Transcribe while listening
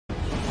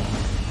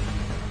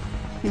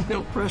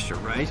No pressure,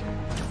 right?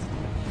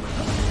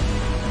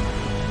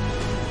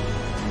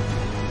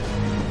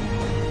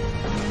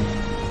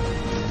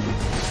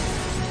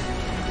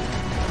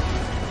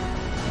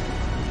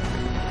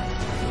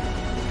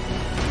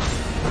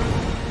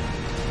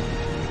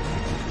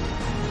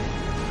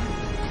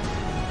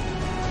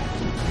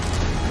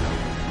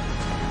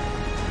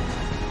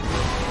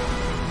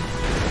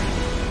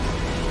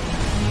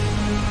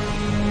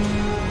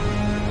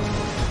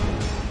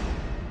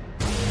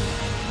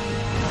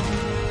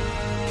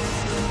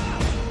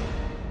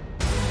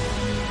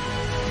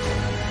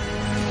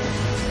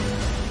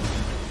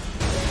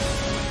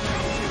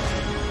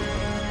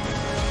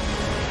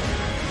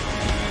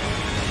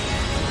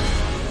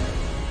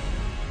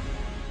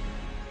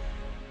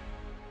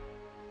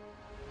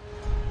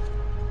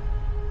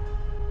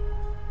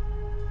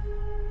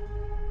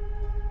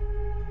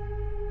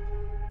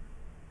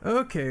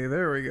 Okay,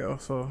 there we go.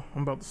 So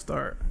I'm about to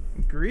start.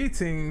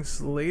 Greetings,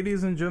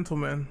 ladies and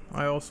gentlemen.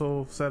 I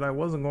also said I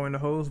wasn't going to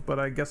host, but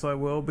I guess I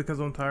will because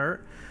I'm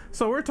tired.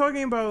 So we're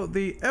talking about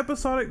the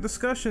episodic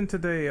discussion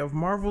today of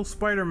Marvel's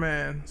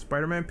Spider-Man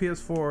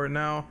PS4.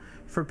 Now,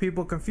 for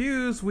people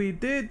confused, we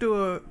did do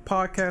a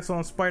podcast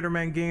on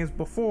Spider-Man games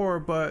before,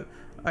 but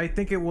I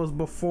think it was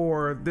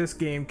before this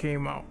game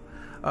came out.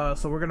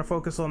 So we're going to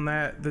focus on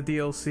that, the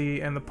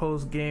DLC, and the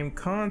post-game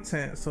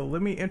content. So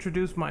let me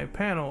introduce my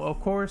panel. Of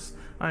course,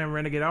 I am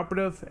Renegade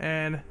Operative,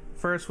 and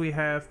first we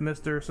have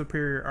Mr.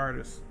 Superior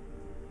Artist.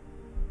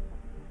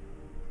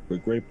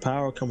 With great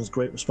power comes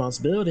great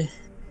responsibility.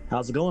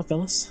 How's it going,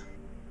 fellas?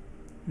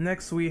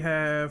 Next we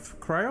have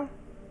Cryo.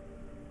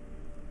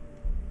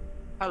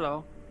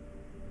 Hello.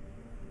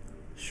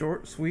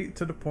 Short, sweet,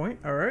 to the point.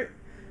 All right.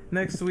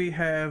 Next we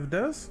have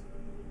Des.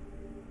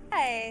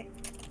 Hi.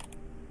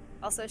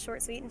 Also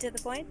short, sweet, and to the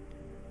point.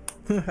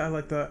 I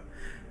like that.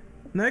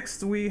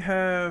 Next we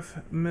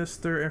have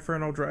Mr.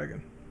 Infernal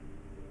Dragon.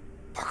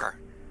 Parker,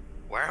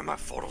 where are my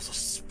photos of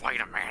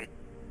Spider-Man?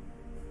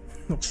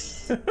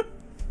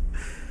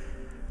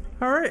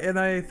 Alright, and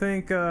I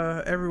think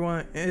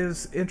everyone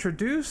is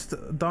introduced.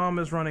 Dom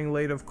is running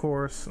late, of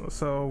course,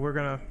 so we're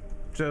gonna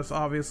just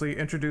obviously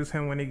introduce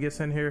him when he gets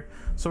in here.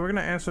 So we're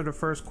gonna answer the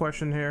first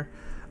question here.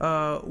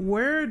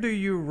 Where do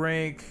you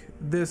rank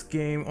this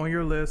game on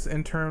your list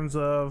in terms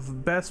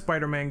of best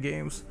Spider-Man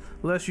games?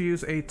 Let's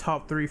use a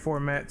top 3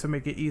 format to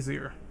make it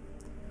easier.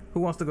 Who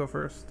wants to go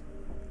first?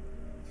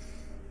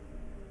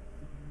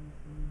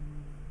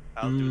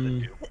 I'll do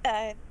the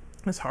do.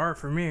 It's hard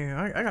for me.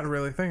 I gotta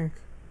really think.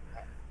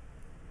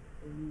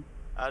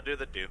 I'll do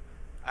the do.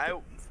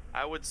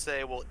 I would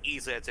say, well,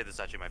 easily I'd say this is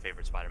actually my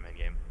favorite Spider-Man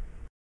game.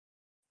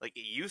 Like,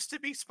 it used to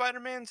be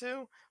Spider-Man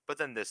 2, but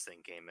then this thing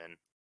came in.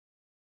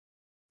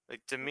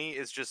 Like, to me,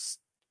 it's just,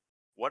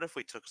 what if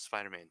we took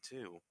Spider-Man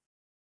 2,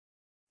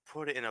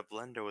 put it in a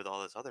blender with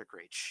all this other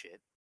great shit,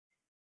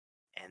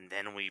 and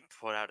then we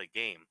put out a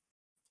game?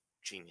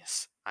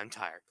 Genius. I'm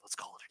tired. Let's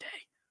call it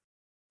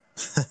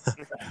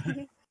a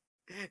day.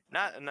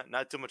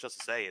 Not too much else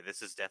to say.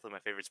 This is definitely my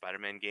favorite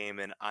Spider-Man game,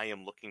 and I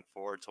am looking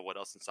forward to what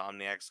else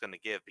Insomniac's going to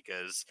give,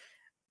 because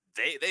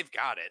they've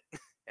got it,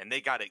 and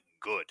they got it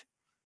good.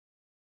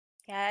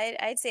 Yeah,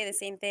 I'd say the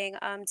same thing.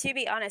 To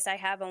be honest, I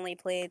have only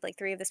played like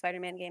 3 of the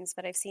Spider-Man games,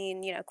 but I've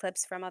seen,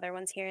 clips from other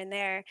ones here and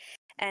there.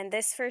 And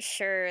this for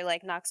sure,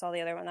 like, knocks all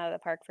the other ones out of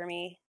the park for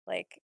me.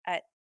 Like,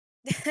 at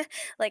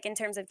like in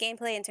terms of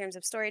gameplay, in terms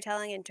of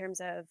storytelling, in terms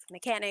of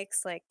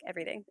mechanics, like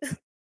everything.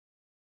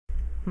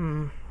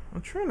 I'm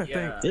trying to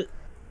think.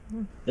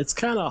 It's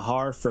kind of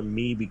hard for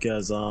me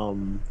because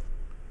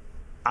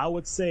I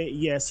would say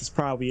yes, it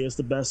probably is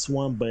the best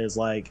one, but it's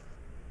like,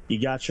 you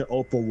got your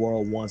open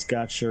world ones,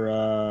 got your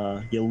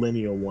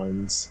linear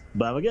ones.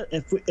 But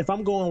if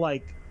I'm going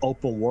like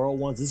open world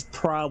ones, it's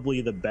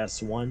probably the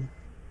best one.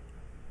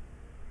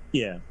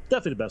 Yeah,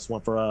 definitely the best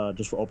one for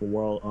just for open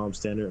world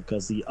standard.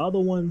 Because the other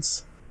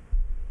ones,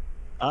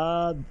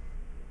 they're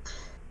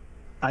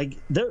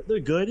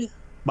good,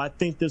 but I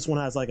think this one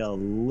has like a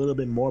little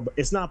bit more. But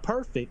it's not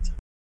perfect,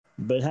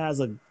 but it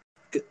has a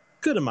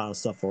good amount of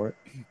stuff for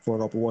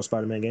an open world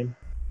Spider-Man game.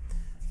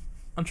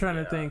 I'm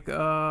trying to think.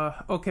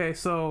 Okay,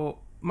 so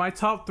my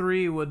top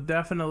 3 would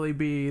definitely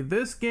be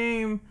this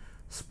game,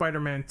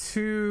 Spider-Man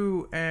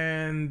 2,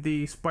 and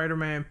the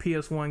Spider-Man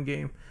PS1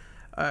 game.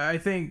 I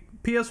think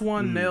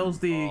PS1 nails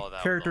the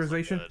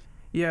characterization.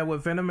 Yeah,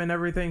 with Venom and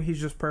everything, he's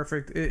just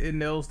perfect. It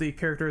nails the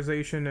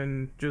characterization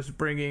and just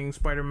bringing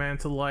Spider-Man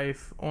to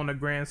life on a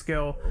grand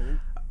scale.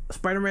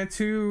 Spider-Man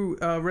 2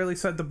 really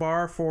set the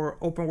bar for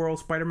open world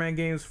Spider-Man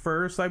games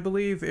first, I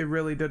believe. It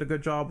really did a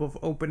good job of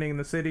opening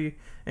the city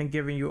and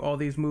giving you all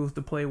these moves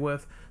to play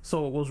with,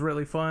 so it was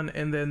really fun.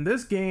 And then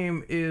this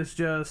game is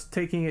just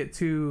taking it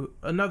to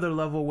another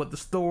level with the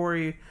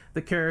story,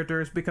 the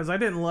characters, because I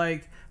didn't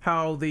like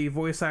how the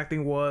voice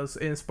acting was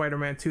in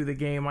Spider-Man 2, the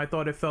game. I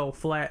thought it fell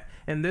flat.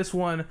 And this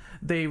one,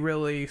 they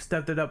really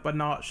stepped it up a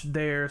notch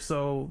there,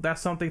 so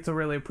that's something to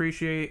really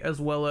appreciate, as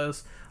well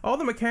as all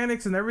the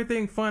mechanics and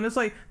everything fun. It's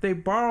like they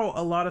borrow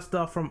a lot of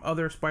stuff from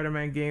other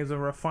Spider-Man games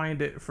and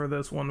refined it for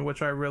this one,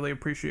 which I really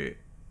appreciate.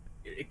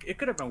 it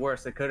could have been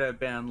worse. It could have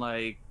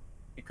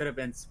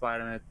been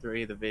Spider-Man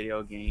 3, the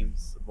video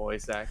games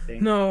voice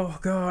acting. No,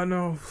 God,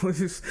 no,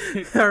 please.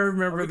 I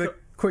remember the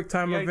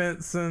QuickTime Yeah.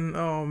 events, and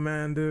oh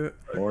man, dude.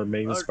 Or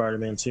maybe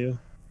Spider-Man 2.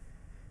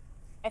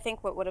 I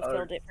think what would have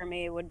killed it for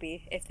me would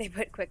be if they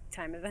put quick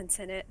time events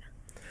in it.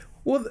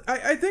 Well,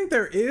 I think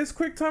there is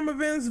QuickTime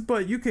events,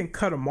 but you can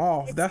cut them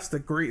off. That's the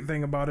great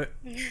thing about it.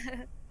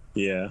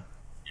 Yeah.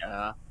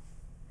 Yeah.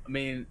 I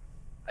mean,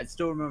 I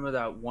still remember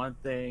that one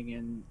thing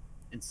in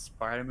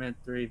Spider-Man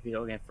 3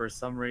 video game. For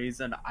some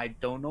reason, I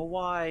don't know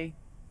why,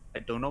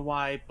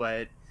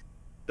 but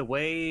the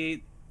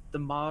way the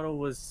model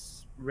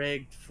was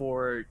rigged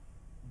for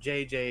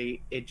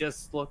JJ, it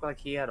just looked like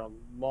he had a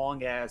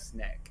long ass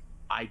neck.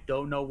 I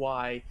don't know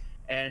why.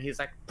 And he's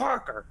like,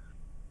 Parker,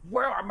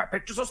 where are my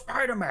pictures of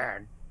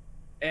Spider-Man?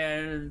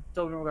 And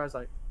Tobey Maguire's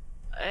like,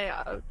 hey,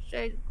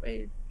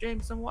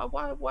 Jameson, why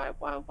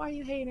are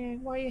you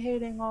hating? Why are you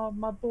hating on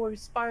my boy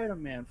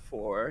Spider-Man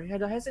for?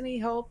 Hasn't he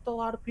helped a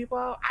lot of people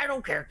out? I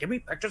don't care. Give me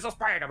pictures of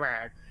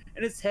Spider-Man.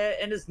 And his head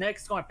and his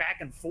neck's going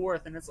back and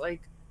forth, and it's like,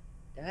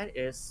 that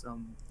is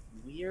some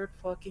weird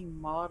fucking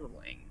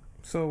modeling.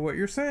 So what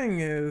you're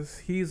saying is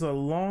he's a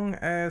long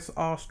ass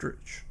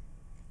ostrich.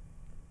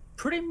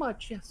 Pretty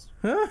much, yes.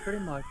 Huh? Pretty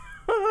much.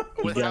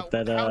 You got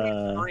that, How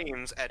many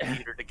screams at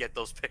Peter to get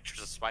those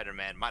pictures of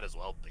Spider-Man? Might as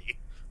well be.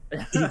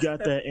 You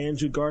got that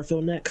Andrew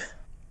Garfield neck?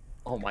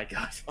 Oh my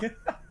gosh.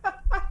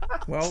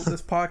 Well,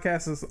 this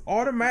podcast is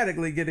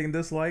automatically getting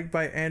disliked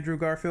by Andrew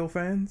Garfield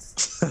fans.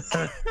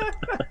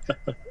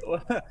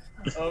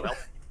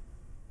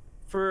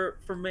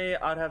 For me,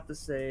 I'd have to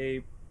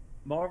say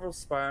Marvel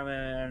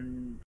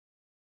Spider-Man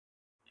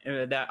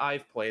that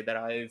I've played.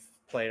 I've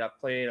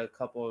played a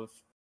couple of,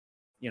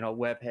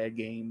 webhead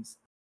games.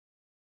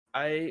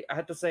 I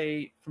have to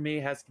say, for me,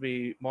 it has to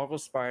be Marvel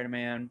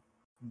Spider-Man,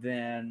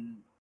 then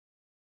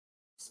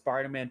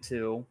Spider-Man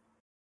 2,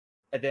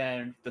 and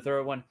then the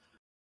third one.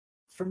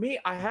 For me,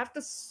 I have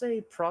to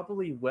say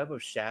probably Web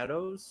of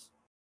Shadows,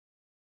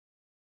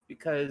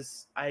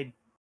 because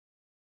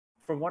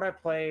from what I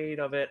played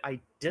of it, I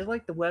did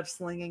like the web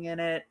slinging in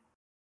it.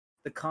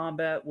 The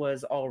combat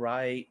was all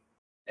right,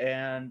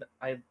 and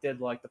I did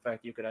like the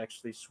fact you could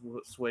actually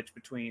switch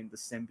between the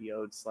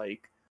symbiotes,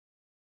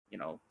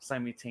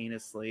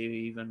 simultaneously,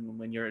 even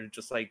when you're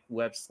just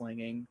web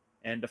slinging.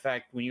 And the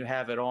fact when you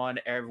have it on,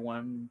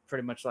 everyone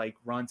pretty much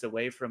runs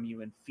away from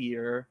you in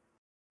fear,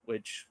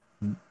 which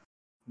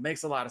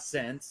makes a lot of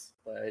sense.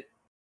 But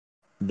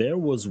there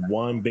was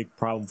one big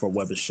problem for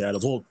Web of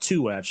Shadows. Well,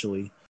 two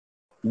actually.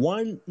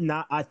 One,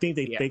 I think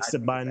they fixed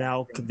it by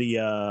now.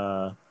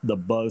 The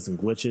bugs and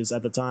glitches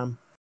at the time.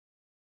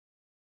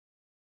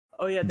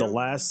 Oh yeah. The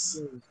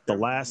last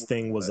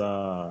thing was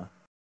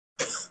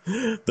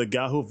the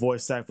guy who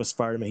voiced acted for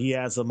Spider-Man. He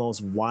has the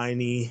most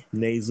whiny,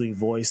 nasally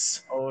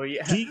voice. Oh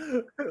yeah.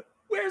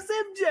 Where's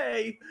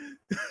MJ?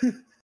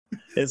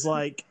 It's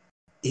like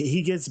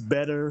he gets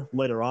better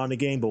later on in the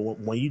game, but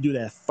when you do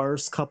that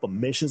first couple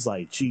missions,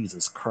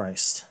 Jesus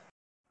Christ.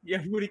 Yeah,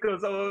 when he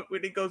goes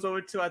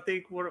over to I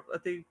think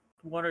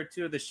one or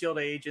two of the Shield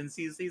agents,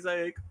 he's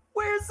like,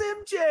 "Where's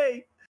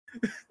MJ?"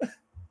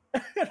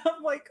 And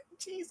I'm like,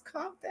 "Geez,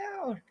 calm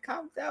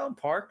down,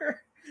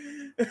 Parker."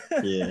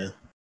 Yeah.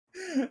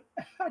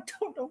 I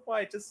don't know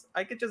why.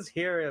 I could just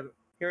hear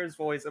his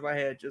voice in my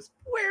head. Just,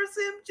 "Where's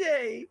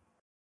MJ?"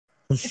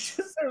 It's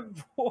just her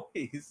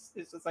voice.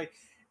 It's like,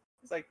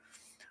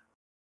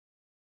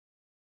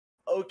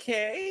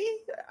 okay,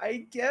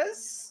 I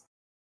guess,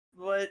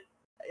 but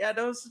yeah,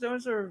 those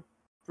are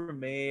for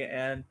me.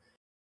 And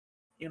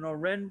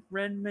Ren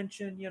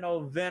mentioned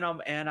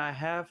Venom, and I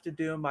have to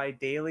do my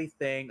daily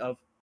thing of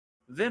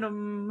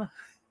Venom.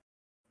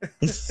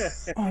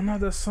 Oh, not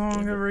the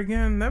song ever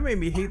again. That made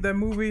me hate that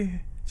movie.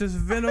 Just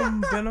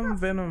Venom, Venom,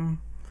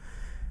 Venom.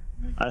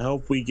 I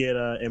hope we get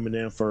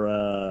Eminem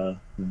for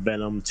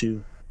Venom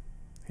 2.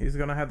 He's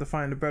gonna have to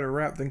find a better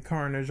rap than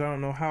Carnage. I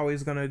don't know how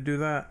he's gonna do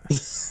that.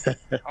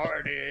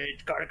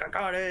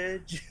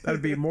 Carnage.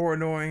 That'd be more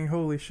annoying.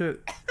 Holy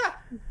shit.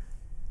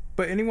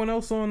 But anyone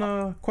else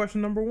on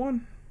question number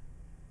 1?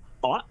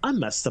 Oh, I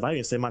messed up. I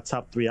didn't say my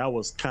top 3. I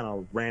was kind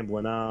of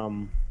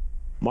rambling.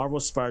 Marvel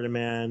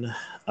Spider-Man.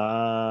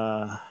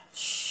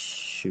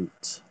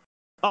 Shoot.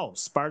 Oh,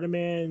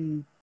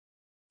 Spider-Man.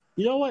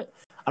 You know what?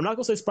 I'm not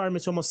gonna say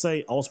Spider-Man 2. I'm gonna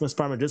say Ultimate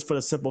Spider-Man, just for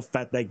the simple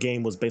fact that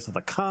game was based on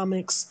the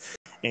comics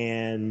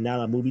and not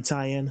a movie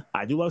tie-in.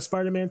 I do love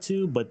Spider-Man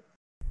 2, but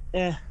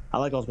I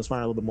like Ultimate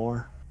Spider-Man a little bit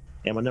more.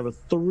 And my number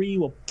 3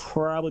 will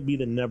probably be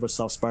the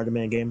Neversoft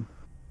Spider-Man game.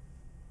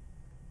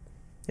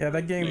 Yeah,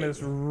 that game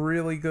is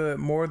really good.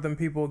 More than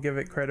people give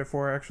it credit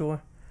for, actually.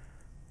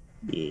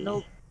 Yeah.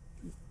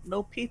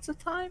 No pizza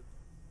time?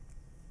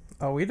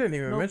 Oh, we didn't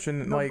even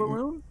mention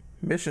balloon?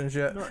 missions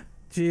yet. No.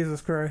 Jesus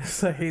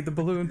Christ, I hate the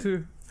balloon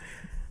too.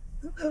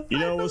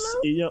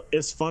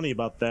 It's funny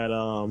about that.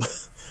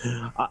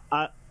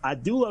 I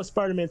do love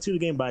Spider-Man 2 the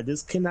game, but I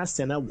just cannot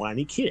stand that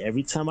whiny kid.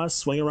 Every time I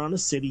swing around the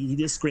city, he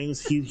just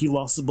screams he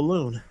lost a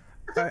balloon.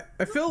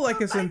 I feel like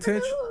it's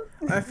intentional.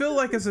 I feel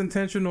like it's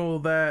intentional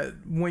that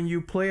when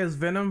you play as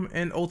Venom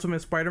in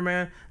Ultimate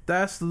Spider-Man,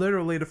 that's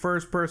literally the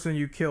first person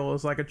you kill.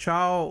 It's like a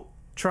child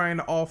trying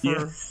to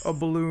offer a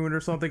balloon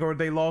or something, or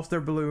they lost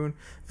their balloon.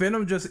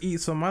 Venom just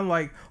eats them. I'm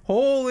like,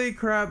 holy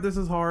crap, this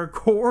is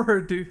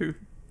hardcore, dude.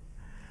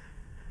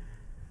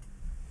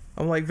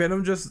 I'm like,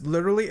 Venom just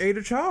literally ate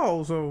a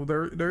child, so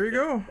there you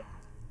go.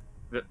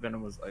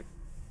 Venom was like,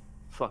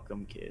 fuck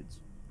them kids.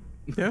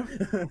 Yeah.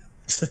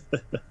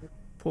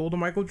 Pull the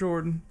Michael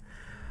Jordan.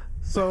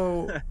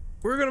 So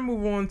we're going to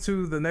move on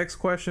to the next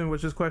question,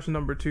 which is question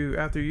number 2.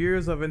 After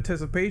years of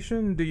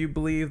anticipation, do you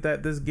believe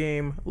that this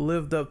game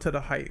lived up to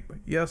the hype?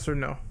 Yes or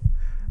no?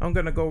 I'm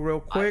going to go real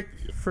quick.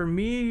 For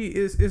me,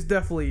 it's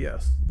definitely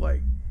yes.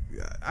 Like,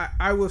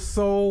 I was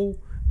so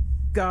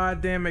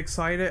goddamn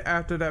excited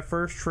after that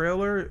first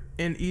trailer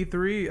in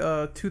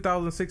E3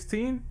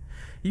 2016.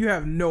 You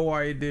have no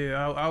idea.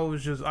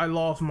 I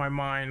lost my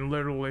mind,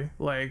 literally.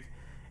 Like,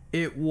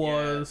 it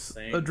was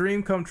a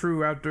dream come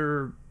true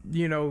after,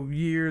 you know,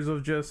 years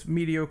of just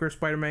mediocre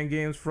Spider-Man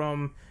games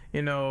from,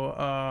 you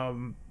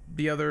know,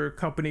 the other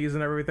companies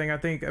and everything. I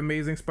think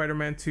Amazing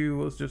Spider-Man 2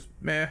 was just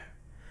meh.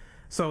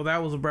 So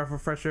that was a breath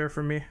of fresh air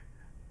for me.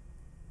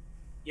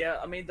 Yeah,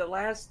 I mean, the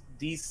last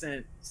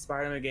decent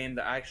Spider-Man game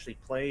that I actually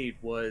played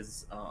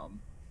was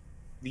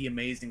The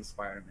Amazing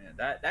Spider-Man.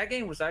 That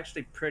game was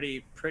actually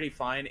pretty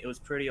fine. It was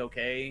pretty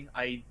okay.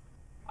 I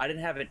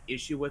didn't have an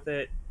issue with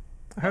it.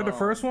 I heard the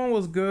first one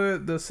was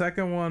good. The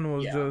second one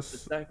was just. The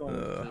second one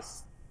was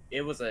just.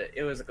 It was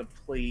a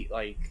complete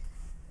like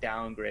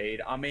downgrade.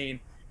 I mean,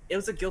 it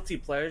was a guilty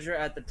pleasure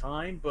at the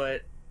time,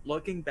 but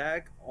looking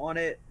back on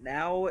it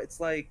now, it's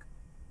like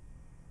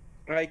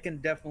I can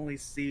definitely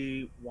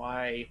see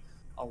why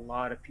a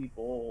lot of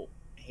people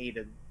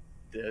hated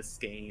this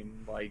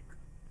game, like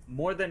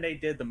more than they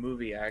did the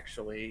movie.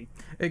 Actually,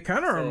 it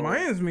kind of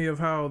reminds me of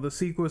how the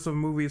sequence of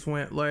movies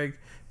went. Like,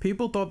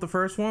 people thought the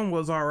first one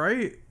was all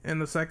right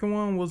and the second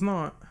one was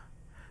not.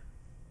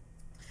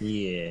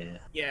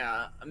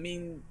 Yeah, I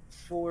mean,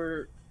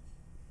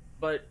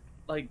 but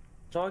like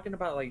talking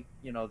about, like,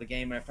 you know, the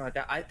game and everything like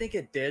that, I think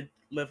it did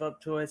live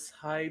up to its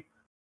hype.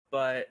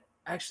 But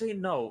actually,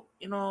 no,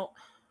 you know,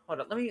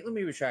 hold on, let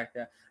me retract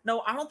that.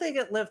 No, I don't think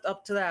it lived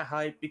up to that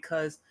hype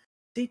because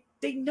they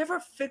never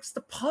fixed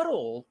the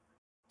puddle.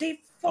 They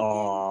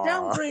fucking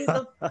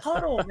downgraded the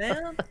puddle,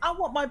 man. I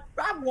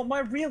want my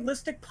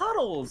realistic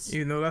puddles.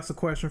 You know, that's a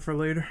question for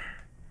later.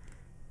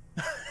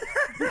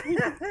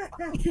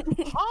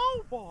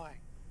 Oh boy.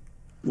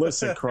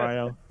 Listen,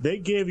 Cryo, they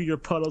gave you your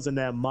puddles in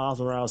that Miles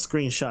Morales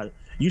screenshot.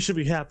 You should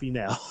be happy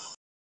now.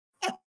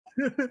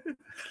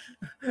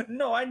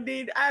 No, I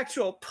need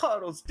actual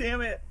puddles,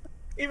 damn it.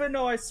 Even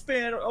though I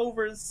spent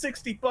over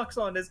 $60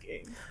 on this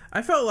game.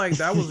 I felt like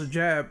that was a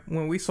jab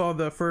when we saw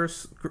the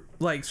first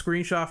like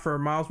screenshot for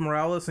Miles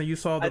Morales and you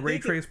saw the ray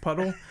trace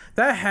puddle.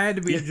 That had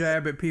to be a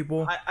jab at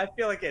people. I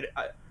feel like it.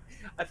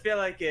 I feel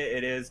like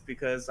it is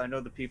because I know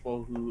the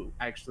people who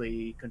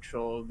actually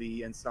control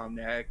the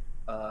Insomniac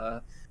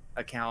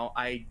account.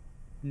 I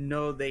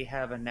know they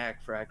have a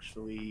knack for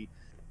actually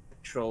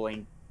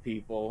trolling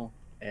people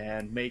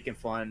and making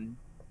fun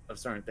of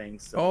certain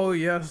things. So, oh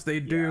yes, they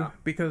do,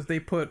 because they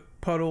put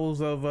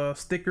puddles of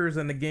stickers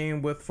in the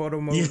game with photo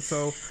mode.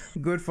 So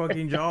good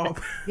fucking job.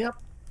 Yep.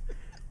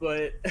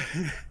 But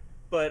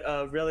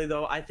really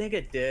though, I think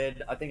it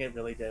did. I think it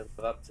really did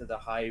live up to the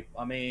hype.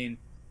 I mean,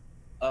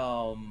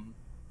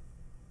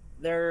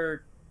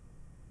 there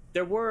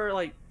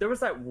was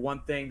that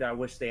one thing that I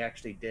wish they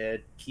actually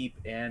did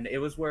keep in. It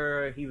was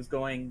where he was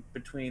going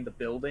between the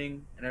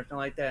building and everything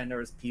like that, and there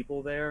was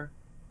people there.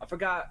 I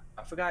forgot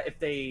if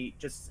they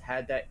just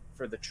had that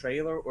for the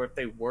trailer or if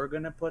they were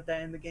gonna put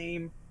that in the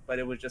game, but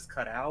it was just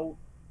cut out.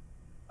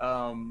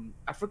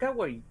 I forgot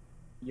what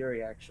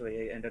Yuri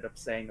actually ended up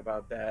saying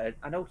about that.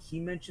 I know he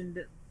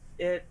mentioned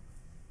it.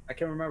 I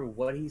can't remember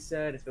what he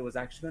said, if it was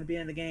actually going to be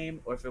in the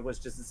game or if it was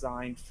just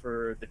designed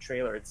for the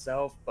trailer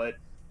itself. But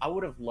I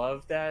would have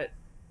loved that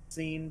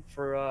scene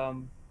for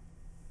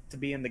to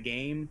be in the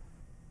game.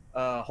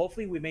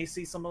 Hopefully we may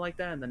see something like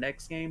that in the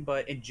next game,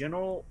 but in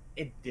general,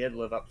 it did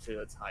live up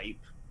to its hype.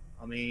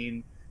 I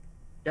mean,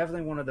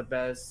 definitely one of the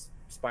best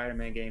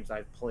Spider-Man games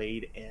I've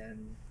played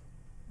in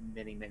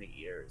many, many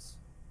years.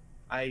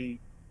 I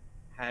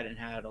hadn't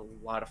had a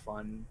lot of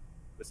fun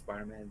with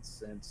Spider-Man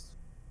since,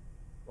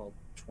 well,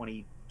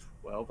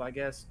 2012, I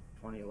guess,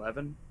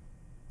 2011.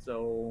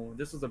 So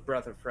this was a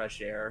breath of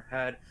fresh air.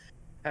 Had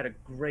a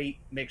great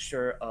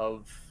mixture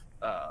of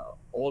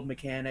old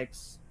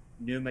mechanics,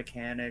 new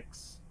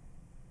mechanics.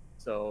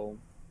 So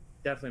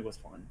definitely was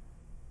fun.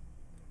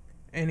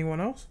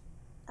 Anyone else?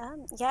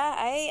 Yeah,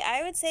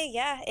 I would say,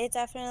 yeah, it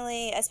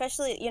definitely,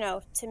 especially, you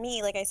know, to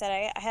me, like I said,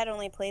 I had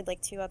only played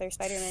like 2 other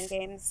Spider-Man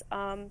games.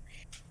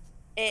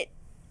 It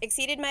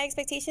exceeded my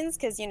expectations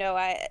because, you know,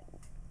 I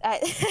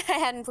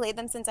hadn't played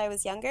them since I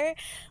was younger,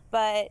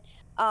 but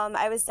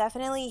I was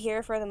definitely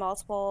here for the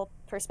multiple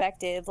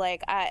perspective.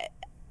 Like, I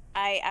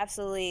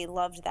absolutely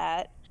loved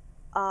that.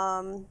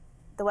 The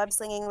web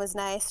slinging was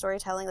nice.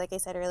 Storytelling, like I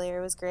said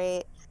earlier, was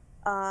great.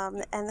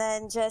 And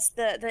then just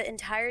the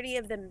entirety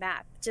of the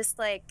map, just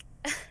like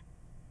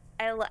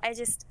I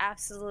just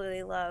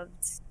absolutely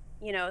loved,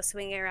 you know,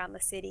 swinging around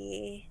the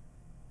city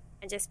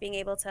and just being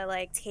able to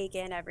like take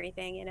in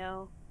everything, you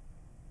know.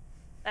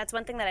 That's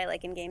one thing that I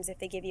like in games, if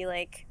they give you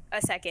like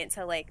a second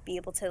to like be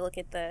able to look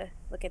at the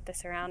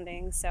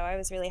surroundings. So I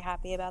was really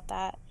happy about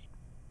that.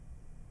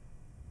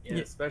 Yeah,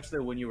 especially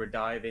when you were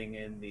diving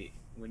and you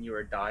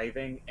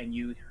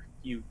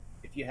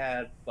if you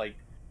had like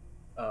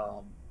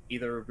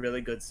either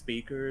really good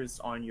speakers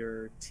on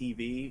your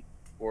TV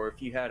or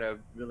if you had a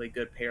really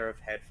good pair of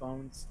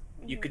headphones,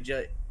 you could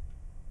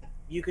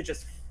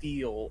just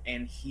feel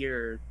and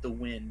hear the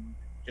wind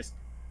just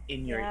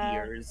in your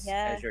ears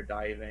as you're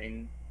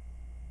diving.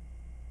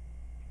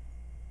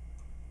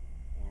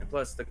 And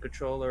plus the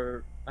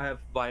controller, I have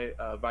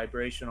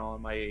vibration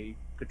on my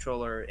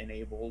controller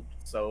enabled,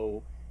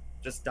 so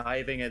just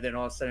diving and then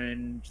all of a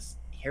sudden just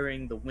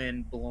hearing the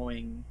wind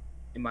blowing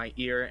in my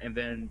ear and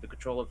then the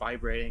controller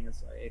vibrating,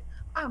 it's like,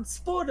 I'm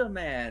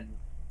Spider-Man.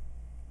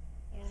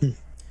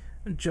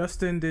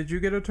 Justin, did you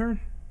get a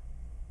turn?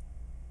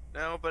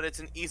 No, but it's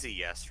an easy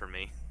yes for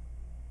me.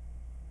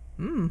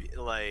 Mm.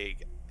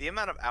 Like, the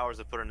amount of hours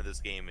I put into this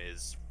game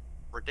is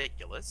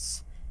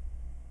ridiculous,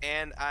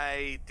 and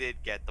I did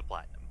get the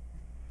platinum.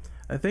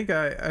 I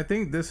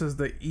think this is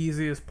the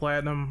easiest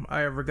platinum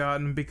I ever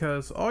gotten,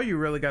 because all you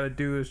really got to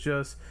do is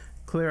just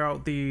clear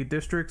out the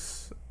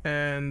districts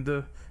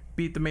and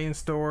beat the main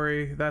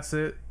story. That's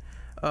it.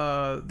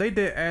 They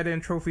did add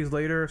in trophies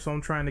later, so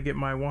I'm trying to get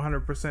my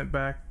 100%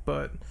 back,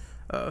 but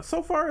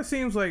so far it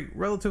seems like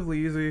relatively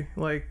easy.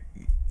 Like,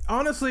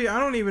 honestly, I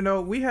don't even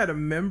know. We had a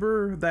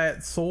member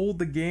that sold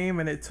the game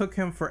and it took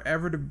him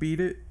forever to beat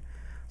it,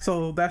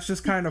 so that's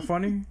just kind of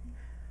funny.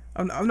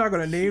 I'm not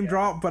gonna name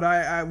drop,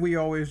 but we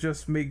always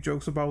just make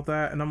jokes about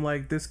that, and I'm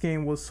like, this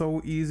game was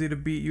so easy to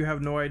beat, you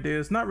have no idea.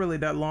 It's not really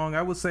that long.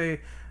 I would say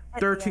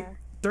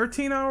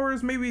 13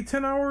 hours, maybe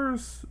 10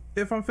 hours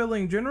if I'm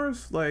feeling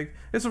generous. Like,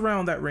 it's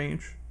around that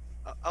range.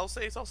 I'll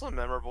say it's also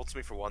memorable to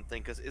me for one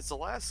thing, because it's the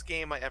last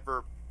game I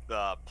ever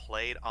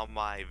played on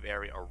my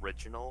very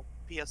original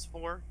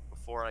PS4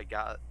 before I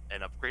got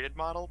an upgraded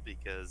model.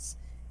 Because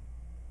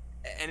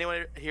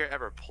anyone here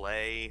ever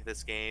play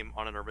this game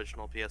on an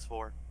original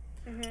PS4?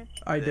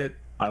 I did.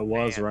 I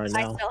was right now.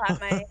 I still have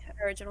my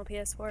original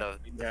PS4.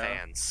 The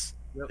fans.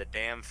 Yep. The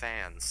damn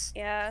fans.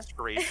 Yeah.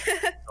 Scream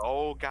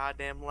so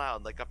goddamn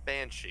loud like a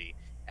banshee.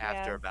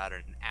 After about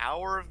an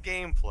hour of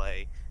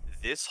gameplay,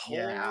 this whole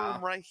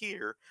room right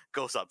here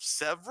goes up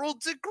several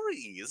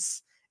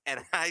degrees,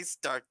 and I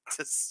start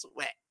to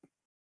sweat.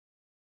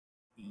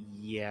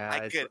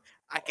 Yeah.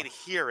 I could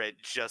hear it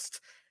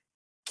just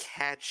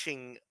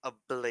catching a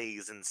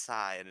blaze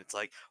inside, and it's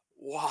like,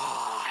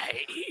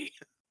 why?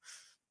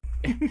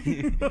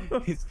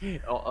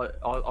 all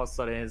of a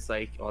sudden it's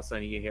like, all of a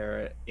sudden you hear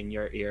it in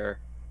your ear,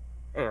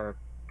 air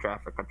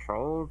traffic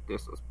control,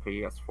 this is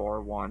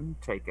PS4 1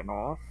 taking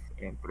off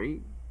in 3,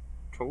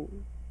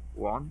 2,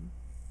 1,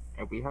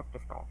 and we have to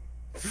stop.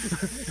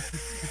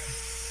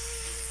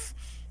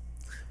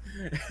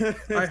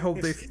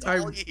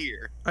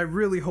 I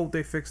really hope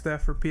they fix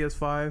that for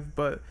PS5,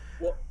 but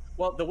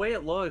well the way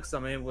it looks, I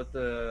mean, with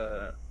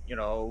the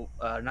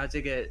not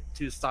to get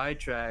too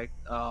sidetracked,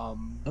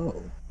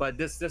 but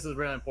this is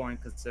really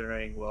important,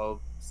 considering, well,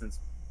 since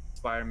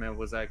Spider-Man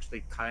was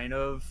actually kind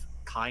of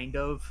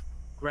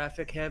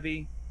graphic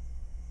heavy,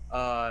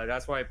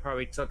 that's why it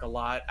probably took a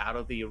lot out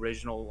of the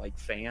original like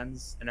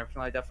fans and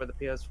everything like that for the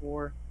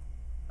PS4.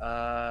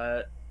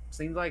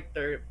 Seems like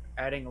they're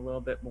adding a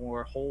little bit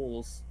more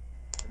holes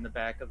in the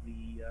back of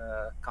the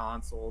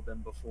console than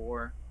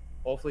before.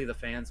 Hopefully the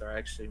fans are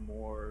actually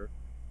more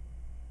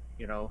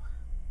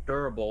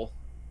durable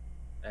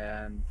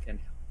and can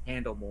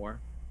handle more.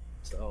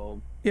 So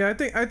yeah, I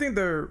think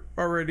they're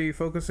already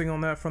focusing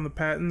on that from the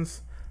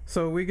patents,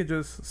 so we could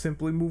just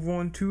simply move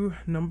on to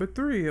number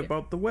 3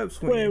 about the web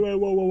swing. Wait,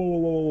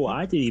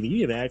 whoa! You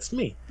didn't ask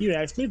me. You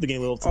asked me if the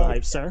game was up to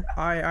hype, sir.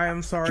 I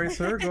am sorry,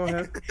 sir. Go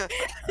ahead.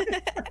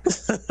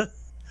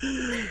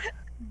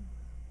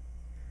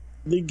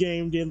 The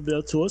game didn't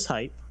build to its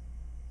hype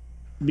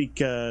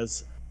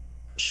because,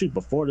 shoot,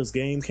 before this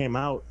game came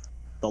out,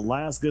 the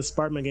last good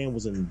Spider-Man game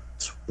was in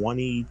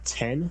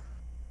 2010.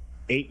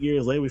 8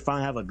 years later, we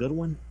finally have a good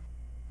one.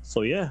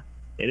 So yeah,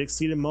 it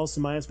exceeded most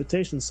of my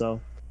expectations. So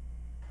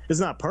it's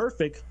not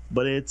perfect,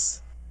 but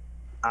it's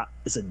a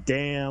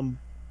damn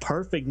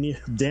perfect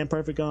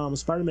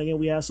Spider-Man game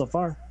we have so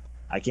far.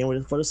 I can't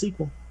wait for the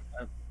sequel.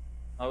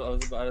 I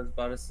was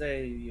about to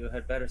say, you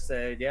had better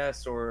say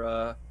yes,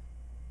 or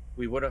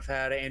we would have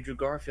had Andrew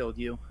Garfield.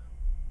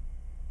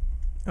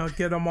 I'll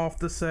get him off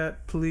the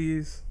set,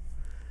 please.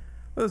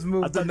 Let's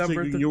move to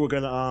number 3. You were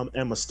gonna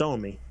Emma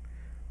Stone me.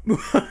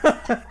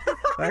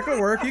 That could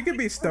work. You could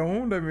be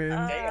stoned. I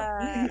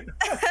mean,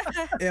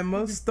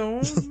 Emma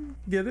Stone,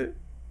 get it?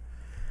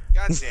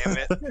 God damn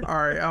it! All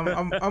right,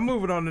 I'm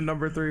moving on to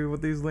number 3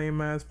 with these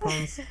lame ass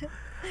puns.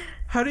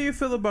 How do you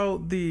feel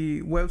about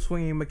the web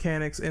swinging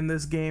mechanics in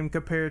this game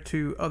compared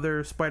to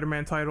other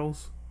Spider-Man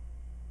titles?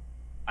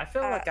 I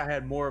felt like I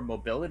had more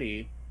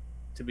mobility,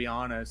 to be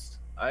honest.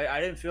 I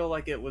didn't feel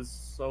like it was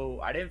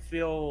so. I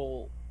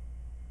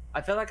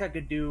felt like I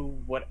could do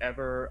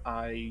whatever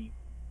I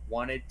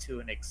wanted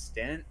to an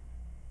extent.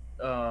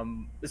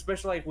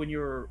 Especially like when you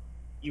were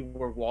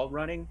wall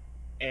running,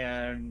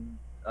 and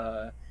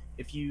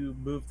if you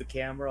move the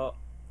camera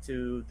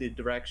to the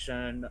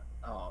direction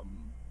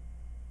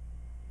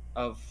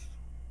of,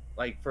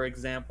 like, for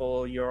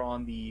example, you're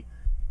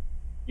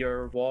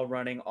wall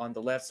running on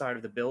the left side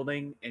of the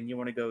building and you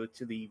want to go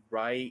to the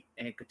right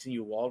and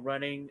continue wall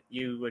running,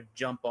 you would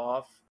jump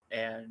off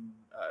and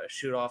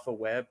shoot off a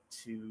web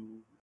to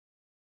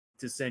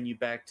send you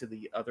back to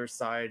the other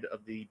side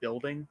of the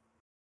building.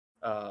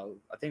 I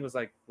think it was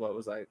like, what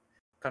was like,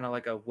 kind of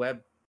like a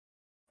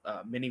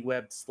mini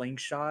web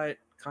slingshot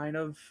kind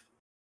of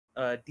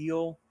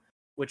deal,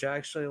 which I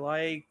actually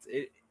liked.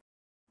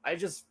 I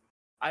just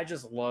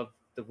love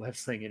the web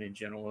slinging in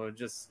general.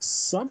 Just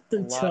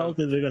something tells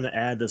me they're gonna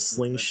add the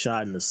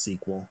slingshot in the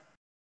sequel.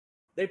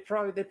 They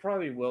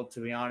probably will, to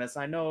be honest.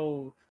 I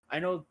know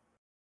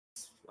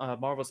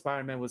Marvel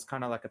Spider-Man was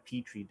kind of like a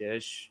petri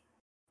dish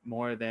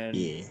more than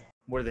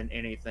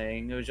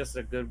anything. It was just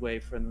a good way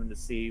for them to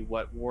see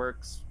what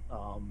works,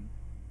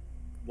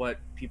 what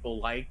people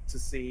like to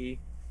see,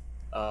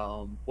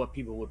 what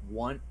people would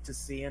want to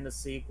see in a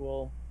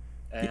sequel,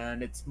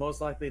 and it's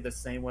most likely the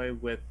same way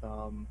with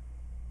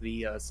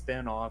the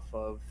spin-off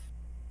of,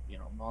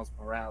 Miles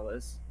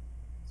Morales.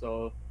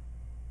 So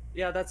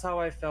yeah, that's how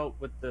I felt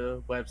with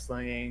the web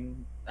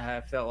slinging.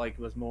 I felt like it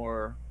was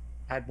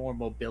had more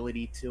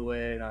mobility to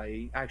it.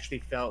 I actually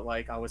felt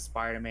like I was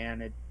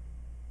Spider-Man.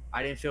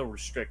 I didn't feel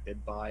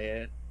restricted by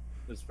it.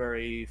 It was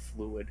very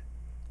fluid.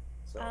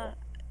 So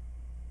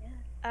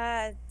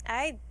I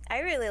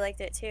really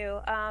liked it too.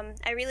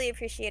 I really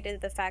appreciated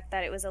the fact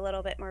that it was a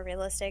little bit more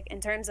realistic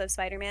in terms of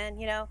Spider-Man.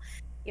 You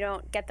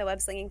don't get the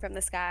web slinging from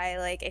the sky.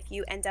 Like, if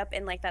you end up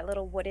in like that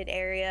little wooded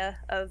area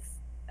of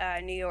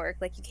New York,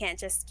 like, you can't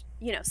just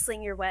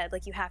sling your web.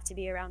 Like, you have to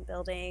be around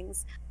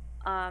buildings.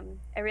 I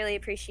really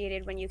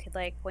appreciated when you could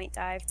like point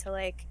dive to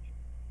like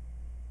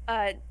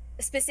a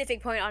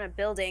specific point on a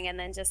building and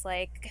then just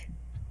like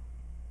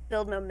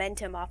build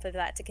momentum off of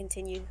that to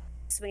continue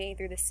swinging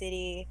through the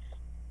city.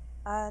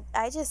 I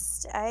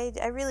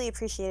really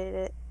appreciated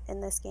it in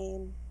this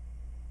game.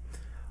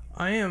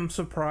 I am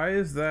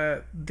surprised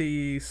that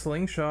the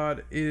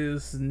slingshot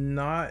is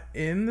not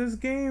in this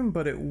game,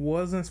 but it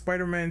was in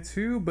Spider-Man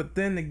 2. But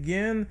then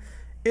again,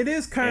 it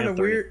is kind of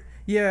weird.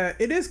 Yeah,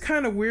 it is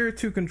kind of weird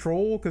to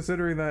control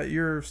considering that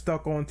you're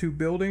stuck on two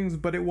buildings,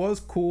 but it was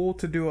cool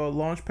to do a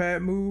launch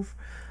pad move.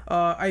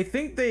 I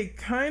think they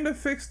kind of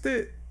fixed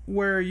it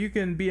where you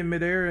can be in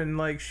midair and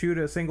like shoot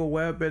a single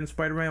web and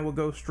Spider-Man will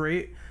go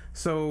straight,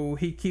 so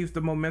he keeps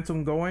the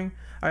momentum going.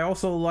 I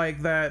also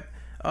like that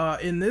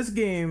in this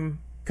game,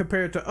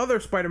 compared to other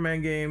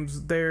Spider-Man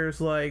games,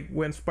 there's like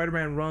when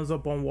Spider-Man runs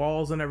up on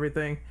walls and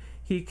everything,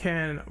 he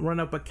can run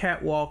up a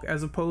catwalk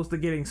as opposed to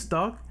getting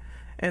stuck.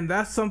 And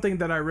that's something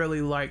that I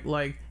really like.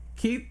 Like,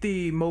 keep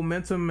the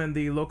momentum and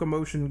the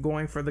locomotion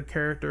going for the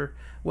character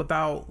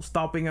without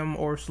stopping him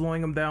or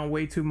slowing him down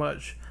way too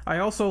much. I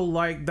also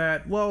like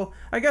that, well,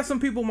 I guess some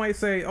people might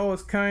say, oh,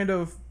 it's kind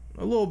of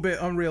a little bit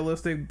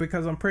unrealistic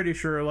because I'm pretty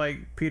sure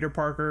like Peter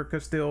Parker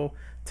could still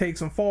take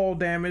some fall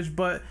damage,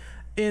 but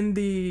in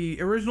the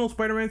original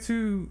Spider-Man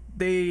 2,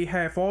 they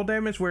had fall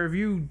damage where if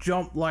you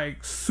jump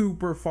like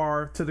super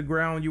far to the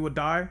ground, you would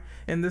die.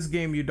 In this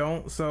game, you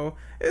don't. So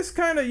it's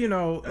kind of,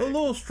 a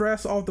little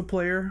stress off the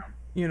player,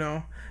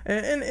 and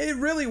it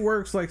really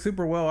works like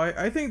super well.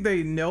 I think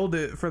they nailed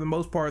it for the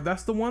most part.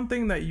 That's the one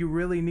thing that you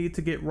really need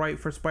to get right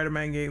for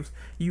Spider-Man games.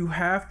 You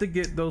have to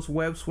get those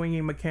web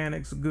swinging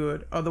mechanics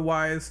good.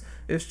 Otherwise,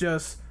 it's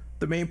just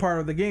the main part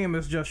of the game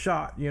is just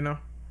shot, Yeah,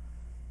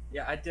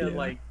 I did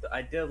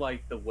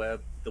like the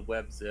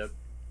web zip.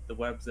 The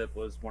web zip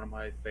was one of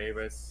my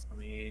favorites. I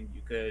mean,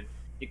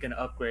 you can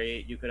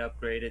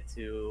upgrade it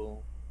to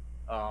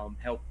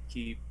help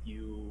keep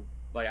you,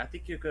 like, I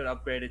think you could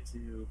upgrade it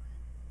to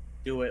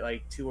do it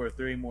like 2 or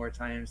 3 more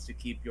times to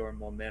keep your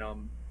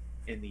momentum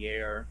in the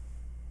air,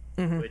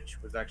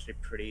 which was actually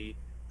pretty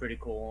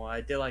cool.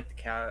 I did like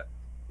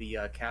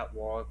the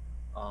catwalk,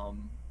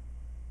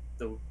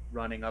 the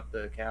running up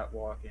the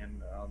catwalk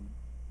and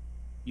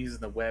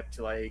using the web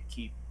to like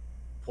keep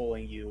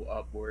pulling you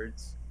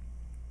upwards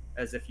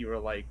as if you were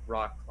like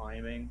rock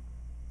climbing,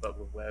 but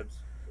with webs.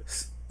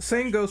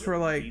 Same goes for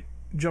like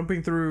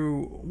jumping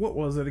through, what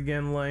was it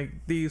again, like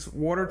these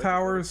water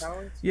towers?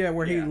 Yeah,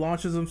 where he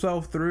launches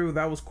himself through.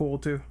 That was cool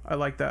too. I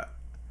like that.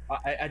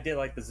 I did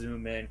like the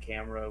zoom in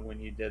camera when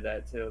you did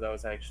that too. That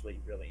was actually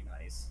really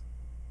nice.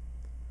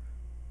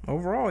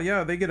 Overall,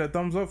 yeah, they get a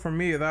thumbs up from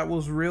me. That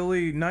was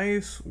really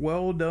nice,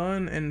 well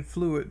done, and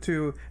fluid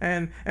too.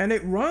 And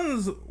it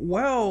runs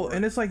well,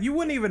 and it's like you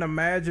wouldn't even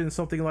imagine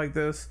something like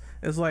this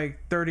is like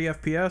 30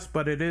 FPS,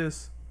 but it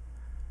is.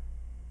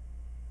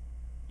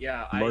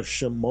 Yeah,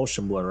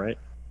 motion blur, right?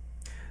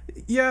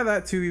 Yeah,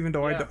 that too. Even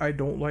though Yeah. I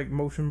don't like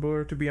motion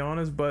blur, to be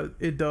honest, but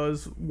it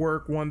does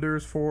work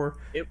wonders for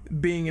It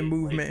being in it-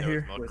 movement There was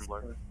here. motion was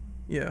blur.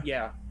 Yeah.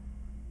 yeah.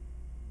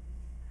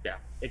 Yeah.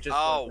 It just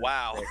Oh wasn't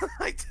wow, like-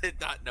 I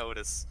did not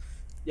notice.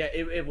 Yeah,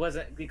 it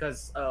wasn't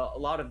because a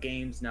lot of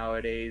games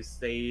nowadays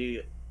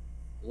they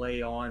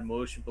lay on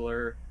motion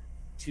blur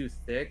too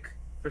thick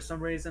for some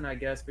reason. I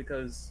guess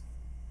because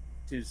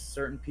to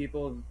certain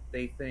people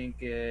they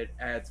think it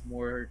adds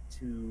more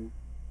to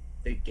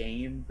the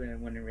game,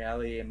 when in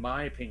reality, in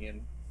my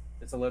opinion,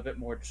 it's a little bit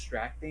more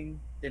distracting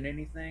than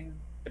anything,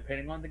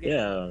 depending on the game.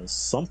 Yeah,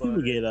 some people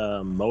But- get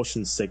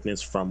motion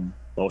sickness from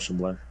motion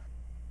blur.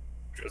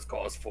 Just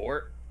cause for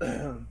it.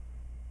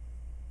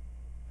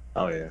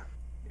 Oh yeah.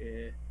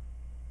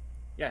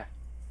 Yeah.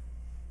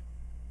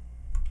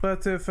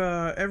 But if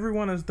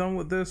everyone is done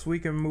with this, we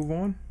can move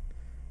on.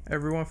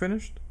 Everyone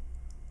finished?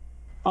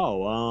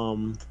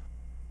 Oh,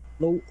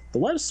 the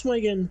web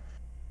swinging,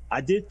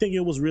 I did think it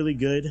was really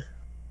good,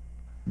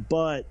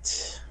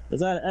 but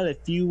I had a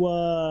few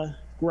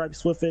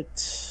gripes with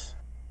it.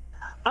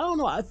 I don't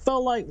know. I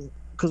felt like,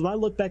 because when I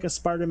look back at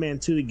Spider-Man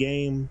 2, the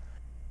game,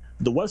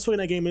 the web swinging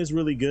that game is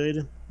really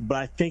good, but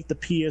I think the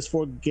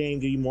PS4 game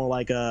gave you more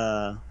like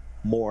a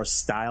more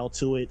style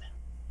to it.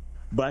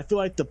 But I feel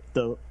like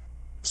the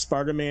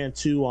Spider-Man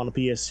 2 on the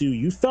PS2,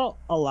 you felt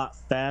a lot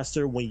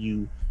faster when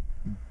you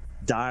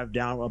dive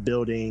down a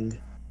building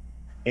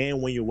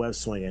and when you're web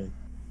swinging.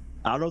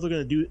 I don't know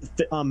if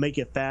they're gonna make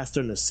it faster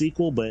in the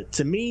sequel, but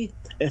to me,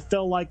 it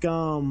felt like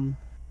in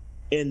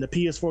the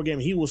PS4 game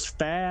he was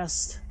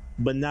fast,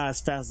 but not as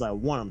fast as I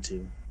want him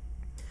to.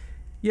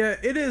 Yeah,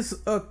 it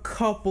is a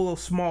couple of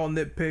small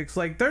nitpicks.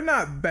 Like, they're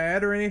not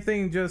bad or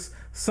anything, just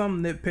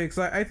some nitpicks.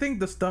 I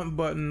think the stunt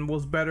button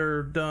was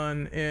better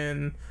done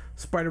in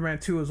Spider-Man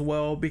 2 as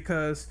well,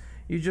 because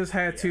you just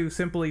had to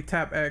simply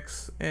tap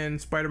X and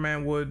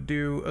Spider-Man would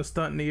do a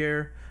stunt in the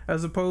air,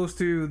 as opposed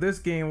to this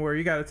game where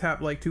you gotta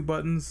tap like 2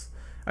 buttons.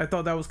 I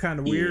thought that was kind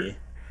of weird. Yeah.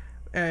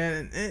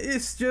 And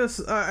it's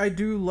just, I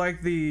do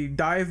like the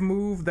dive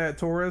move that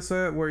Torres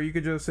said, where you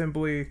could just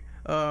simply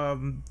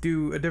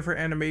do a different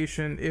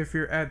animation if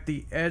you're at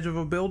the edge of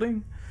a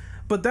building.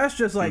 But that's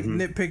just like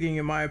nitpicking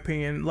in my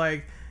opinion.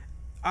 Like,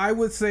 I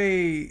would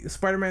say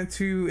Spider-Man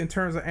 2 in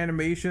terms of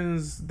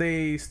animations,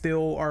 they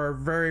still are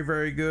very,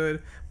 very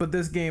good, but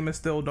this game is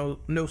still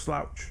no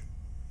slouch.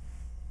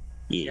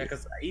 Yeah,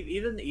 because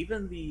even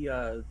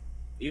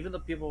the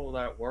people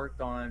that worked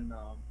on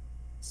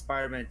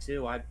Spider-Man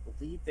 2, I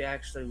believe they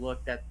actually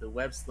looked at the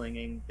web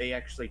slinging. They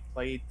actually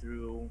played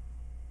through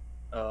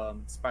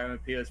Spider-Man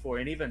PS4,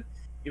 and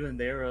even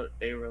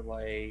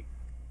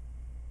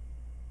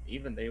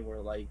they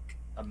were like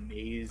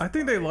amazed. I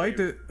think they liked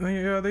it.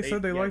 Yeah, they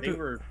said they liked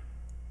it.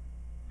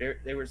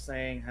 They were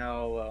saying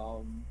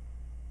how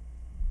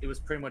it was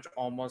pretty much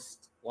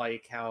almost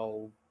like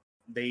how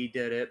they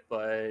did it,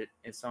 but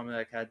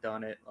Insomniac had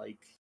done it like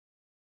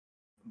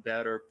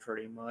better,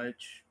 pretty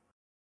much.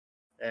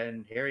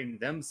 And hearing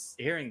them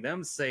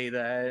say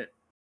that,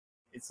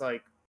 it's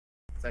like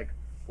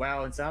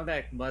wow,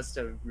 Insomniac must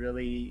have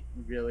really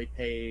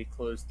paid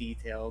close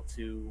detail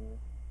to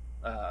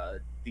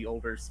the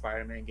older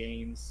Spider-Man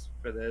games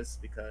for this,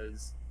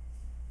 because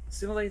it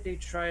seemed like they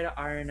try to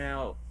iron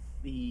out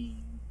the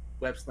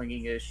web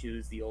slinging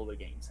issues the older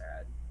games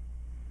had.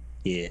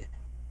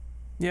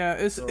 Yeah,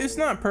 it's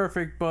not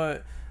perfect,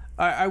 but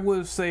I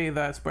would say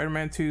that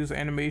Spider-Man 2's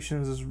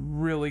animations is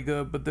really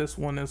good, but this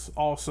one is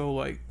also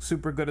like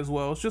super good as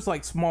well. It's just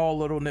like small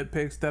little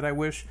nitpicks that I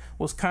wish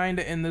was kind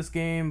of in this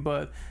game,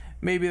 but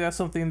maybe that's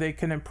something they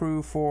can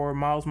improve for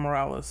Miles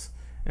Morales.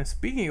 And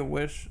speaking of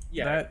which,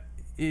 that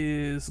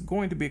is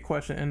going to be a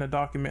question in the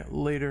document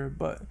later,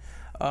 but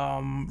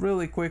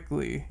really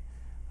quickly,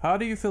 how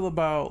do you feel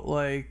about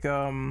like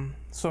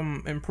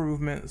some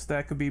improvements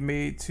that could be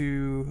made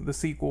to the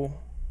sequel?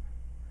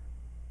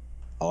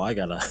 Oh, I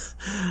got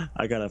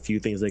a few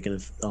things they can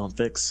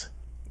fix.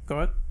 Go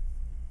ahead.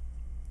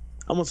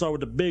 I'm gonna start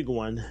with the big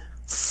one.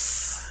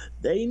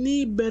 They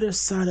need better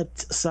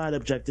side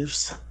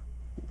objectives.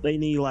 They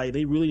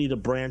really need to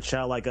branch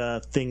out, like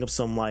a thing of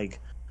some like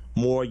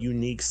more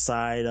unique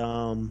side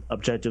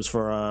objectives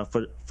for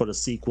the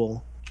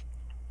sequel.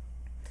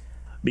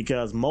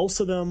 Because most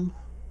of them,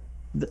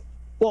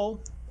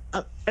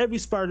 every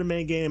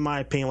Spider-Man game, in my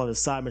opinion, like the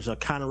side missions are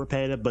kind of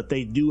repetitive, but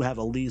they do have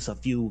at least a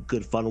few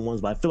good fun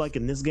ones. But I feel like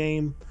in this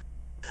game,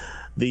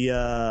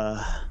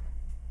 I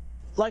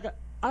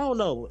don't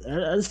know.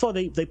 I just thought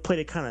they played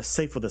it kind of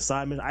safe with the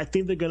side missions. I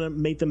think they're gonna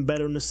make them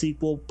better in the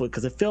sequel,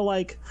 because I feel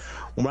like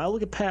when I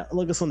look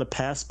at some of the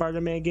past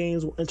Spider-Man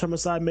games in terms of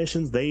side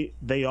missions,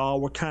 they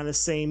all were kind of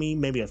samey.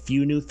 Maybe a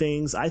few new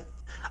things.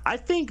 I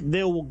think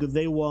they will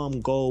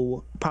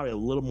go probably a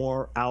little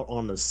more out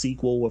on the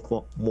sequel with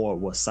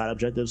more side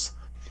objectives.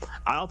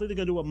 I don't think they're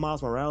gonna do with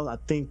Miles Morales. I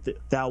think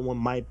that one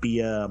might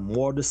be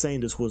more of the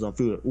same, just with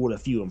a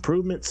few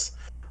improvements.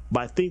 But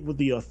I think with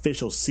the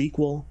official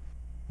sequel,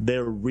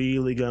 they're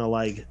really gonna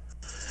like.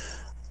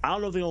 I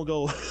don't know if they're gonna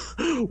go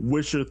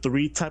Witcher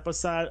 3 type of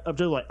side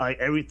objective, like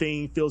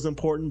everything feels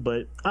important,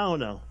 but I don't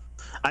know.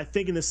 I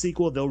think in the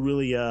sequel they'll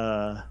really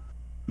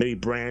maybe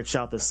branch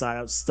out the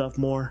side stuff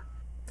more.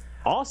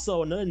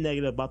 Also, another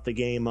negative about the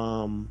game,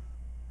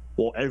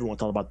 well, everyone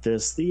thought about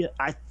this.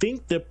 I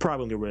think they're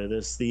probably gonna get rid of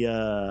this.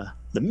 The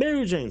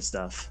Mary Jane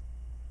stuff.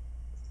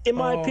 In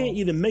my opinion,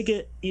 either make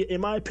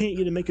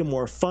it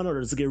more fun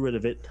or just get rid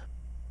of it.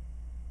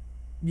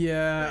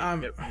 Yeah,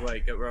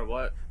 get rid of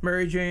what?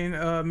 Mary Jane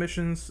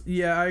missions.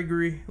 Yeah, I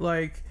agree.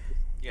 Like,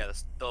 yeah,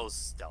 those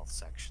stealth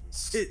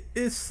sections.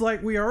 It's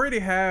like we already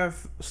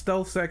have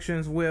stealth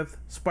sections with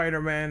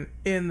Spider-Man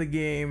in the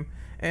game,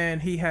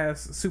 and he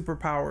has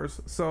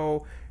superpowers.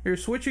 So you're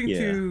switching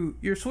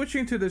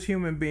to this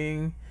human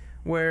being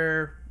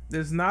where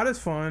it's not as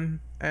fun,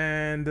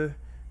 and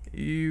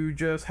you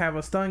just have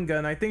a stun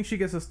gun. I think she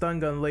gets a stun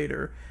gun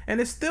later,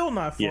 and it's still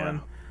not fun. Yeah.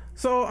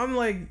 So I'm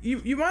like,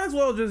 you might as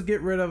well just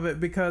get rid of it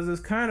because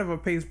it's kind of a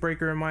pace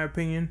breaker in my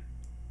opinion.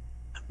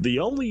 The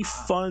only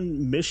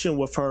fun mission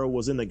with her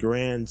was in the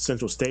Grand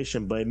Central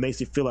Station, but it makes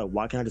you feel like,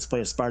 why can't I just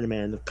play as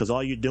Spider-Man? Because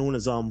all you're doing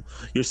is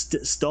you're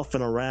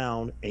stuffing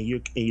around and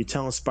you're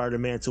telling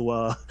Spider-Man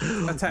to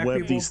attack web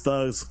people. these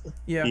thugs.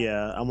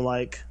 Yeah. I'm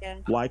like,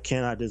 why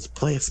can't I just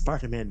play as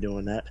Spider-Man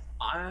doing that?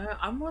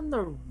 I'm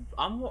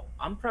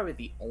probably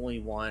the only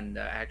one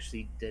that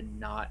actually did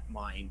not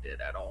mind it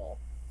at all.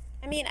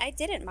 I mean, I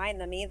didn't mind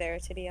them either,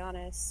 to be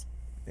honest.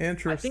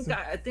 Interesting.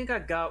 I think I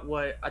got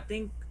what I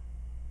think.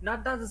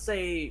 Not to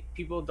say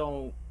people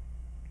don't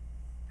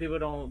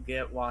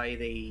get why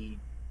they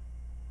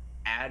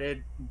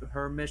added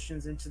her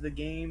missions into the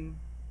game.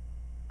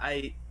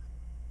 I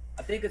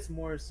think it's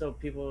more so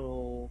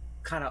people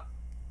kind of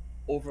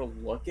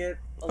overlook it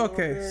a little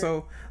bit.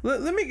 So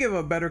let me give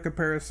a better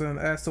comparison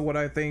as to what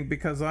I think,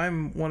 because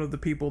I'm one of the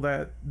people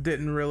that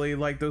didn't really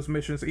like those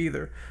missions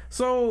either.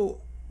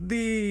 So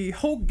the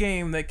Hulk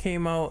game that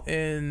came out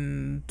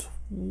in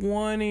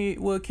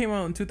it came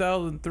out in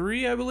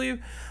 2003, I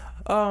believe.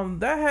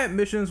 That had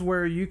missions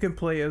where you can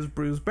play as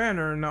Bruce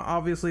Banner. Now,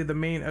 obviously, the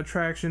main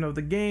attraction of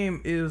the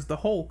game is the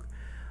Hulk.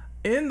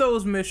 In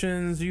those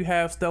missions, you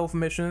have stealth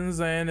missions,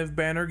 and if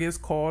Banner gets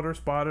caught or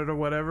spotted or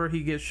whatever,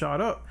 he gets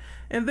shot up.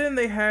 And then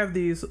they have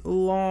these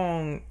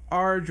long,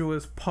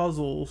 arduous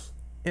puzzles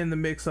in the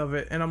mix of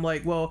it. And I'm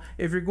like, well,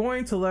 if you're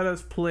going to let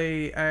us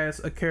play as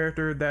a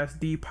character that's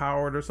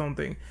depowered or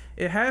something,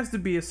 it has to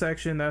be a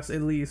section that's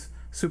at least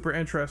super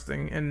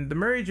interesting. And the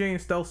Mary Jane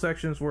stealth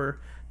sections were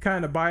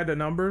kind of by the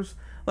numbers.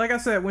 Like I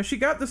said, when she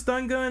got the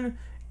stun gun,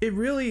 it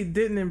really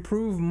didn't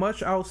improve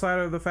much outside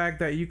of the fact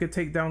that you could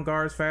take down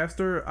guards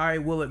faster. I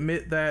will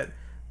admit that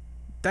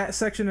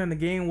section in the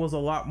game was a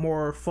lot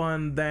more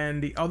fun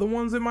than the other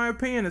ones in my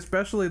opinion,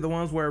 especially the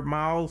ones where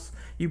Miles,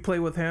 you play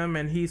with him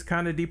and he's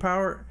kind of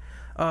depowered.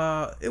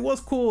 It was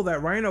cool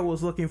that Rhino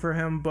was looking for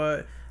him,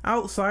 but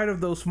outside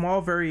of those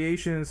small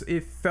variations,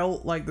 it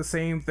felt like the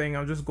same thing.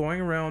 I'm just going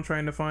around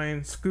trying to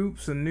find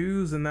scoops and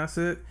news, and that's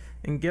it,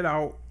 and get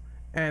out,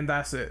 and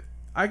that's it.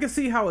 I can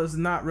see how it's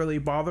not really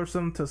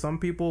bothersome to some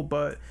people,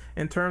 but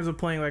in terms of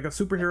playing like a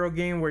superhero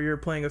game where you're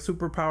playing a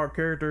superpowered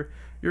character,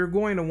 you're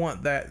going to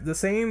want that. The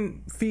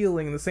same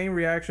feeling, the same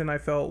reaction I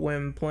felt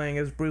when playing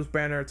as Bruce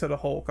Banner to the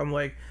Hulk. I'm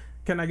like,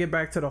 can I get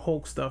back to the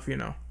Hulk stuff, you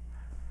know?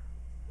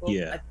 Well,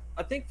 yeah.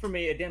 I think for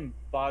me, it didn't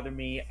bother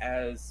me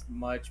as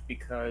much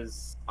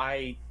because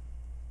I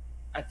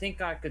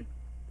think I could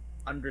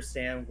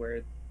understand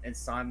where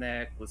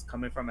Insomniac was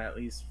coming from, at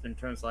least in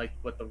terms of like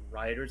what the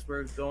writers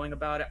were going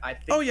about it. I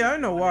think. Oh yeah, I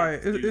know why.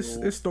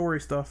 It's story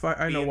stuff.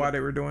 I know why they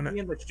were doing it.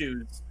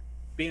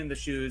 Being in the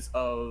shoes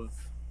of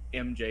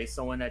MJ,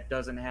 someone that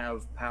doesn't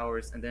have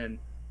powers, and then,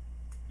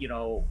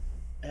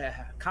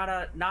 kind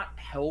of not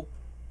help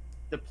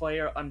the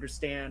player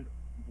understand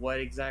what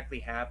exactly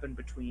happened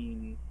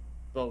between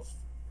both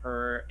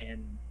her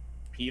and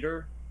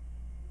Peter,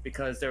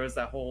 because there was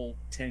that whole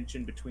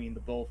tension between the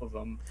both of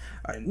them.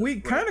 We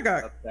kind of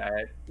got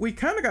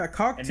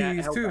cock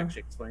teased too.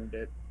 Explained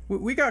it.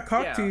 We got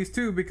cock teased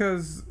too,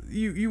 because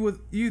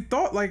you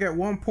thought like at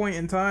one point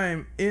in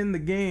time in the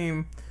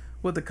game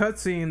with the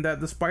cutscene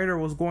that the spider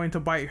was going to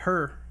bite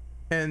her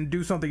and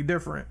do something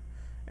different,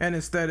 and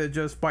instead it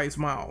just bites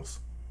Miles.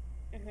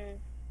 Mm-hmm.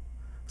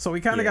 So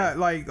we kind of got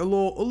like a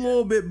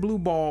little bit blue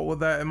ball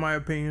with that, in my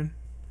opinion.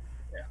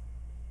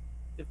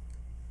 Yeah.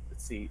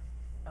 Let's see.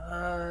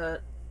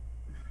 Let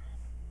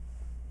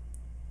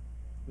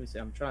me see.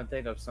 I'm trying to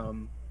think of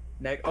some.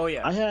 Oh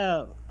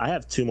yeah. I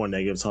have two more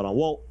negatives. Hold on.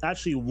 Well,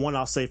 actually, one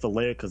I'll say for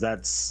later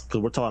because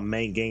we're talking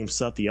main game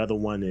stuff. The other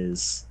one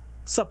is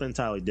something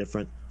entirely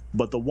different.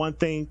 But the one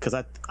thing, because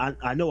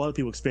I know other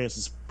people experienced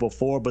this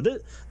before, but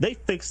they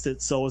fixed it,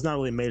 so it's not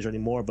really major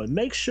anymore. But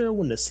make sure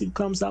when the suit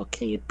comes out,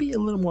 can it be a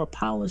little more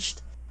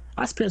polished?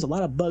 I experienced a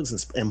lot of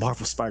bugs in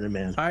Marvel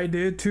Spider-Man. I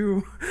did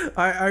too.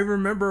 I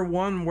remember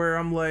one where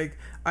I'm like,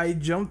 I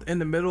jumped in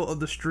the middle of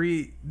the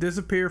street,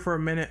 disappeared for a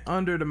minute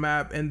under the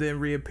map, and then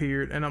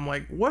reappeared. And I'm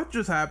like, what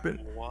just happened?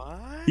 What?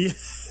 Yeah.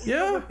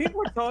 Yeah. When people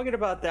were talking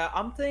about that,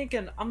 I'm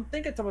thinking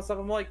to myself,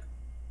 I'm like,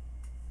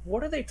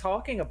 what are they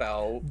talking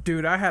about?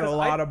 Dude, I had a 'Cause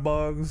lot of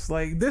bugs.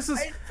 Like this is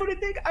Funny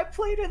thing, I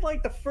played it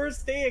like the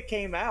first day it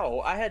came out.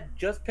 I had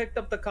just picked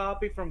up the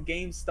copy from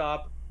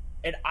GameStop,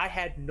 and I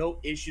had no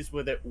issues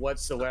with it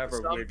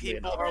whatsoever. Some weirdly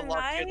people enough. are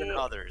luckier than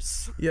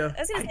others. yeah.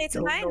 I was gonna I say, to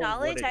don't my know what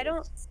knowledge, it I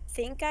don't is.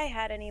 think I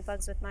had any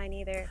bugs with mine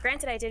either.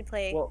 Granted, I did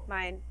play Well-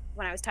 mine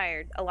when I was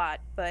tired a lot,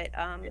 but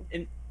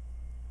And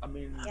I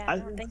mean, yeah, I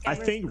don't think I was.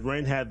 think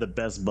Ren had the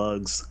best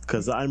bugs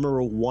because I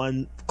remember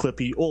one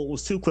clip it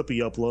was two clip he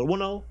uploaded. Well,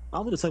 no, I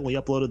don't think the second one he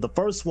uploaded. The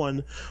first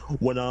one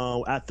when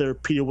after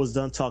Peter was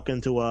done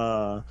talking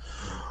to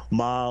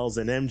Miles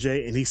and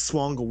MJ, and he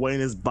swung away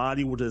and his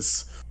body would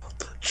just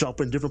jump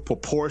in different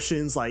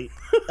proportions. Like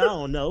I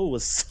don't know, it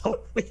was so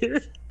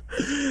weird.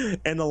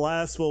 And the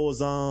last one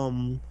was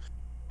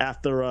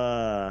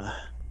after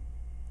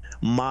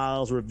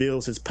Miles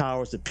reveals his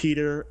powers to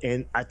Peter,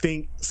 and I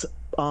think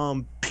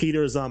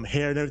Peter's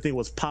hair and everything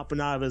was popping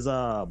out of his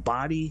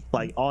body,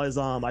 like all his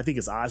I think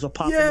his eyes were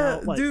popping Yeah,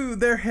 out. Like, dude,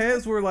 their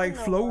heads were like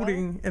Oh,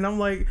 floating, and I'm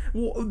like,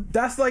 well,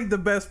 that's like the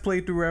best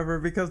playthrough ever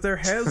because their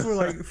heads were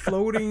like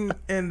floating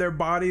and their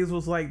bodies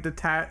was like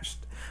detached.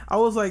 I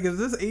was like, is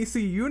this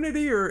AC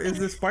Unity or is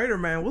this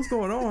Spider-Man? What's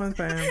going on,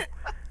 fam?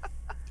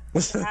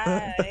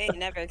 I ain't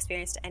never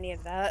experienced any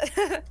of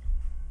that.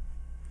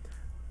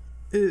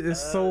 It is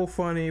so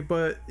funny,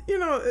 but you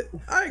know,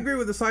 I agree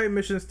with the side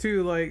missions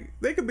too. Like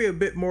they could be a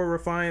bit more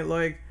refined.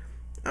 Like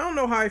I don't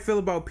know how I feel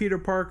about Peter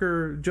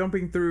Parker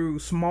jumping through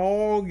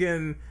smog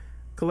and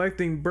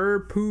collecting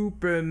bird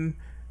poop and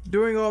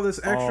doing all this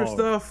extra Oh,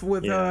 stuff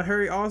with yeah.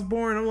 Harry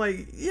Osborn. I'm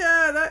like,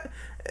 yeah, that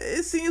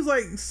it seems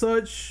like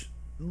such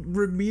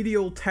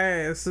remedial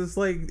tasks. It's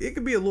like it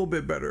could be a little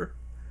bit better.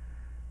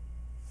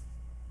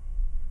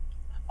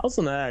 I was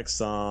gonna ask,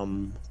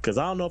 because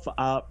I don't know if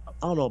I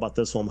don't know about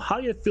this one. How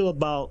do you feel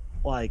about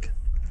like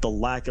the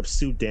lack of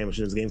suit damage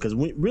in this game? Because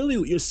really,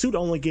 your suit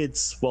only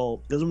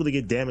doesn't really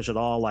get damaged at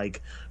all.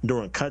 Like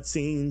during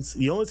cutscenes,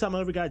 the only time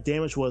I ever got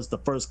damaged was the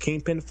first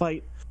Kingpin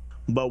fight.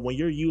 But when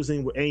you're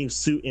using any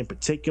suit in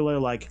particular,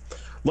 like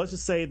let's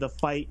just say the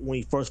fight when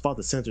you first fought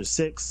the Sinister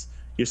Six,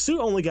 your suit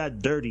only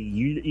got dirty.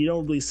 You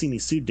don't really see any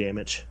suit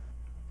damage.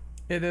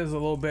 It is a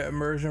little bit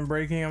immersion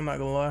breaking. I'm not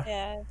gonna lie.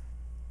 Yeah,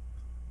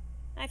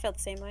 I felt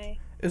the same way.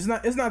 It's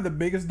not the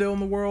biggest deal in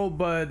the world,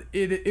 but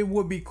it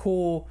would be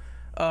cool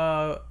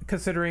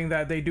considering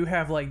that they do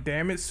have like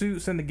damage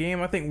suits in the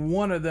game. I think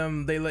one of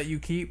them they let you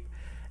keep,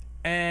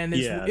 and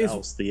it's That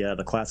was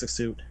the classic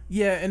suit.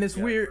 yeah, and it's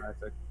yeah, weird.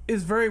 classic.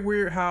 It's very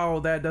weird how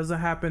that doesn't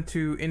happen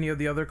to any of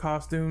the other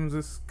costumes.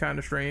 It's kind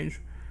of strange.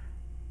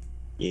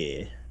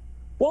 Yeah.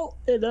 Well,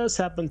 it does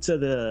happen to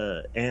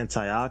the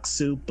anti-ox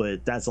suit,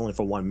 but that's only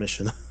for one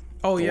mission.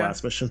 Oh the yeah,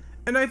 last mission.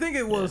 and I think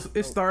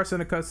it starts in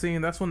a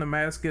cutscene. That's when the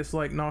mask gets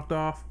like knocked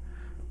off.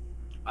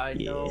 I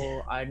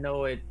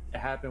know it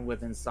happened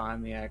with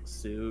Insomniac's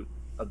suit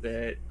a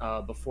bit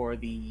before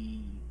the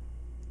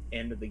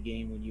end of the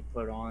game when you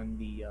put on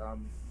the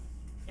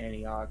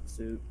Antioch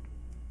suit.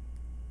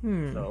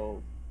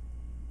 So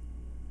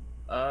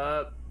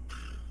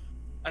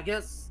I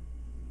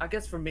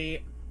guess for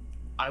me,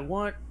 I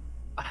want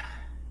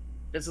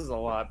this is a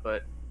lot,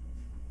 but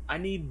I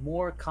need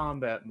more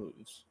combat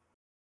moves.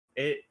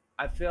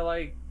 I feel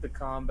like the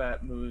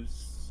combat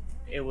moves,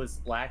 it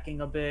was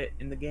lacking a bit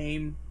in the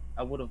game.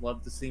 I would have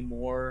loved to see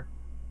more.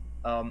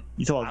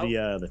 You talk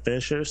about the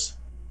finishers?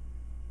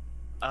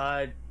 And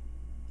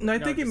I No,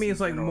 think it just means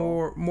in like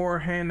general. more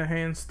hand to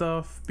hand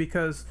stuff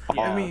because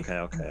Yeah. I mean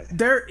okay.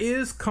 there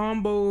is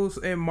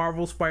combos in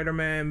Marvel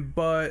Spider-Man,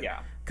 but Yeah.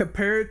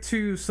 compared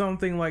to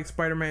something like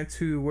Spider-Man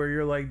 2 where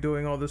you're like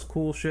doing all this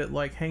cool shit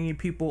like hanging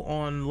people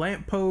on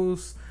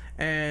lampposts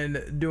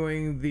and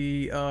doing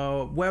the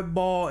web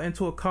ball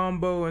into a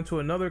combo into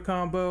another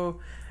combo,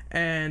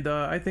 and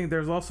I think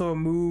there's also a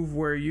move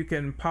where you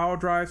can power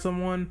drive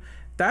someone.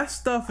 That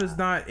stuff is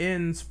not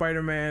in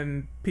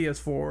Spider-Man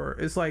PS4.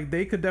 It's like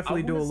they could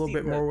definitely do a wanna little see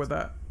bit more that. with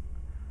that.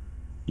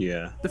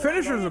 Yeah. The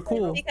finishers are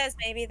cool. Because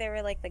maybe there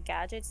were like the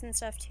gadgets and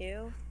stuff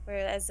too.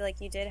 Whereas like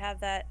you did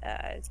have that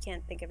I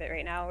can't think of it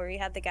right now, where you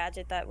had the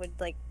gadget that would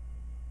like,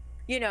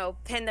 you know,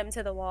 pin them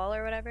to the wall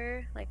or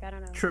whatever. Like I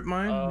don't know. Trip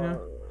mine, yeah.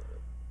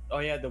 Oh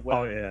yeah, the web.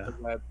 Oh, yeah. The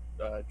web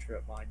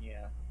trip mine.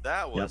 Yeah.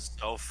 That was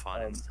so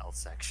fun in stealth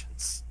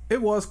sections.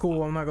 It was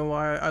cool. I'm not gonna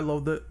lie. I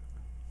loved it.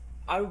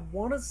 I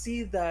want to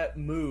see that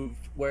move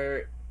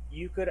where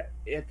you could.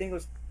 I think it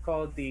was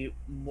called the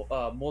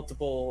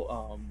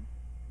multiple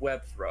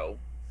web throw,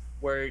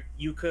 where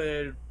you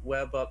could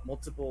web up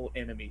multiple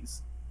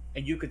enemies,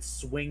 and you could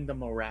swing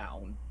them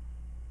around,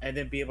 and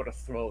then be able to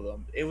throw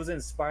them. It was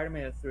in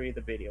Spider-Man 3,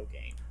 the video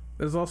game.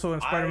 There's also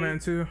in Spider-Man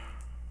 2.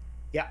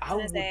 Yeah, I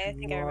would I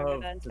think I remember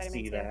love that in to Spider-Man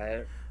see 2.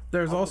 that.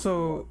 There's I would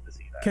also love to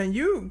see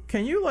that.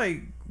 can you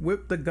like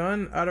whip the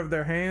gun out of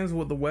their hands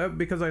with the web?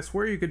 Because I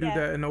swear you could do Yeah.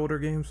 that in older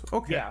games.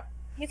 Okay. Yeah.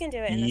 You can do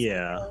it in this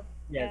Yeah. world.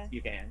 Yes,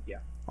 you can. Yeah.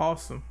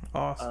 Awesome.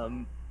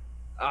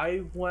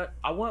 I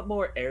want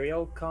more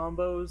aerial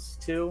combos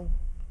too.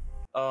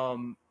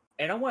 And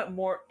I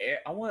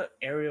want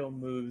aerial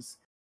moves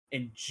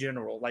in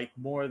general, like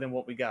more than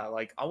what we got.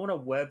 Like I want a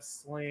web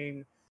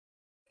sling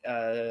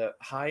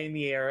high in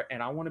the air,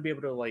 and I want to be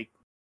able to like,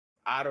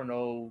 I don't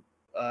know,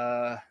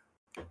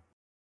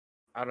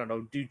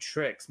 do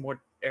tricks,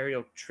 more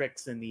aerial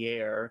tricks in the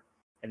air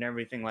and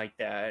everything like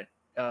that.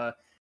 And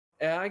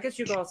I guess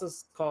you could also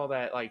call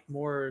that like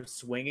more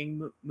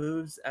swinging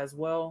moves as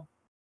well.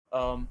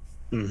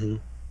 Mm-hmm.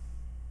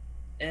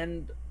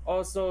 And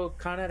also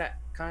kind of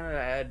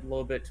add a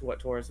little bit to what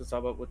Taurus was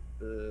talking about with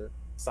the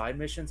side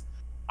missions.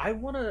 I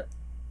wanna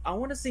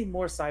see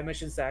more side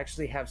missions that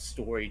actually have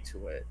story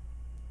to it.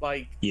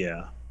 Like,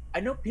 yeah, I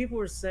know people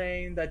were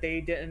saying that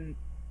they didn't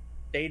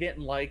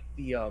like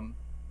the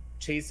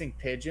chasing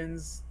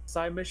pigeons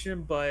side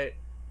mission, but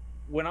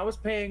when I was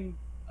paying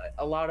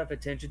a lot of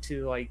attention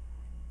to like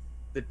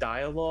the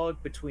dialogue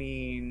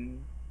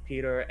between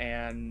Peter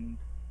and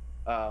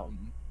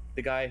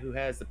the guy who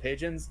has the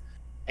pigeons,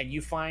 and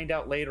you find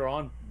out later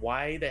on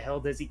why the hell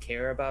does he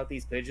care about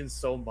these pigeons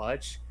so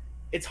much,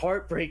 it's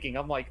heartbreaking.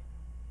 I'm like,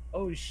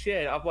 oh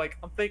shit. I'm like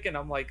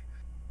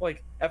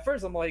at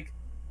first I'm like,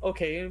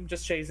 okay, I'm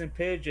just chasing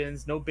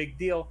pigeons, no big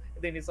deal.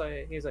 And then he's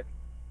like,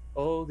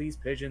 oh, these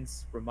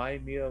pigeons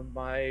remind me of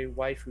my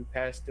wife who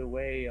passed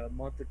away a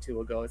month or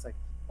two ago. It's like,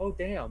 oh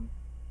damn,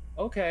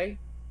 okay,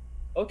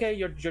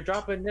 you're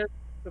dropping this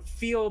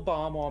field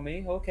bomb on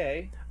me.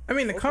 Okay. I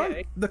mean,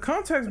 Okay. the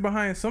context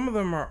behind some of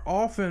them are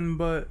often,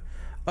 but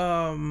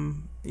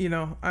you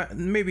know,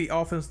 maybe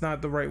often's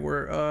not the right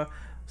word.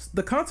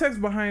 The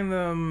context behind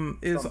them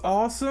is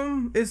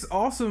awesome. It's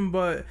awesome,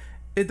 but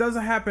it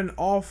doesn't happen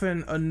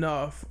often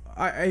enough.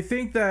 I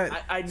think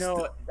that I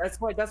know that's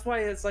why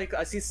it's like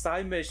I see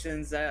side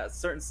missions,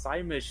 certain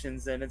side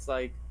missions, and it's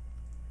like,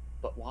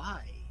 but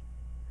why?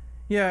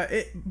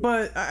 yeah,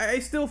 but I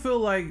still feel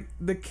like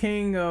the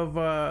king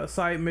of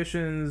side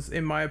missions,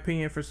 in my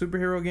opinion, for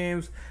superhero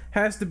games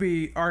has to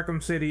be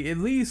Arkham City. At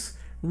least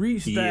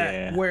reach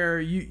that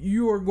where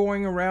you are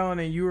going around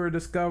and you are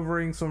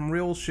discovering some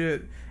real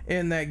shit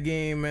in that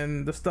game,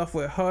 and the stuff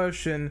with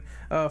Hush and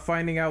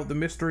finding out the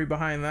mystery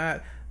behind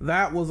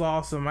that was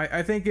awesome.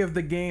 I think if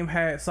the game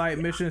had side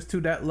missions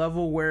to that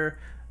level where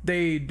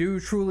they do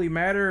truly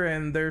matter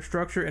and they're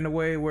structured in a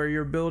way where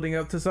you're building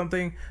up to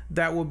something,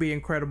 that would be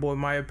incredible in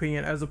my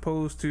opinion, as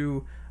opposed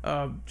to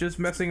just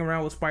messing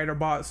around with spider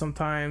bots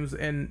sometimes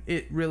and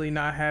it really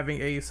not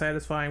having a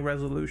satisfying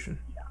resolution.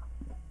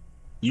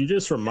 You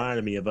just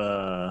reminded me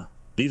of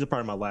these are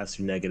probably my last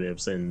few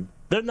negatives, and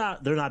they're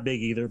not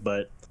big either,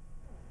 but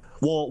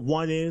well,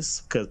 one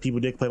is because people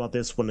did play about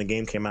this when the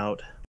game came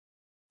out.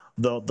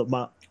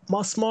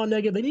 My small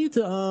negative, they need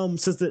to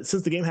since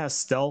the game has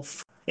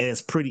stealth and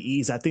it's pretty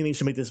easy, I think they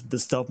should make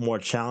this stealth more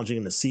challenging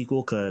in the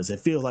sequel, because it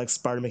feels like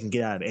Spider-Man can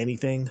get out of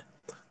anything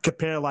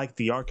compared to like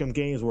the Arkham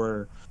games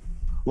where,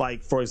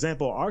 like, for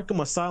example, Arkham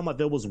Asylum, like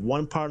there was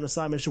one part in the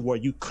side mission where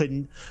you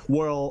couldn't.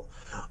 Well,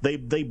 they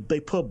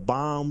put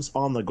bombs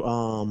on the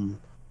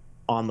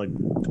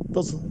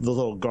those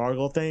little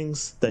gargoyle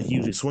things that he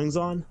usually swings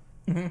on.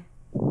 Mm-hmm.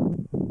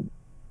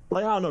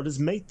 Like, I don't know, just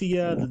make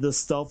the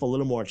stealth a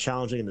little more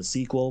challenging in the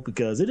sequel,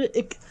 because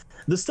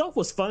the stealth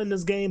was fun in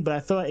this game, but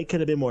I felt like it could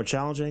have been more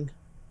challenging.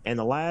 And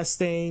the last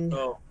thing,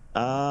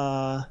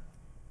 well,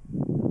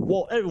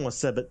 everyone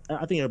said, but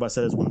I think everybody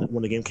said this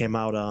when the game came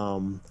out.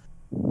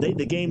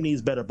 The game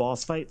needs better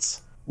boss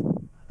fights.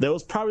 There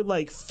was probably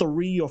like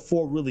 3 or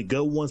 4 really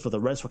good ones, but the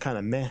rest were kind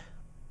of meh.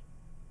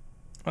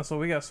 So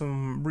we got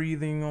some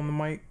breathing on the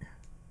mic.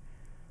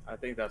 I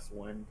think that's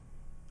wind.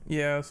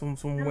 Yeah, some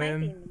That might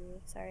wind. be me.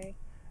 Sorry.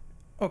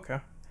 Okay.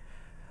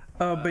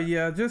 But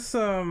yeah, just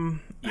I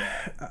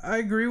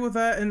agree with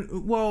that,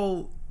 and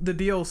well, the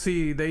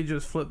DLC they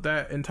just flipped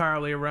that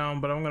entirely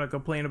around, but I'm gonna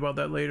complain about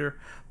that later.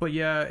 But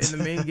yeah, in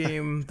the main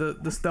game,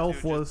 the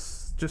stealth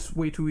was just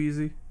way too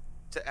easy.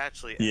 To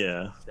actually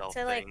stealth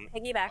To like thing,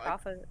 piggyback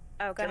off of.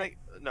 Oh, go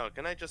ahead.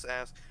 Can I just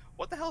ask,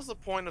 what the hell's the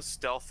point of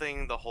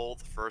stealthing the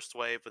first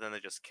wave, but then they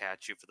just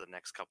catch you for the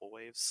next couple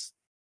waves?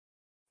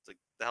 It's like,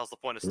 the hell's the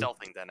point of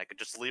stealthing then? I could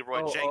just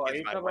Leroy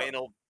Jenkins my way and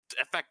it'll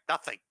affect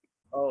nothing.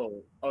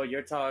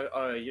 You're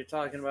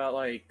talking about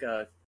like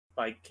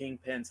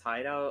Kingpin's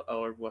hideout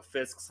or what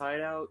Fisk's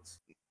hideout?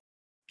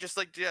 Just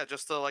like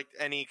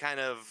any kind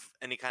of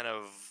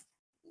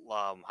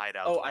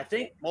hideout. Oh, I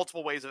think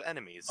multiple waves of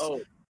enemies.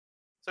 Oh,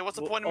 so what's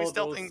the point of me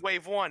stealthing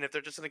wave 1 if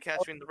they're just gonna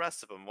catch me in the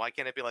rest of them? Why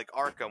can't it be like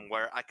Arkham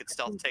where I could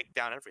stealth take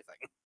down everything?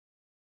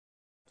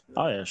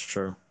 Oh yeah, that's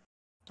true.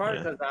 Probably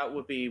because that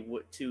would be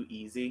too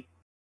easy.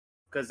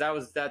 Because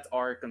that's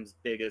Arkham's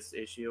biggest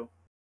issue.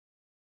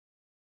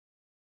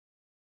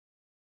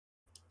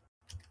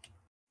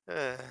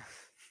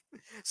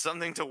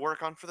 Something to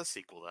work on for the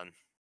sequel then.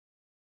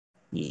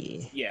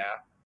 Yeah.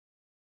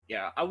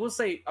 I would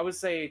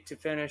say to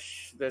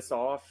finish this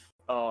off,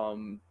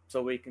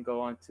 so we can go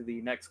on to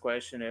the next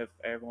question if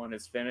everyone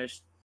is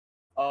finished.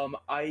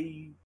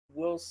 I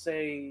will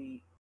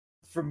say,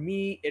 for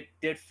me, it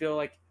did feel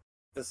like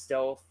the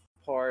stealth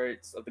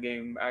parts of the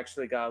game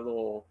actually got a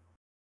little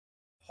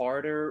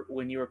harder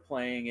when you were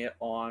playing it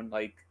on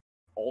like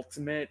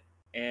Ultimate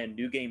and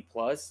New Game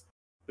Plus,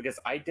 because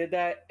I did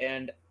that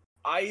and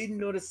I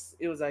noticed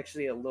it was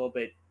actually a little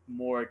bit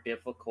more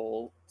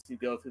difficult to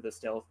go through the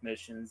stealth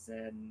missions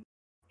than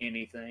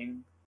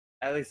anything,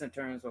 at least in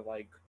terms of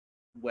like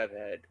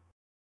Webhead.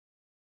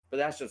 But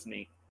that's just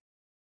me.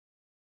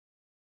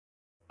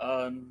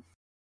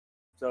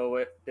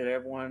 So did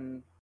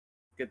everyone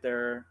get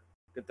their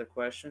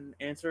question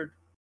answered?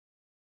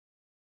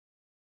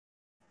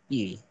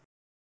 Yeah.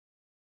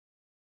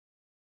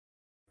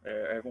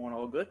 Everyone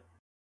all good?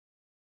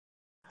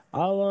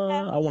 I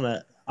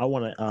wanna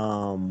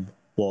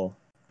well,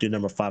 do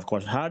number 5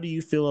 question. How do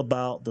you feel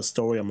about the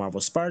story of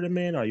Marvel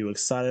Spider-Man? Are you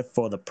excited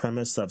for the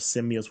premise of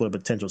symbiotes with a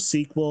potential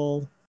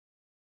sequel?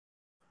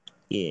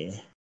 Yeah.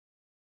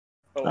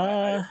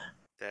 Oh,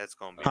 That's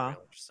gonna be Huh?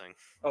 real interesting.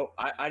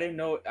 I didn't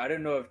know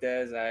if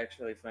Dez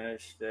actually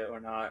finished it or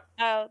not.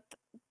 Oh,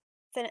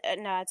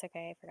 no, it's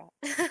okay. I forgot.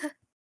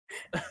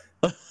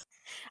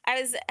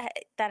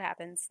 That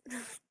happens.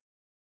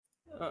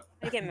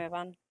 We can move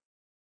on.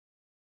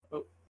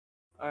 Oh,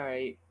 all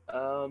right.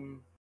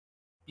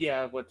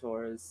 Yeah, what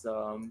tours?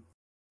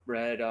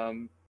 Read.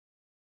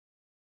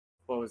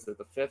 What was it?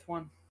 The 5th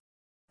one?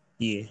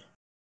 Yeah.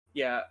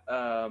 Yeah.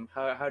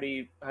 How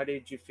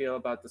did you feel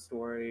about the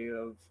story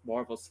of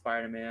Marvel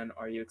Spider-Man?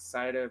 Are you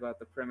excited about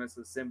the premise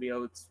of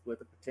symbiotes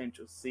with a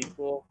potential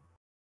sequel?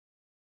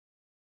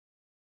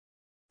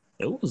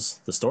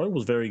 The story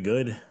was very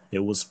good.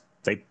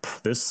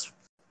 This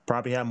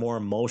probably had more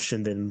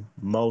emotion than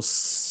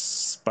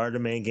most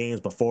Spider-Man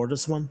games before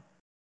this one.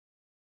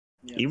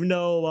 Yeah. Even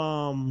though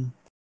I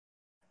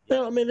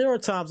mean, there were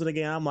times in the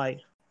game I'm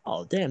like,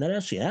 oh damn, that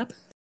actually happened.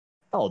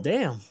 Oh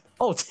damn,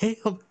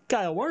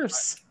 got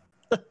worse.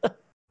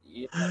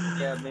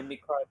 Yeah, made me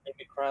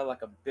cry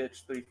like a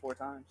bitch 3-4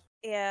 times.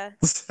 Yeah.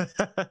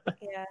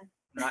 Yeah.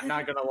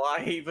 Not gonna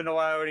lie, even though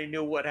I already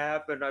knew what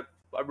happened, I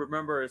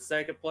remember a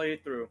second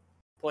playthrough.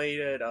 Played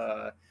it,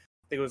 I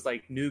think it was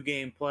like New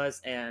Game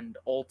Plus and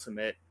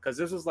Ultimate, because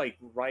this was like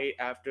right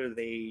after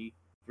they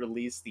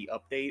released the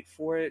update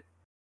for it,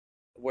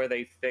 where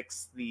they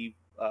fixed the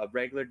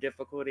regular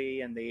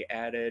difficulty and they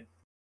added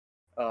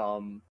a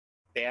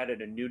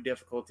new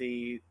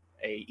difficulty,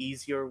 a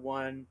easier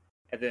one,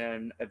 and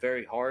then a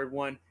very hard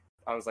one.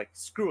 I was like,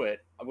 screw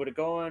it. I'm gonna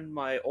go on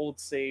my old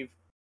save,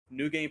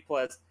 New Game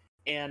Plus,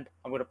 and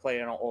I'm gonna play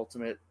it on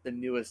Ultimate, the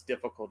newest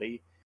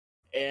difficulty.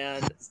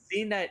 And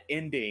seeing that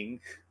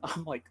ending,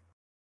 I'm like,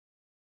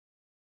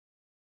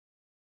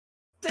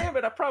 damn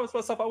it, I promised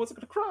myself I wasn't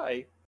gonna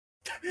cry.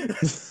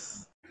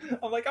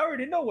 I'm like, I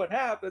already know what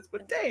happens,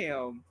 but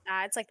damn.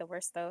 Nah, it's like the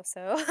worst though,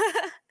 so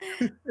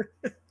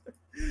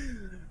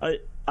I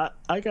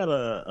got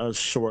a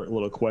short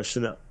little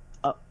question.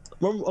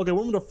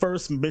 Remember the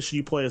first mission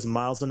you play as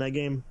Miles in that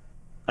game?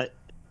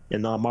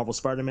 In Marvel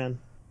Spider-Man?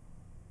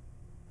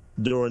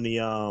 During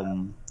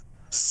the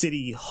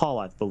City Hall,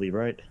 I believe,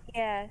 right?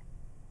 yeah.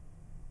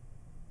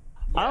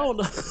 I don't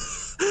know.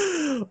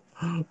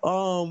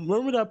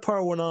 Remember that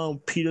part when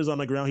Peter's on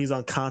the ground, he's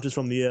unconscious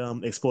from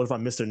the explosion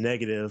by Mr.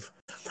 Negative,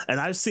 and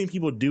I've seen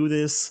people do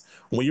this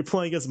when you're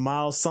playing against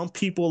Miles. Some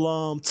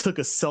people took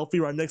a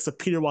selfie right next to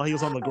Peter while he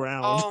was on the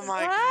ground. Oh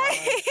my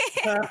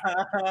god!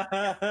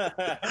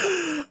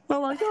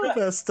 I'm like, oh,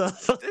 that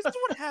stuff. This is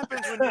what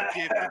happens when you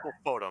give people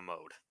photo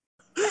mode.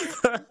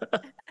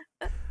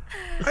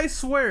 I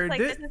swear,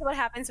 This is what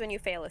happens when you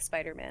fail as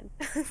Spider-Man.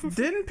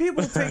 didn't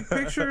people take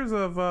pictures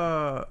of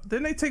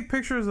didn't they take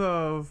pictures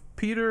of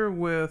Peter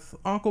with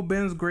Uncle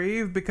Ben's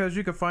grave because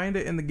you could find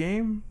it in the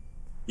game?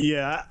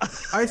 Yeah.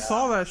 I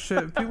saw that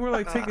shit. People were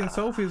like taking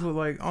selfies with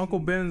like Uncle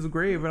Ben's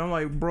grave, and I'm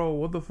like, bro,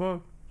 what the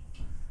fuck?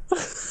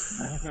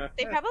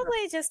 They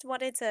probably just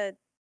wanted to,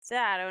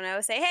 I don't know,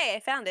 say, hey, I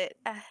found it.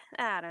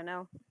 I don't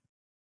know.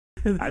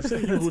 I've seen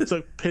people who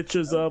took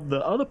pictures of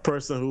the other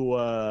person who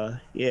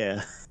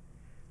yeah.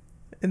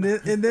 And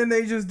then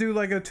they just do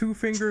like a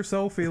 2-finger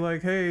selfie,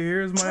 like, hey,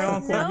 here's my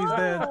uncle, he's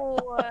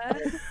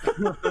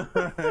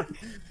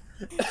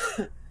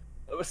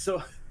dead.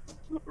 So,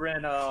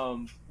 Ren,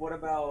 what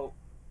about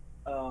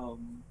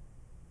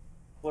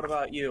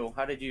you?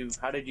 How did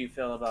you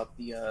feel about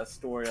the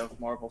story of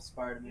Marvel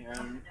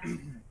Spider-Man?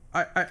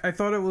 I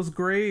thought it was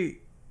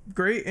great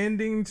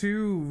ending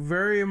too,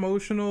 very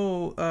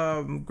emotional,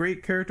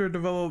 great character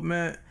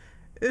development.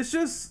 It's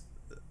just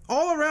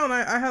all around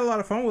I had a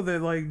lot of fun with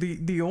it. Like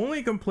the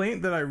only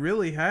complaint that I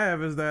really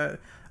have is that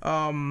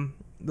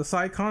the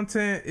side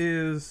content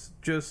is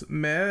just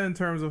meh in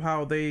terms of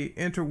how they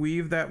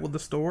interweave that with the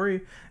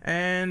story,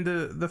 and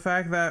the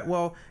fact that,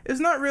 well, it's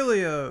not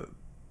really a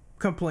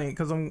complaint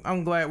because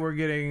I'm glad we're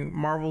getting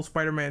Marvel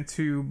Spider-Man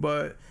 2,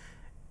 but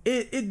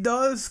it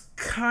does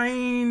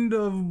kind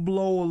of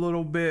blow a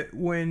little bit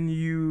when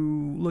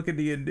you look at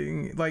the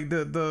ending, like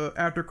the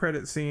after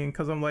credit scene,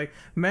 because I'm like,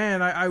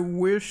 man, I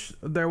wish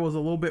there was a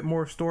little bit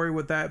more story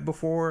with that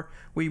before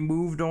we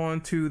moved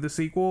on to the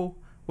sequel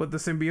with the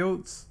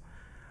symbiotes.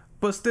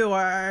 But still,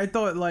 I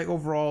thought, like,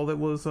 overall it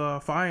was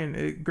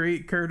fine.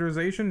 Great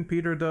characterization.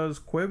 Peter does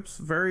quips.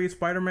 Very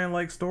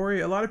Spider-Man-like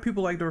story. A lot of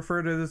people like to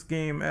refer to this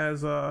game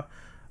as a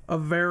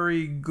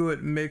very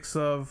good mix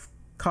of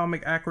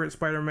comic accurate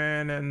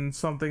Spider-Man and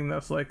something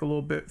that's like a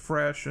little bit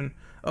fresh and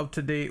up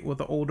to date with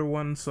the older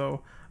one.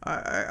 So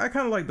I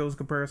kind of like those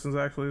comparisons.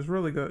 Actually, it's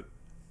really good.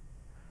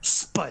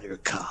 Spider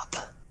Cop.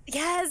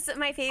 Yes,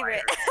 my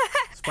favorite.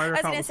 Spider I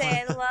was Cop gonna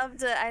say fun.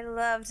 I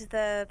loved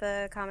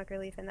the comic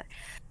relief in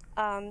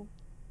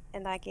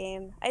that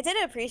game. I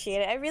did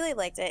appreciate it. I really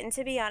liked it. And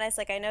to be honest,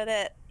 like I know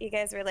that you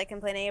guys were like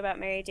complaining about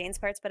Mary Jane's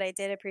parts, but I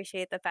did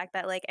appreciate the fact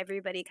that like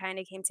everybody kind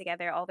of came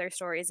together, all their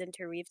stories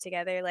interweaved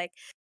together. Like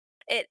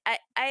it,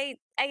 I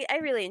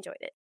really enjoyed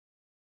it.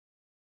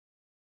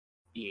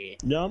 Yeah.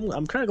 No,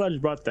 I'm kind of glad you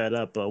brought that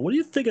up. What do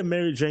you think of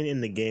Mary Jane in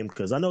the game?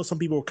 Because I know some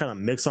people were kind of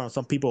mixed on.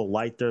 Some people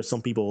liked her,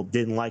 some people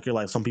didn't like her.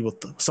 Like some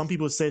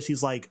people say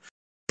she's like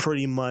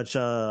pretty much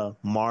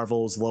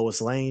Marvel's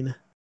Lois Lane.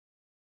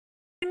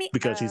 I mean,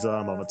 Because she's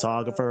a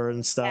photographer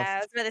and stuff. Yeah, I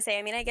was about to say.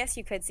 I mean, I guess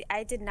you could see.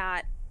 I did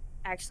not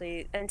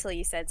actually until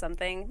you said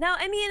something. No,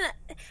 I mean,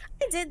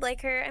 I did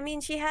like her. I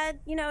mean, she had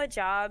a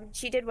job.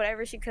 She did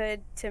whatever she could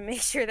to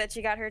make sure that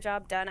she got her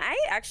job done. I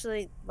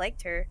actually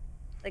liked her.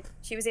 Like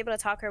she was able to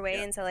talk her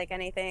way into like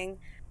anything.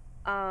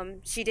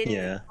 She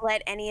didn't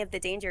let any of the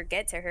danger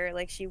get to her.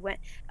 Like she went.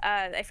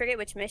 I forget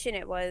which mission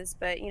it was,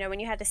 but when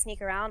you had to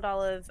sneak around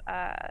all of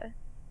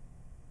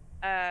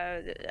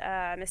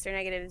Mr.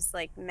 Negative's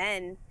like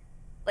men,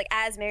 like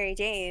as Mary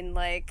Jane,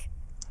 like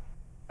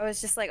I was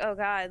just like, oh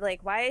god, like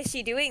why is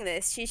she doing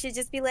this? She should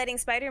just be letting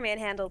Spider-Man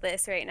handle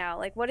this right now.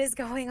 Like what is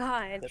going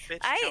on?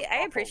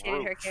 I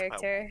appreciated her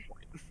character.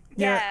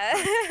 Yeah.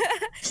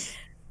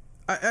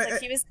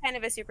 She was kind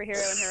of a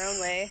superhero in her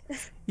own way.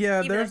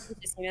 Yeah,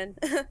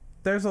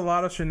 there's a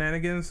lot of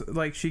shenanigans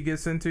like she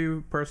gets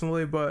into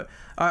personally, but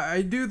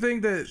I do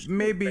think that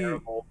maybe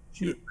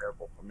She was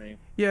terrible for me.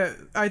 Yeah,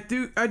 I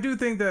do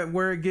think that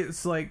where it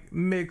gets like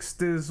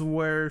mixed is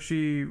where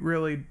she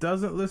really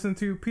doesn't listen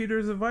to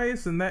Peter's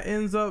advice, and that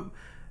ends up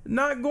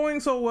not going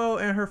so well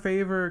in her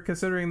favor,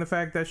 considering the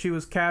fact that she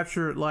was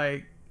captured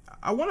like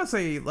I want to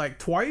say like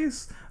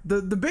twice.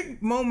 The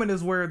big moment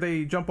is where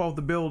they jump off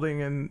the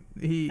building and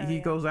he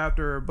goes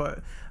after her,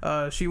 but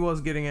she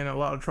was getting in a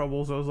lot of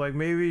trouble, so I was like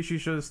maybe she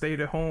should have stayed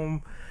at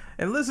home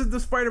and listened to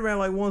Spider-Man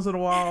like once in a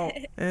while,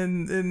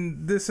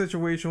 and this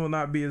situation will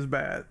not be as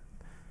bad.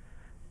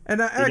 And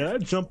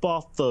that jump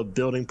off the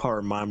building part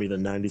remind me of the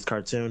 90s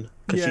cartoon,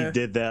 because she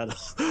did that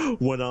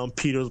when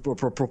Peter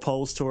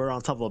proposed to her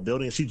on top of a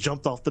building and she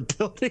jumped off the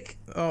building.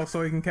 Oh,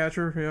 so he can catch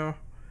her.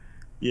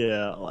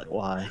 Yeah, like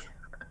why?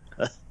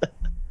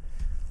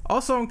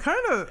 Also,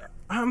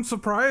 I'm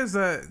surprised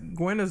that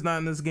Gwen is not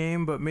in this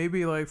game, but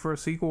maybe like for a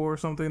sequel or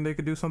something they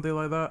could do something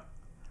like that.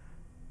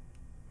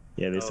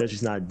 Yeah, they said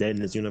she's not dead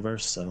in this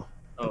universe, so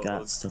they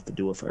got stuff to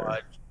do with her.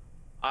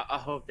 I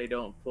hope they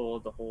don't pull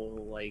the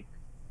whole like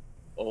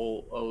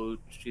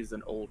she's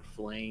an old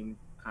flame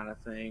kind of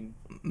thing.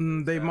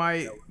 They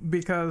might,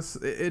 because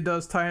it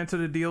does tie into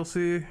the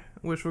DLC,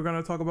 which we're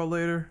gonna talk about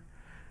later.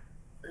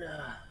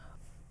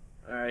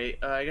 All right,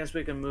 I guess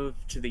we can move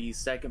to the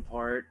second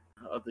part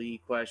of the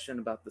question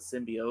about the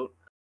symbiote.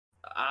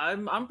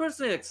 I'm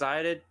personally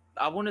excited.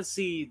 I want to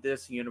see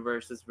this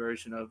universe's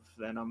version of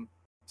Venom,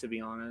 to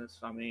be honest.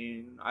 I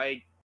mean,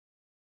 I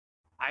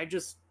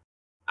just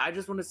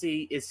want to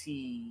see, is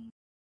he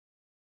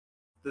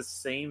the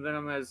same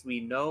Venom as we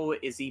know?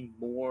 Is he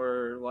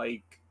more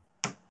like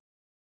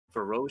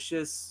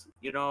ferocious?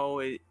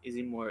 Is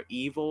he more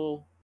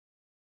evil?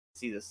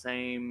 Is he the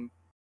same?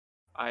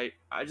 I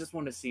just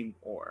want to see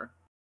more,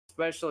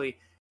 especially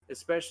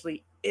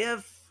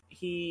if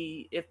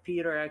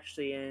Peter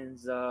actually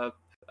ends up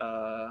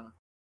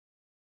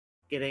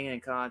getting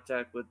in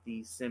contact with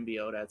the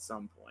symbiote at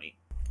some point.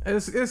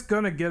 It's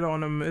gonna get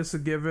on him. It's a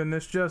given.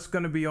 It's just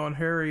gonna be on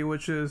Harry,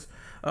 which is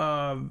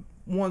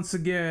once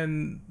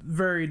again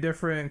very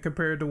different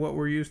compared to what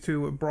we're used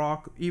to with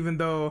Brock. Even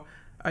though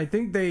I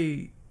think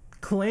they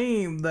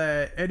claim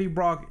that Eddie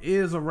Brock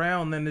is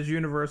around in this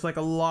universe, like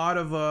a lot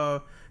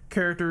of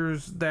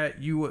characters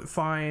that you would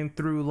find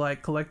through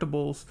like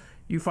collectibles,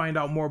 you find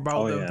out more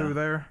about them through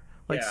there,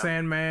 like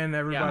Sandman,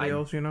 everybody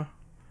else.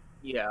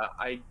 Yeah,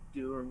 I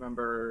do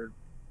remember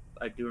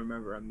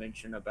a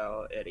mention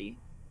about Eddie.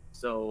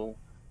 So,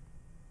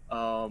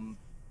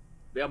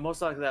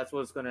 most likely that's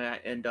what's going to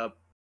end up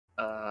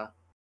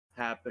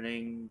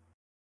happening.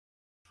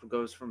 It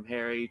goes from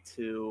Harry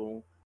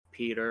to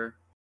Peter,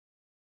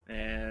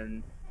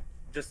 and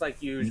just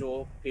like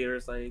usual,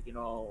 Peter's like,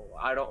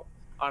 I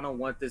don't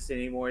want this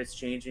anymore. It's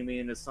changing me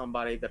into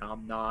somebody that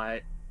I'm not.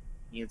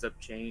 He ends up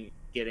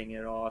getting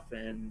it off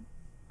and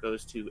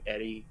goes to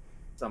Eddie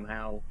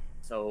somehow.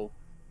 So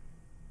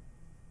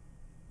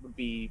would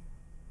be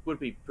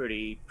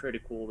pretty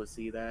cool to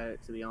see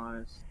that, to be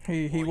honest.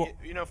 He won't,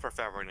 for a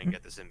fact we're gonna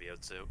get the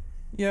symbiote suit.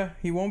 Yeah,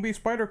 he won't be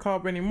Spider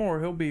Cop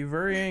anymore. He'll be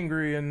very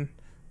angry and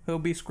he'll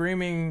be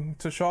screaming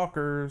to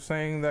Shocker,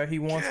 saying that he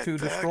wants to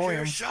destroy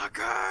him.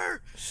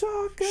 Shocker!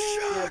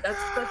 Yeah, that's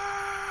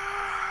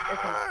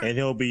and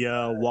he'll be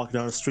walking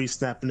down the street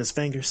snapping his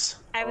fingers.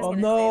 Oh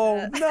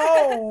no,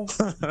 no!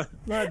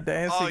 Not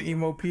dancing,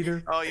 emo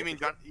Peter. Oh, you mean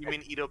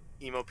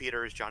Emo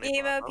Peter is Johnny?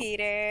 Emo Bravo?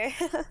 Peter.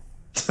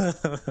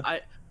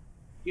 I,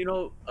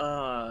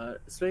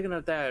 speaking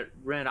of that,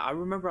 Ren, I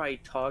remember I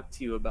talked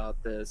to you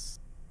about this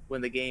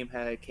when the game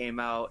had came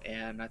out,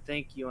 and I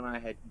think you and I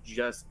had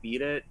just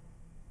beat it.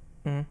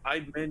 Mhm.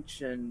 I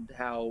mentioned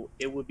how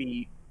it would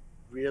be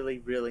really,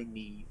 really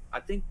neat. I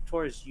think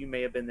Taurus, you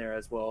may have been there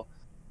as well.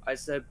 I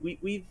said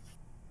we've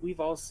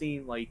all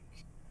seen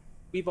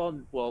we've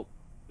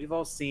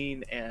all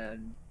seen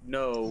and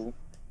know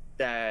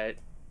that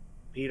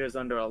Peter's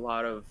under a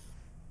lot of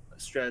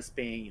stress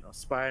being,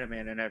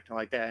 Spider-Man and everything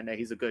like that, and that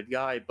he's a good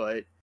guy.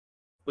 But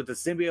with the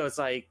symbiote, it's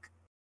like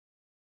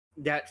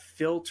that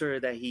filter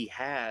that he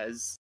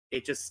has,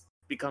 it just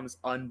becomes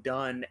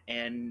undone,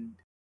 and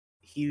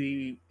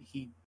he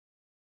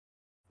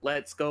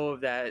lets go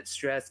of that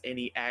stress and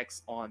he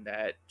acts on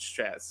that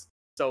stress.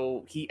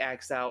 So he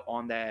acts out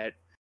on that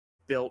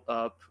built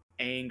up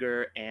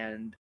anger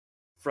and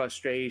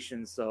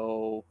frustration.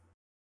 So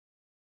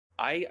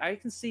I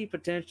can see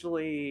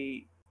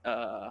potentially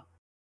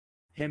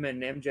him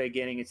and MJ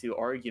getting into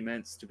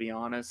arguments, to be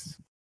honest.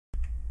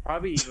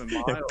 Probably even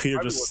Miles. Peter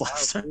Probably just with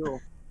slaps Miles, her. too.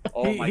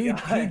 Oh my god.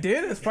 He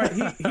did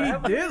he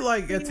did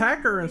like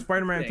attack her in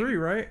Spider-Man 3,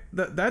 right?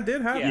 That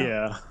did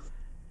happen.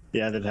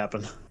 Yeah, that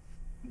happened.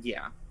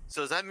 Yeah.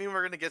 So does that mean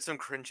we're gonna get some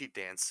cringy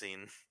dance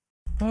scene?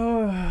 It'd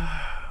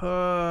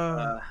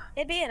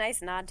be a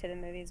nice nod to the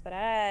movies, but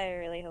I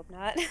really hope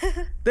not.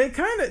 They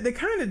kind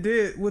of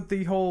did with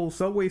the whole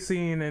subway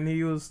scene, and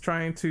he was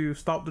trying to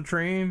stop the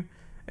train,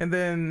 and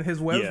then his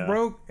webs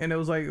broke, and it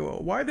was like, well,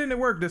 why didn't it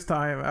work this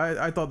time?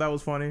 I thought that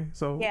was funny.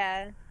 So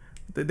yeah,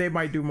 they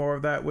might do more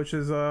of that, which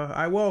is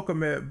I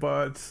welcome it,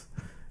 but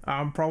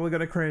I'm probably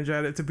gonna cringe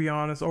at it, to be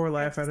honest, or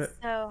laugh at it.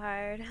 So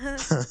hard.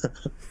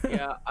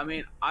 Yeah, I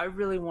mean, I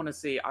really want to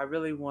see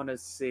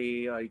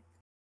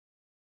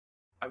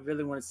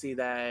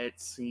that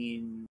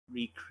scene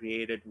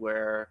recreated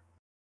where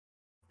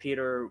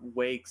Peter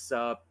wakes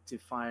up to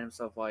find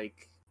himself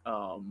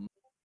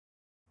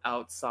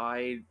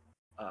outside,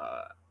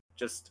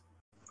 just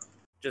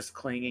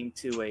clinging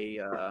to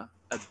a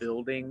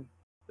building,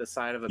 the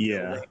side of a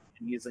building.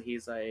 And he's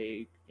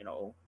like,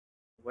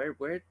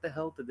 where the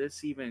hell did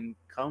this even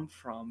come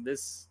from?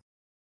 This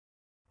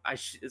I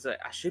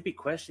should be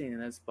questioning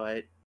this,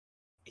 but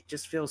it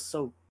just feels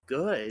so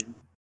good.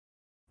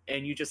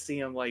 And you just see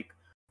him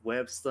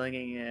web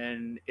slinging,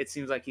 and it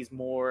seems like he's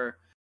more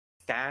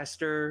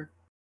faster,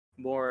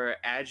 more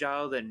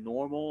agile than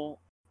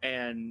normal,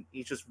 and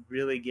he's just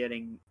really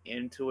getting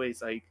into it.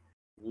 He's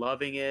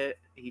loving it.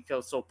 He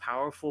feels so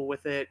powerful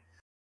with it.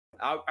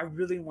 I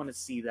really want to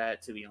see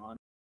that, to be honest.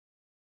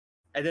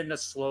 And then the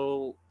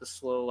slow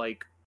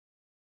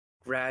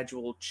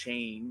gradual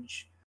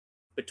change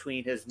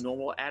between his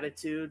normal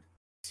attitude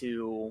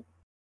to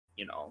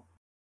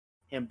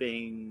him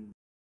being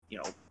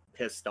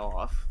pissed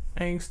off,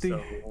 angsty.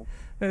 So,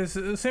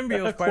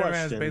 Symbiote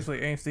Spider-Man is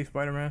basically angsty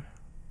Spider-Man.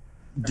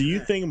 Do you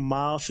think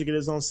Miles should get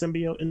his own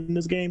symbiote in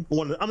this game?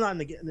 I'm not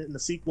in the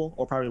sequel,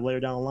 or probably later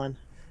down the line.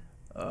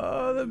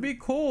 That'd be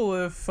cool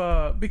if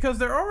because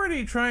they're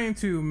already trying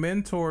to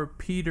mentor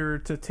Peter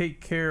to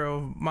take care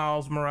of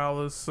Miles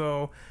Morales,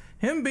 so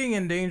him being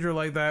in danger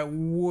like that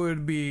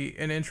would be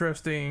an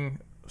interesting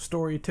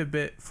story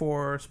tidbit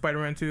for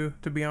Spider-Man 2,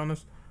 to be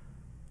honest.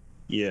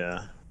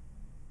 Yeah.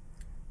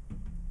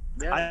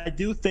 I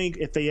do think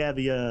if they add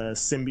the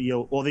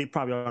symbiote, or they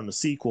probably are on the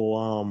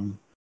sequel,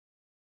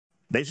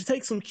 they should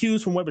take some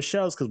cues from Web of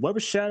Shadows, because Web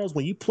of Shadows,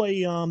 when you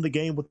play the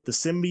game with the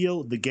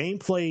symbiote, the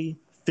gameplay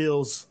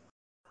feels,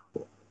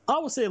 I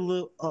would say, a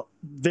little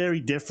very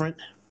different.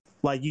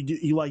 Like you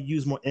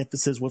use more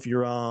emphasis with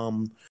your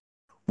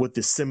with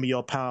the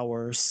symbiote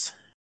powers.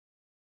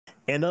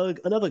 And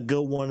another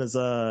good one is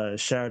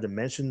Shattered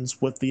Dimensions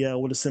with the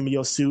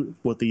symbiote suit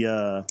with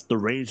the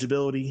rage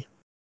ability.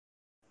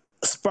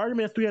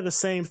 Spider-Man 3 had the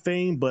same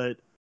thing, but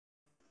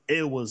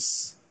it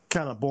was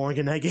kind of boring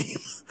in that game.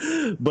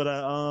 But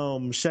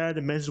Shattered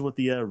Dimensions with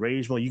the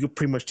rage mode, you could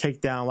pretty much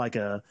take down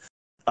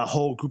a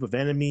whole group of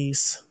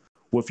enemies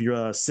with your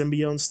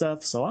symbiote and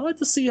stuff. So I like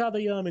to see how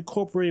they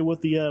incorporate it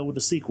with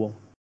the sequel.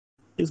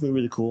 It's gonna be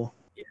really cool.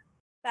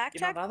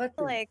 Backtrack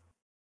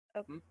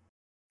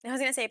I was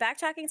gonna say,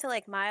 backtracking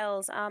to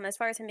Miles, as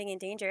far as him being in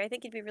danger, I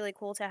think it'd be really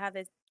cool to have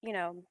his,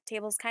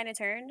 tables kind of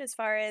turned as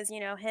far as,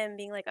 him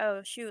being like,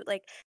 oh shoot,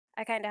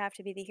 I kind of have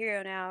to be the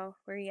hero now,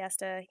 where he has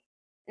to,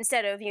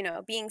 instead of,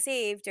 being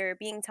saved or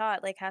being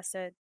taught, has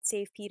to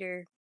save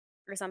Peter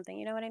or something.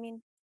 You know what I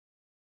mean?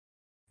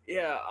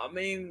 Yeah, I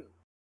mean,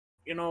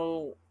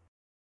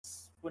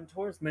 when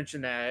Taurus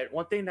mentioned that,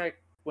 one thing that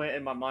went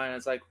in my mind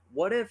is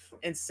what if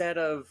instead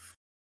of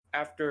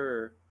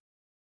after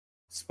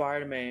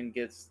Spider-Man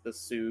gets the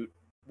suit,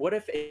 what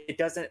if it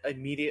doesn't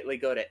immediately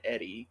go to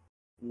Eddie?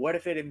 What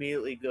if it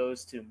immediately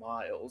goes to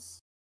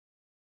Miles?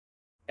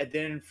 And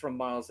then from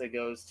Miles it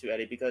goes to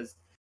Eddie? Because,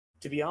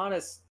 to be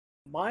honest,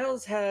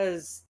 Miles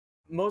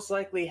most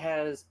likely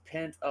has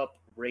pent up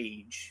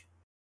rage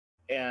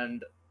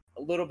and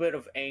a little bit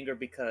of anger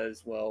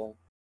because, well,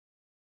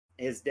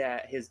 his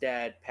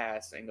dad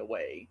passing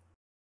away,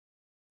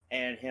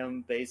 and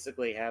him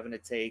basically having to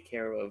take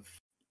care of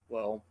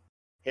well,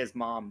 his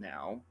mom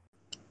now,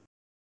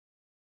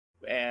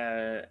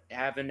 and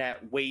having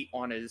that weight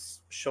on his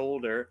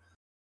shoulder,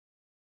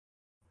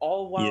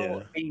 all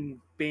while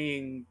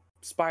being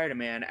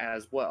Spider-Man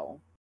as well,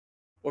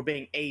 or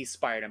being a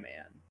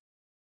Spider-Man.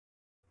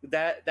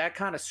 That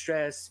kind of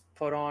stress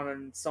put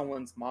on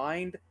someone's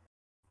mind,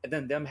 and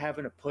then them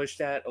having to push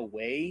that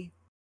away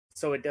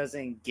so it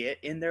doesn't get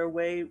in their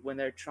way when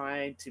they're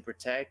trying to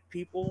protect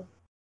people,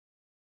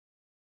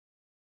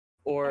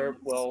 or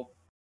well,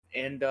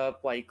 end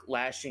up like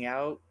lashing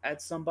out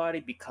at somebody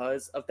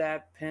because of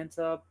that pent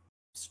up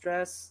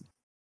stress.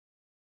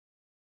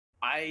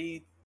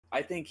 I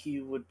think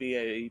he would be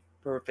a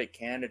perfect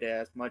candidate,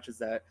 as much as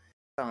that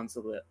sounds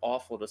a bit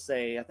awful to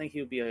say. I think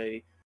he would be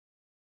a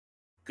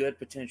good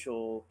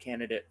potential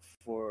candidate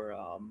for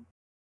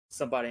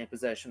somebody in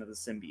possession of the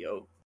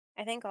symbiote.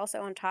 I think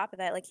also on top of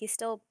that, like, he's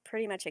still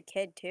pretty much a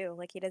kid too.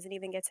 Like, he doesn't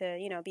even get to,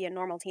 you know, be a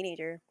normal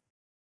teenager.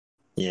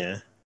 Yeah.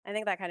 I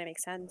think that kind of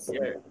makes sense.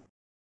 Yeah,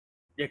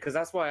 because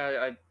that's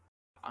why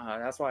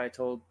I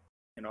told,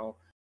 you know,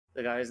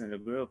 the guys in the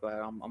group.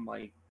 I'm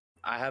like,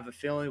 I have a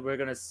feeling we're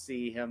gonna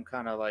see him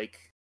kind of like,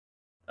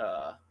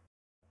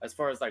 as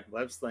far as like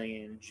web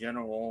slinging in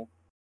general,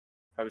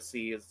 I would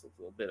see is a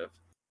little bit of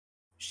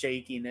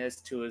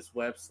shakiness to his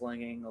web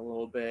slinging a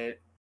little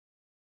bit,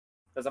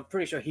 because I'm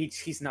pretty sure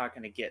he's not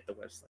gonna get the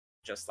web sling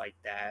just like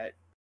that.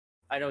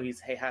 I know he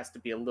has to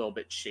be a little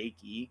bit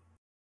shaky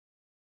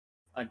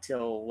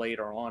until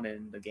later on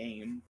in the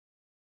game.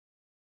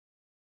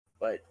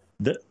 But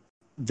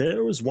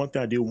there was one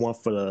thing I do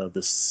want for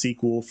the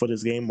sequel for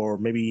this game, or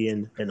maybe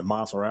in the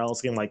Miles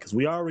Morales game, like, because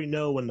we already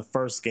know in the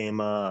first game,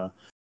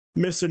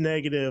 Mr.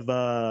 Negative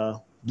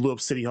blew up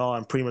City Hall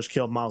and pretty much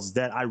killed Miles'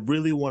 dad. I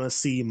really want to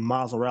see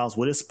Miles Morales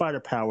with his spider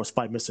powers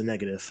fight Mr.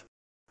 Negative.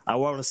 I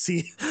want to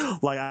see,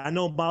 like, I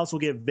know Miles will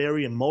get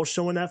very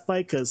emotional in that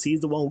fight because he's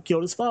the one who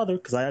killed his father.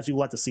 Because I actually would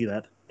like to see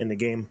that in the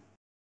game.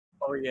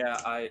 oh yeah,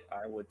 I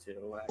would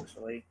too,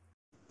 actually.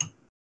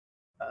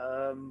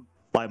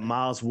 Like,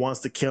 Miles wants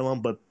to kill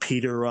him, but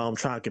Peter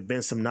trying to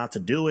convince him not to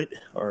do it,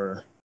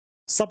 or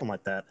something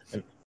like that.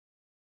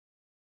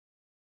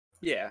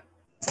 Yeah.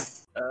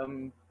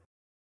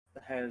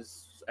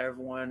 Has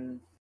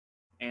everyone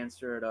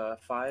answered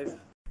 5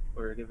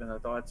 or given their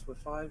thoughts with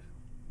 5?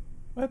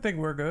 I think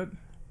we're good.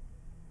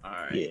 All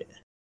right. Yeah.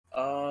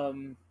 All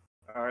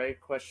right.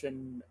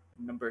 Question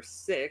number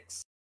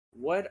 6.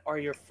 What are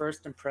your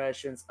first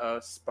impressions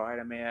of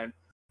Spider-Man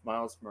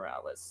Miles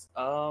Morales?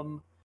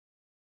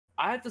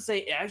 I have to say,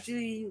 it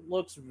actually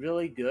looks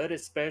really good,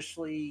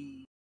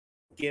 especially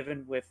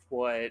given with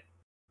what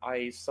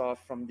I saw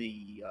from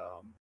the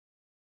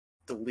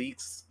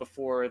leaks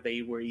before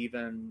they were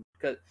even,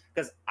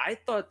 because I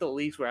thought the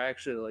leaks were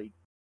actually like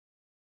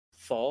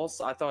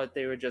false. I thought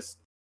they were just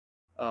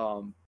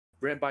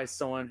written by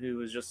someone who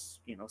was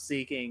just, you know,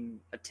 seeking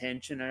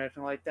attention or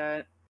anything like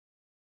that.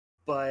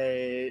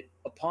 But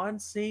upon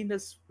seeing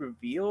this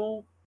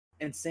reveal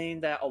and seeing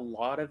that a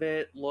lot of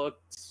it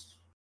looked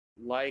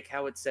like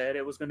how it said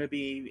it was going to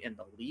be in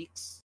the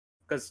leaks,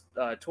 because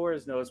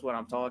Torres knows what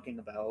I'm talking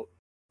about.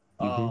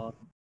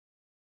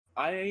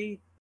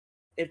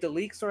 If the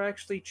leaks are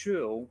actually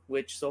true,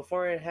 which so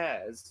far it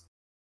has,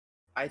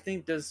 I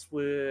think this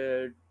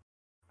would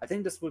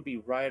be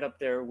right up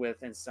there with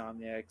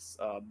Insomniac's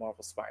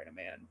Marvel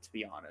Spider-Man, to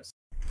be honest.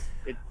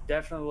 It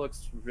definitely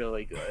looks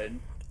really good.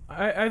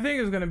 I think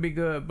it's gonna be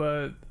good,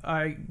 but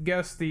I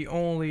guess the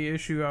only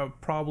issue I'll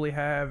probably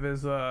have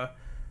is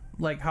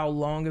like how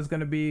long it's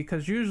gonna be,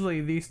 because usually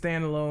these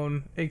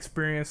standalone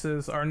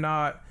experiences are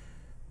not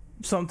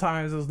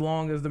sometimes as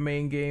long as the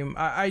main game.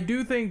 I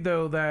do think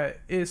though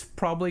that it's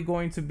probably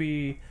going to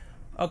be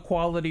a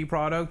quality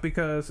product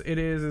because it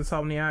is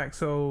Insomniac,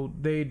 so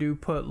they do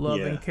put love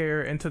and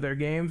care into their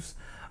games.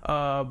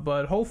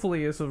 But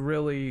hopefully it's a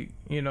really,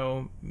 you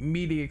know,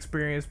 meaty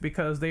experience,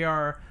 because they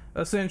are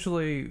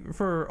essentially,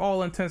 for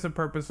all intents and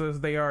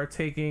purposes, they are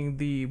taking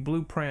the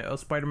blueprint of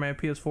Spider-Man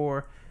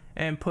PS4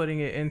 and putting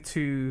it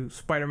into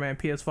Spider-Man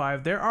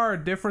PS5. There are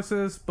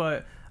differences,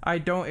 but I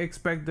don't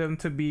expect them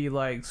to be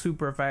like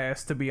super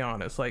fast, to be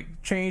honest.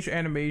 Like, change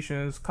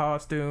animations,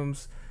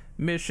 costumes,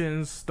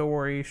 missions,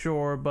 story,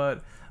 sure,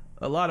 but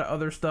a lot of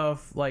other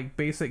stuff like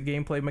basic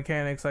gameplay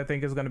mechanics I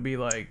think is going to be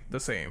like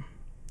the same.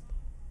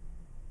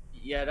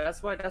 Yeah,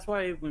 that's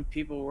why when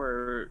people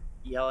were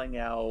yelling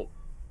out,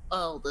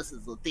 "Oh, this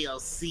is a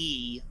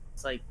DLC,"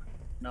 it's like,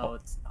 no,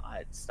 it's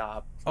not.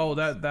 Stop. Oh,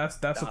 that's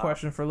a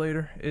question for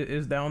later. It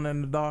is down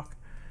in the dock.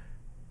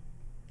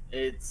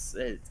 There's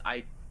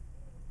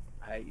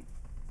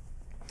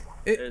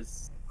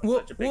Well,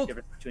 such a big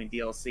difference between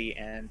DLC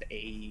and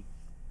a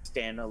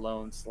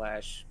standalone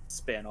 /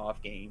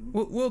 spin-off game.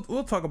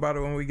 We'll talk about it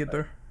when we get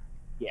there.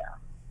 Yeah.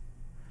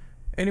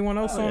 Anyone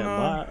else on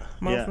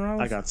Miles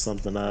Morales? I got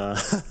something.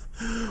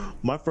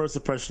 My first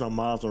impression on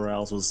Miles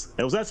Morales was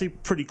actually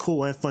pretty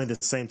cool and funny at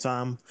the same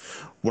time.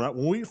 When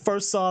we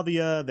first saw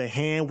the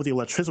hand with the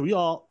electricity,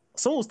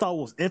 someone thought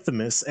it was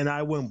Infamous, and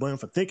I wouldn't blame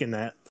for thinking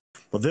that.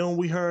 But then when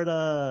we heard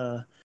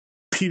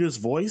Peter's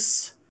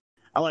voice,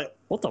 I like,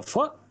 what the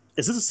fuck?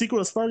 is this a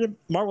sequel to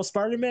Marvel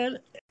Spider-Man?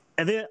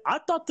 And then I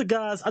thought you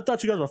guys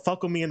were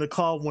fucking with me in the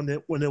call when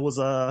it was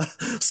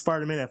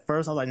Spider-Man at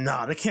first. I was like,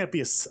 nah, there can't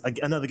be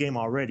another game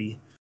already.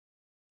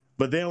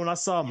 But then when I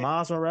saw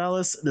Miles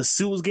Morales, the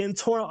suit was getting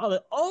torn out. I was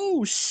like,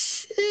 oh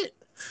shit.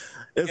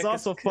 It's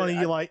also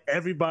funny, like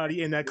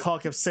everybody in that call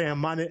kept saying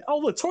my name. Oh,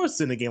 look,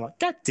 Taurus in the game. Like,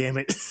 god damn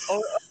it.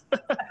 Oh,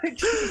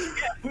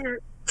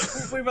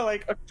 we were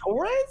like, a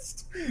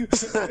tourist?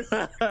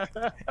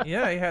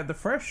 Yeah, he had the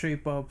fresh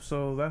shape up,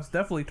 so that's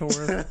definitely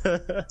Taurus.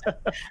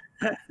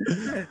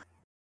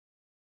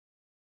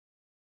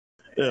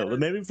 Yeah, but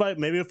maybe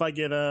if I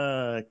get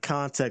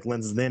contact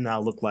lenses, then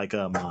I'll look like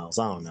Miles.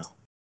 I don't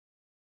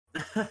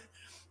know.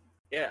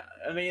 Yeah,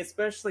 I mean,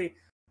 especially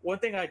one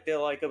thing I did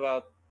like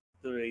about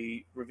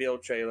the reveal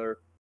trailer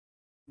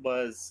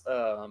was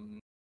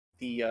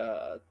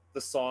the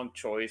song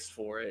choice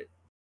for it.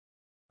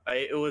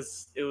 It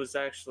was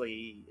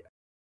actually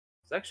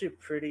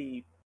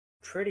pretty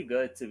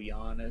good, to be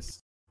honest.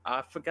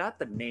 I forgot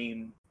the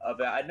name of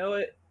it. I know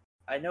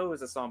it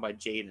was a song by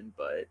Jaden,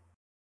 but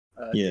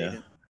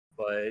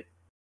but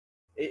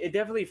it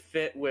definitely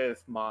fit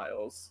with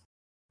Miles.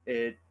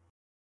 It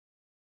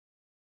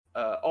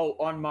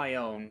On My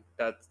Own.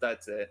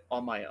 That's it.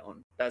 On My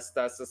Own. That's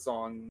the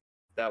song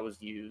that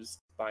was used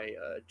by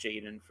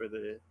Jaden for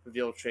the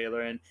reveal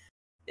trailer, and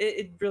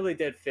it really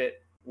did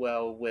fit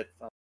well with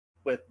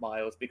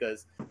Miles,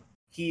 because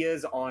he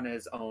is on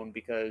his own,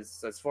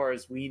 because as far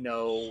as we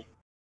know,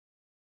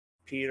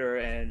 Peter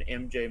and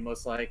MJ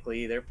most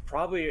likely they're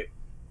probably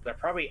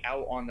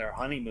out on their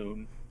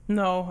honeymoon.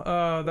 No,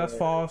 that's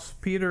false.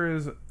 Peter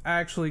is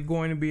actually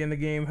going to be in the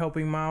game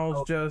helping Miles.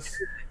 He's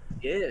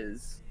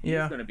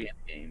going to be in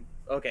the game.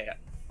 Okay,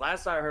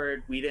 last I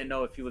heard, we didn't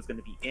know if he was going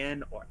to be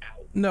in or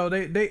out. No,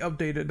 they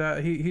updated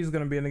that he's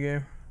going to be in the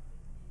game.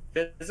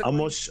 I'm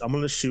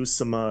gonna shoot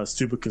some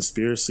stupid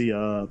conspiracy.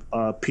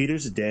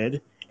 Peter's dead,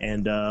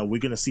 and we're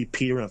gonna see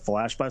Peter in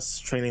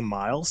flashbacks training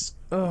Miles.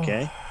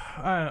 Okay.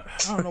 I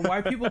don't know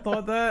why people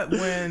thought that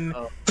when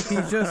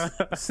he's just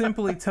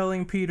simply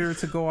telling Peter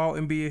to go out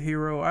and be a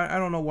hero. I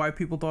don't know why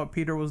people thought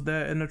Peter was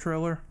dead in the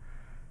trailer.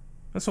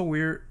 That's so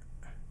weird.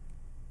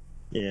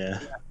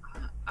 Yeah.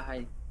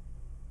 I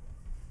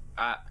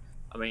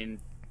mean,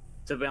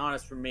 to be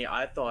honest, for me,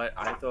 I thought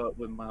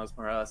with Miles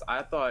Morales,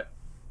 I thought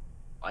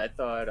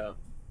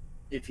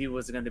if he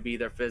was going to be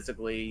there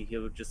physically, he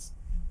would just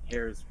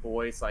hear his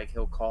voice, like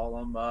he'll call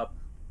him up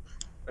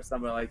or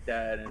something like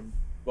that, and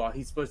while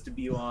he's supposed to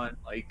be on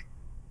like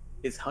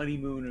his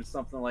honeymoon or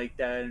something like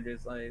that, and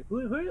just like,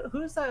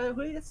 who's that?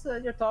 Who is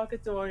that you're talking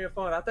to on your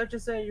phone? I thought you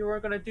said you were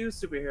going to do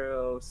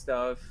superhero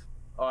stuff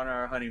on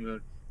our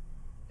honeymoon,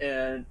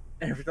 and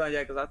everything like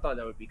that, because I thought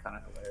that would be kind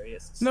of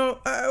hilarious. No,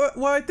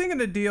 well, I think in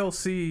the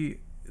DLC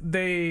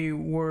they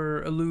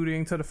were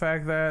alluding to the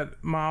fact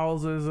that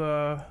Miles is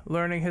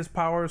learning his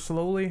powers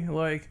slowly.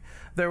 Like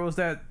there was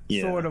that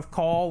sort of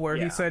call where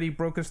he said he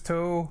broke his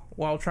toe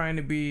while trying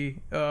to be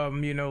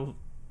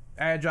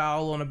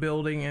agile on a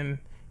building, and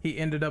he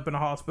ended up in a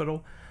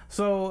hospital.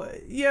 So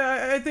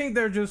yeah, I think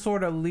they're just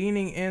sort of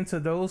leaning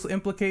into those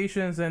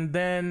implications, and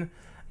then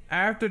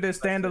after this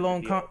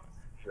standalone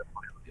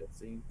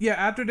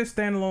after this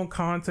standalone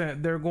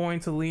content, they're going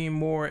to lean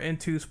more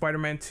into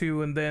Spider-Man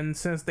 2, and then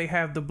since they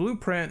have the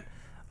blueprint,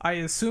 I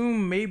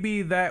assume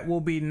maybe that will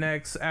be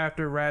next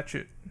after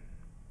Ratchet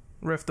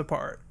Rift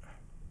Apart.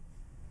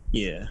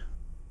 Yeah.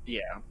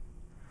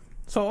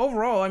 So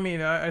overall, I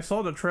mean, I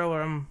saw the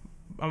trailer.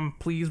 I'm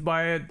pleased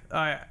by it.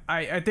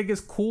 I think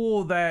it's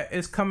cool that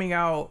it's coming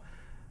out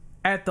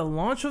at the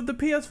launch of the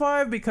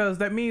PS5, because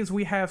that means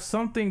we have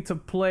something to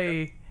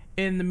play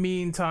in the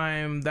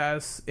meantime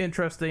that's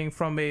interesting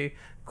from a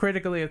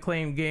critically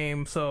acclaimed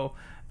game. So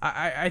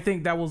I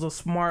think that was a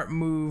smart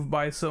move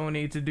by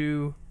Sony to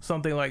do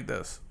something like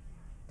this.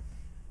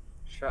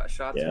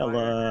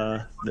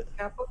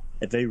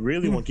 If they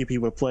really want to get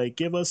people to play,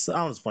 give us.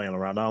 I'm just playing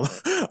around.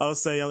 I'll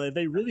say if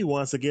they really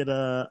want us to get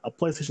a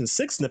PlayStation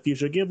 6 in the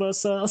future, give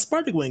us a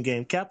Spider-Gwen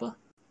game, Kappa.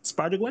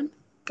 Spider-Gwen?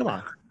 Come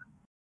on.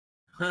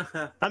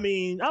 I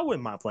mean, I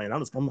wouldn't mind playing.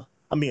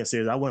 I'm being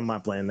serious. I wouldn't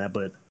mind playing that,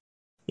 but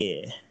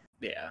yeah.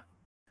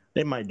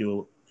 They might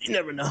do it. You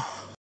never know.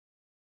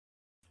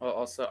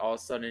 Also, all of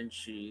a sudden,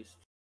 she's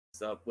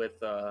up with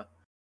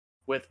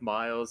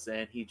Miles,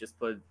 and he just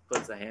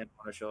puts a hand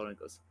on her shoulder and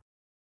goes,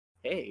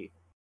 "Hey."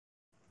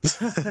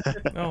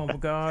 Oh my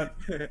god.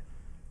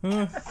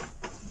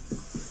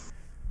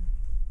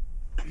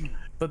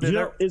 But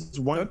is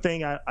one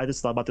thing I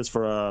just thought about this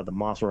for the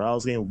Miles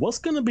Morales game. What's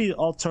gonna be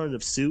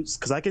alternative suits?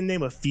 Because I can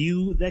name a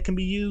few that can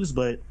be used,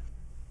 but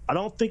I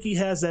don't think he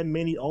has that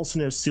many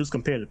alternative suits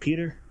compared to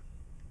Peter.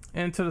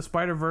 Into the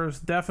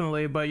Spider-Verse,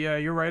 definitely. But yeah,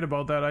 you're right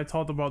about that. I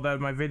talked about that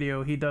in my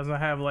video. He doesn't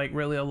have like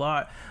really a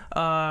lot.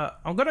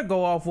 I'm gonna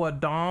go off what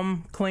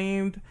Dom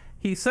claimed.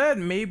 He said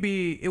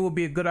maybe it would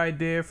be a good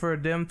idea for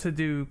them to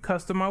do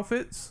custom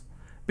outfits,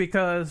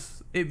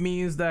 because it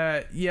means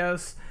that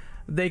yes,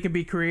 they can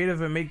be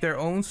creative and make their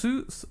own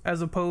suits,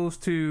 as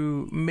opposed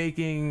to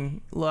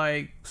making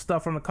like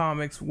stuff from the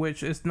comics,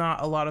 which is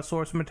not a lot of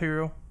source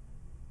material.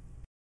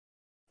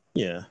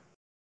 Yeah.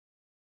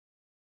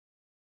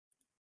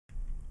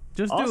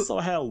 Just also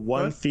had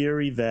one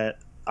theory that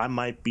I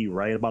might be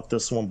right about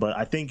this one, but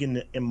I think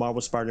in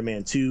Marvel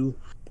Spider-Man 2,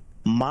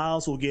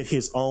 Miles will get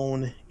his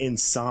own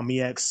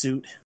Insomniac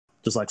suit,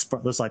 just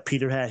like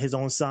Peter had his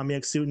own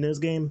Insomniac suit in this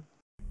game.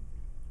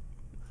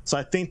 So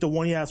I think the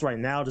one he has right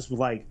now, just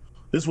like,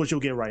 this is what you'll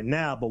get right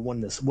now, but when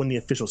the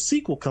official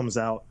sequel comes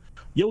out,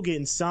 you'll get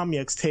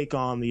Insomniac's take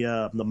on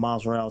the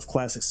Miles Morales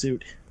classic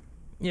suit.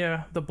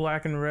 Yeah, the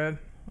black and red.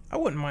 I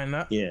wouldn't mind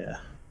that. Yeah.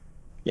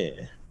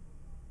 Yeah.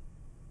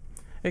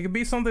 It could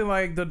be something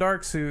like the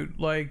dark suit,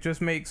 like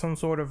just make some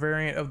sort of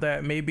variant of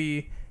that.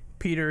 Maybe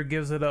Peter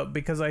gives it up,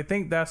 because I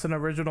think that's an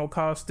original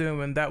costume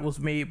and that was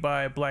made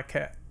by Black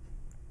Cat.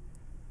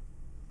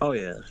 Oh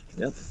yeah.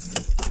 Yep.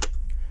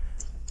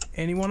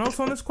 Anyone else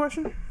on this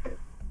question?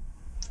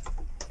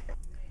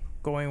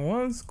 Going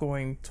once,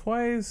 going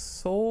twice,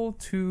 sold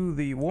to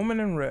the woman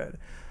in red.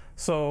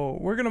 So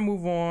we're gonna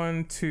move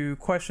on to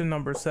question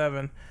number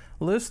 7.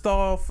 List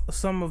off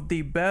some of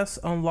the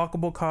best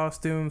unlockable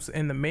costumes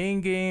in the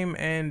main game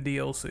and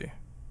DLC.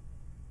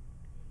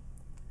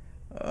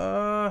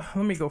 Let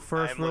me go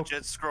first. I'm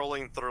legit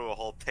scrolling through a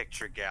whole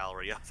picture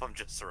gallery of them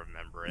just to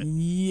remember it.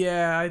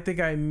 Yeah, I think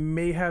I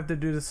may have to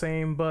do the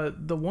same,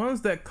 but the ones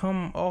that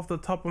come off the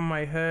top of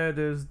my head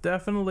is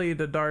definitely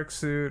the dark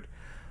suit.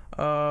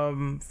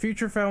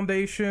 Future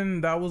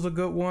Foundation, that was a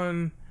good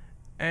one.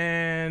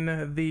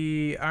 And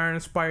the Iron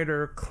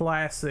Spider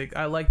classic,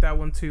 I like that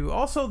one too.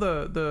 Also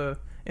the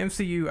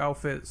MCU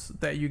outfits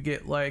that you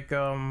get, like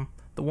the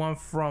one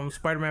from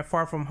Spider-Man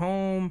Far From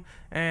Home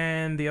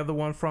and the other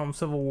one from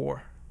Civil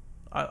War.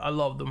 I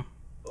love them.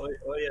 Oh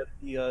yeah,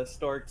 the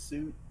Stark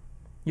suit.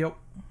 Yep.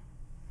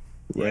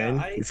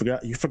 Yeah,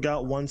 you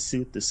forgot one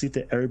suit, the suit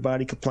that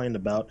everybody complained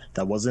about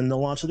that was in the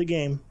launch of the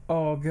game.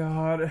 Oh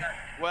god.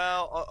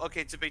 Well,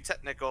 okay, to be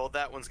technical,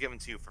 that one's given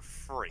to you for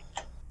free.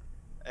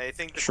 I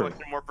think the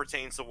question more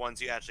pertains to ones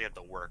you actually have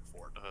to work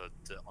for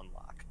to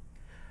unlock.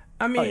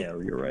 I mean, oh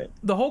yeah, you're right.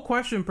 The whole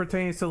question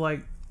pertains to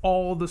like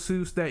all the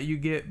suits that you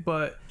get,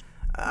 but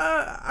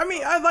I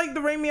mean, I like the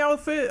Raimi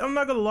outfit. I'm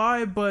not gonna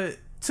lie, but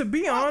to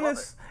be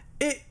honest,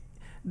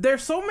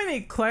 there's so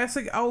many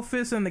classic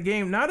outfits in the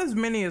game. Not as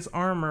many as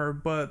armor,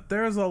 but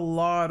there's a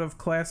lot of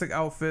classic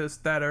outfits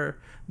that are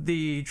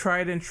the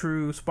tried and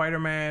true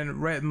Spider-Man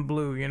red and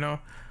blue. You know,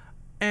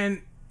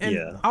 and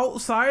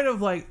outside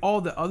of like all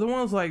the other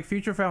ones, like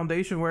Future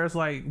Foundation, where it's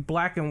like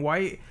black and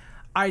white,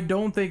 I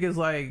don't think it's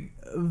like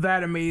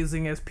that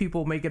amazing as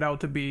people make it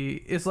out to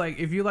be. It's like,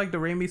 if you like the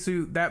Raimi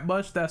suit that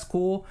much, that's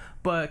cool,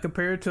 but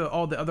compared to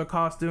all the other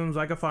costumes,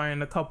 I could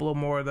find a couple of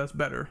more that's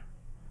better.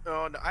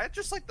 No, I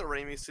just like the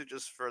Raimi suit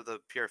just for the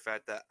pure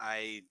fact that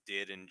I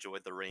did enjoy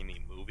the Raimi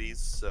movies,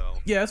 so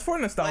yeah, it's for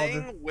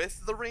nostalgia. Playing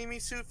with the Raimi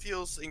suit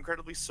feels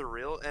incredibly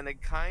surreal, and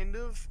it kind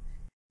of,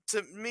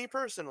 to me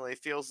personally,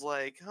 feels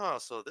like, oh,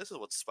 so this is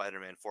what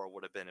Spider-Man 4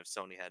 would have been if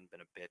Sony hadn't been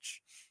a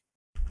bitch.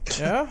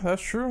 Yeah,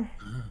 that's true.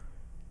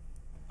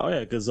 Oh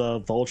yeah, because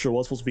Vulture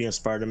was supposed to be in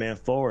Spider-Man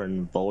 4,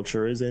 and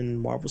Vulture is in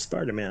Marvel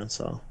Spider-Man,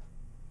 so.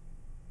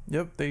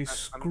 Yep, they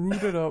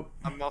screwed it up.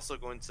 I'm also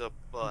going to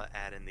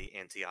add in the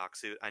Antioch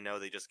suit. I know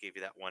they just gave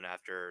you that one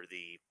after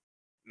the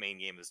main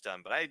game is done,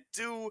 but I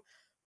do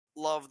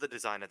love the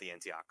design of the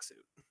Antioch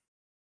suit.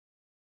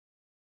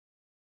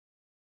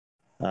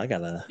 I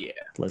gotta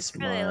list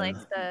I really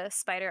like the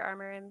Spider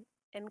Armor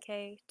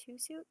MK2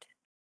 suit.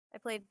 I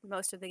played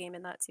most of the game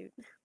in that suit.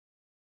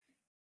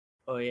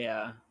 Oh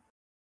yeah,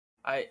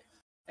 I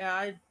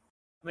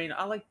mean,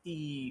 I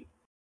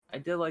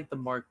did like the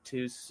Mark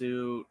II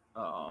suit,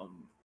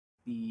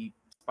 the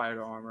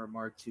Spider Armor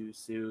Mark II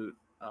suit.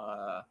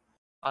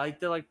 I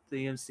did like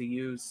the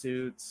MCU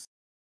suits.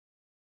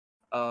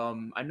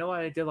 I know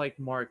I did like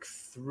Mark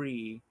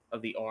III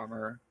of the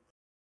armor.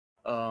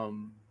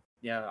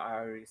 Yeah, I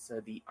already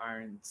said the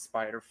Iron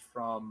Spider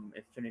from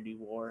Infinity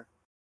War.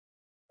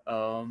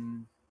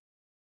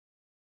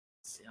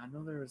 See, I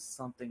know there was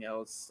something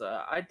else.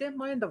 I didn't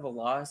mind the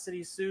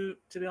Velocity suit,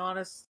 to be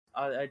honest.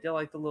 I did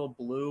like the little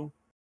blue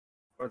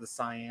or the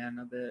cyan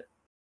of it.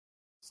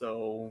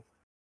 So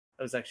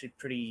it was actually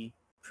pretty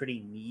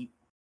neat.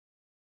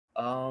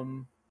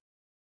 And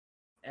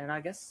I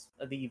guess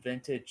the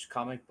vintage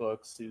comic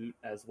book suit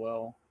as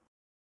well.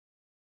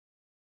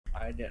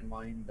 I didn't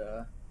mind.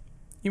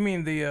 You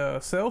mean the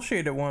cell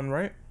shaded one,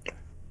 right?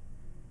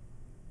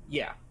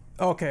 Yeah.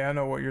 Okay, I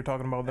know what you're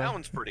talking about. That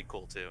one's pretty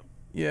cool too.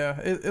 Yeah,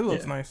 it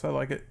looks nice. I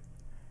like it.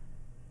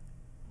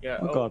 Yeah.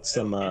 I got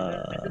some.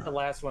 I did the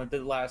last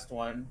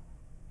one.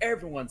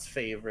 Everyone's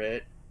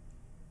favorite,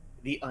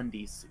 the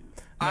undie suit.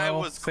 No, I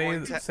was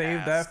going to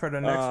save that for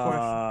the next question.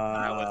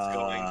 I was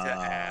going to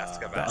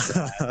ask about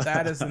that.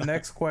 That is the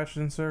next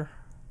question, sir.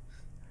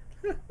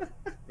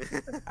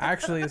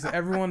 Actually, is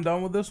everyone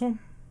done with this one?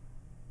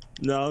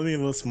 No, let me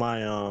list my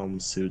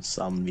suits.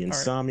 The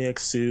Insomniac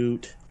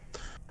suit,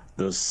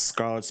 the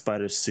Scarlet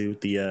Spider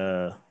suit,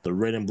 the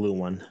red and blue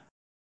one.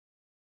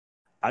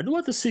 I do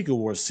like the Secret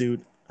War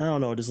suit. I don't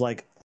know, just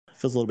like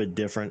feels a little bit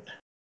different.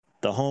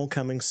 The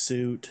Homecoming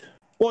suit.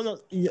 Well,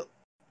 no,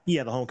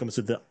 Yeah, the homecoming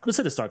suit. Let's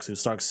say the Stark suit.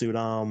 Stark suit. I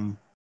don't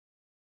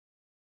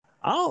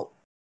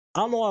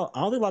know. I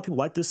don't think a lot of people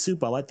like this suit,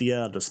 but I like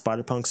the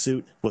Spider Punk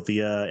suit with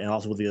the and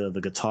also with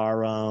the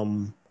guitar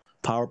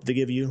power up they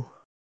give you.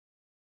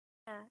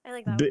 Yeah, I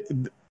like that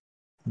Big,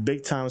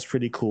 big time is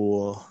pretty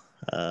cool.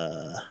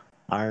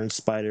 Iron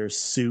Spider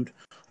suit,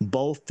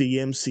 both the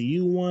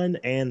MCU one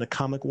and the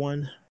comic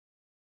one.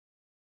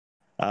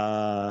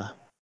 I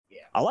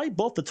like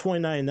both the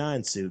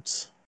 2099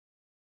 suits.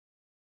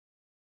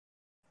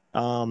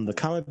 The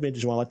comic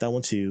vintage one, I like that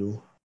one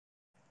too.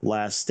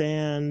 Last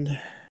Stand,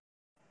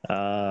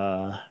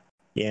 the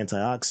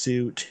Anti-Ox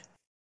suit,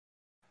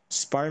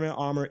 Spider-Man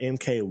armor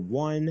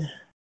MK1.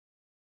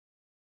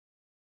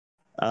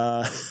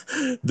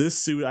 This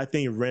suit, I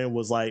think Ren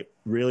was like,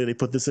 really, they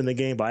put this in the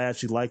game, but I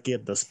actually like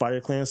it. The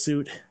Spider Clan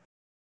suit.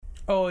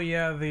 Oh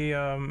yeah,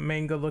 the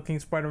main good-looking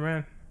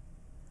Spider-Man.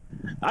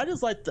 I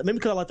just like maybe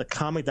because I like the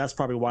comic. That's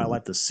probably why I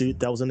like the suit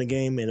that was in the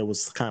game, and it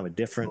was kind of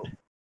different.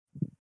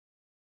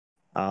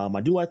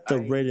 I do like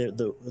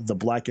the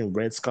black and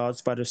red Scarlet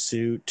Spider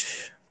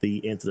suit,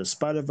 the Into the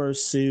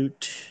Spider-Verse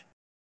suit,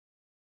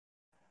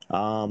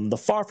 the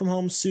Far From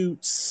Home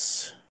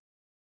suits,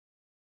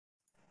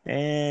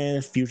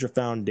 and Future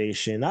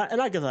Foundation.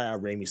 I guess I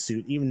have Raimi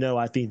suit, even though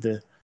I think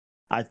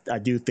I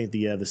do think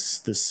the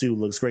suit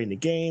looks great in the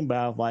game, but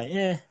I'm like,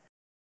 I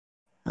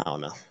don't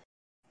know.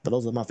 But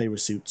those are my favorite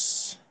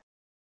suits.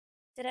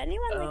 Did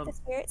anyone like the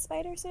Spirit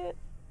Spider suit?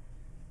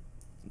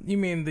 You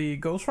mean the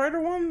Ghost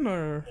Rider one,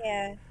 or?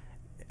 Yeah.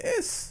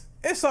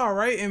 It's all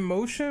right in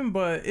motion,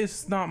 but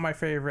it's not my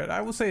favorite. I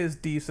would say it's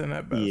decent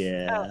at best.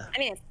 Yeah. Oh, I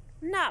mean, it's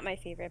not my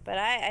favorite, but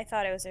I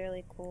thought it was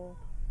really cool.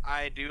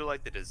 I do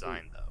like the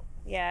design though.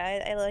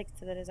 Yeah, I liked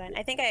the design.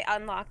 I think I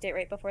unlocked it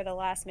right before the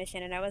last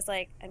mission, and I was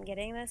like, I'm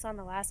getting this on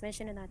the last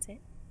mission, and that's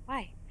it?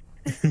 Why?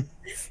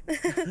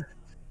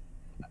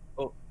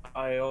 Oh,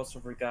 I also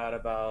forgot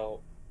about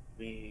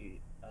the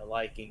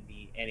liking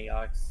the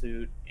Antioch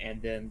suit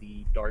and then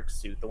the dark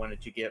suit, the one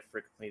that you get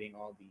for completing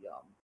all the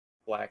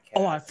black cats.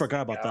 Oh, I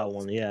forgot about that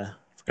one. Yeah,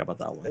 I forgot about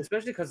that one.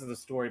 Especially because of the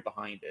story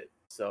behind it.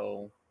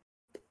 So,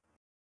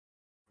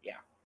 yeah,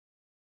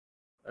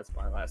 that's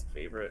my last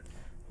favorite.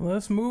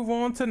 Let's move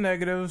on to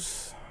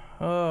negatives.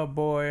 Oh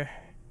boy,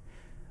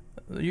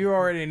 you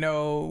already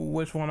know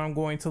which one I'm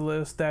going to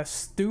list. That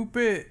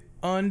stupid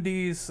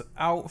undies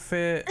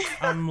outfit.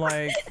 I'm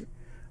like,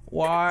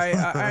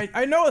 why?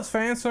 I know it's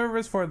fan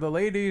service for the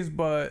ladies,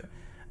 but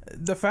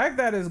the fact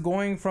that it's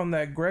going from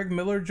that Greg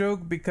Miller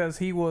joke because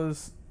he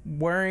was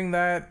wearing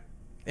that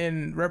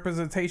in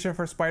representation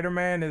for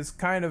Spider-Man is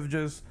kind of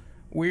just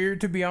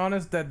weird, to be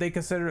honest, that they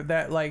consider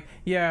that like,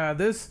 yeah,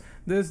 this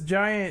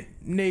giant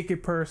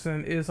naked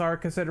person is our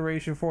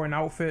consideration for an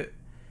outfit.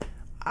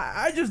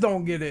 I just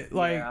don't get it.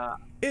 Like, yeah.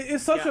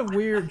 It's such a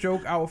weird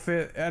joke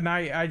outfit, and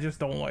I just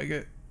don't like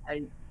it.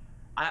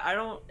 I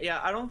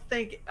don't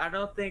think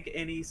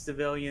any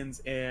civilians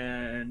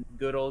in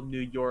good old New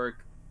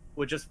York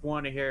would just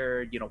want to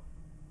hear,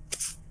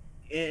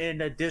 in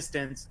the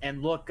distance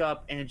and look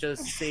up and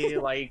just see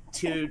like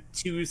two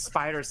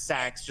spider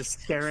sacks just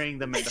staring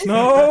them in the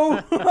No.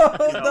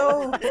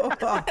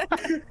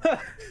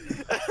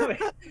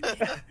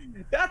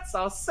 That's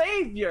our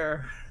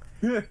savior.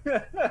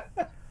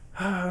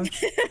 I'm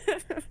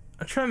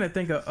trying to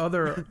think of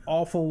other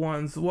awful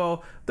ones.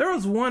 Well, there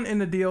was one in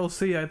the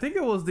DLC. I think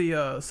it was the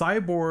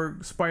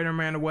Cyborg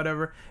Spider-Man or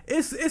whatever.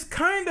 It's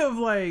kind of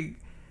like,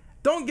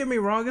 don't get me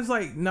wrong, it's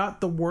like not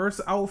the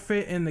worst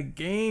outfit in the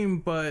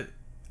game, but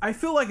I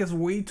feel like it's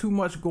way too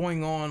much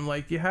going on.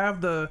 Like, you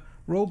have the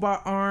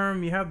robot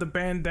arm, you have the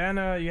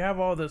bandana, you have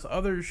all this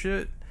other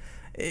shit.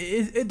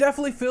 It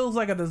definitely feels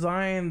like a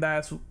design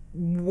that's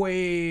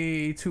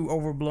way too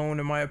overblown,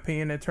 in my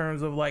opinion, in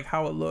terms of like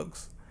how it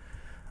looks.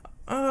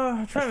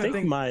 I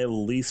think my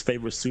least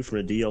favorite suit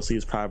for the DLC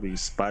is probably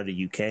Spider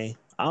UK.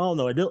 I don't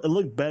know. It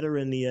looked better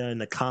in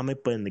the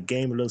comic, but in the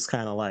game it looks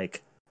kind of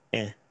like,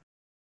 eh.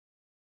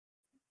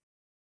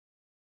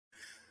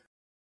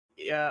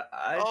 Yeah.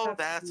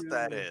 That's what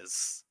that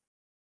is.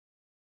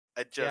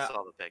 I just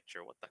saw the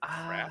picture. What the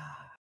crap?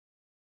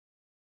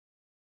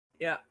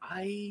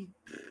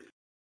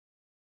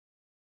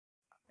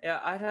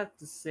 I'd have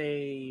to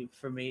say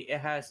for me, it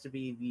has to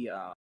be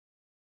the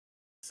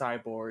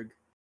Cyborg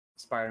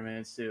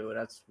Spider-Man suit.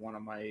 That's one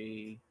of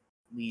my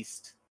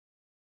least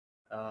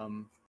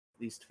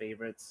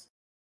favorites.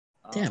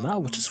 Damn, I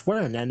was just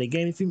wearing that in the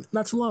game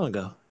not too long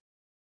ago.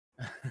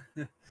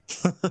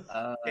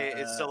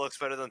 It still looks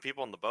better than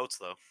people on the boats,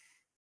 though.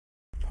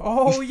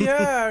 Oh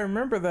yeah, I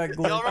remember that.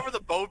 Y'all remember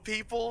the boat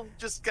people?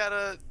 Just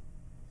gotta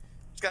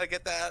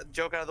get that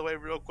joke out of the way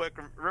real quick.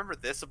 Remember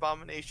this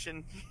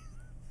abomination?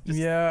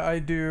 Yeah, I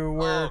do.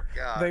 Where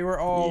they were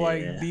all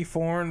like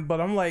deformed,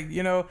 but I'm like,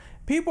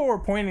 people were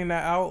pointing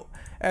that out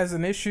as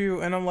an issue,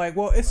 and I'm like,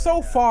 well, it's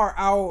so far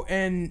out,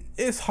 and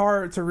it's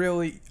hard to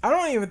really. I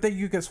don't even think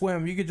you could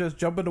swim. You could just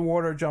jump in the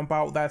water, jump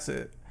out. That's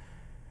it.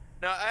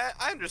 No,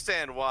 I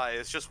understand why.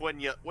 It's just when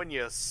you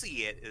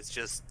see it, it's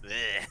just.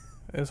 Bleh.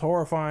 It's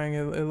horrifying.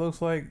 It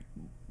looks like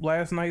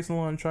last night's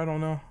lunch. I don't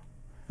know.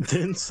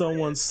 Didn't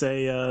someone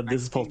say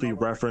this is supposed to be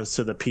reference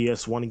to the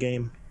PS1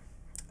 game?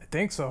 I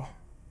think so.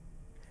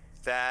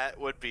 That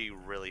would be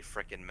really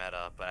freaking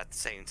meta, but at the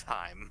same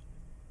time,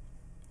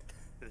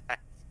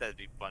 that'd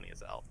be funny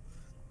as hell.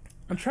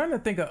 I'm trying to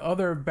think of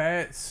other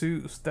bad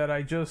suits that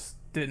I just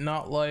did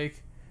not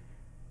like.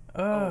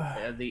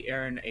 Yeah, the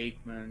Aaron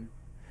Aikman.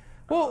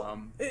 Well,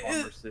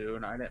 armor suit,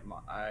 and I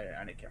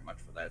didn't care much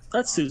for that.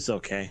 That suit's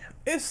okay.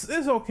 It's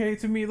okay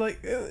to me.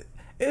 Like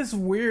it's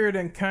weird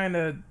and kind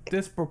of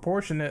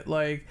disproportionate.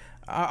 Like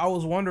I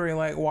was wondering,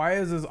 like, why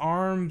is his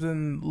arms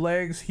and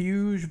legs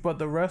huge, but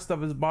the rest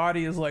of his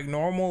body is like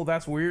normal?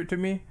 That's weird to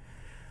me.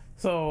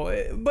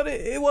 So, but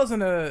it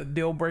wasn't a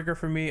deal breaker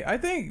for me. I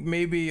think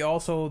maybe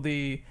also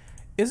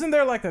isn't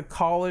there like a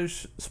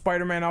college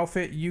Spider-Man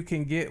outfit you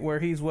can get where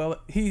he's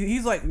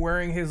like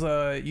wearing his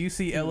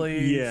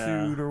UCLA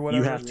suit or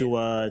whatever? You have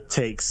to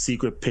take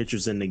secret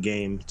pictures in the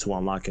game to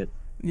unlock it.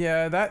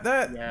 Yeah,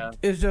 that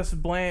is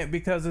just bland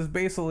because it's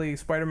basically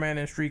Spider-Man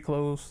in street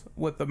clothes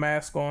with the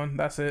mask on.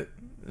 That's it.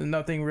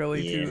 Nothing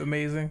really too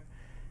amazing.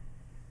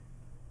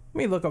 Let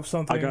me look up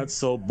something. I got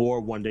so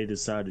bored one day,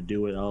 decided to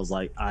do it. I was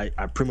like, I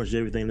pretty much did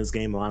everything in this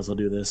game. I might as well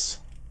do this.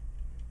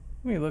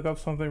 Let me look up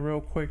something real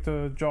quick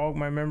to jog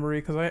my memory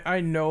because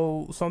I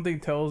know something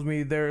tells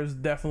me there's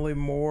definitely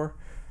more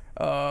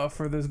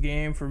for this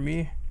game for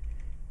me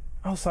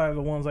outside of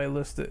the ones I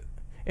listed.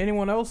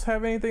 Anyone else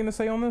have anything to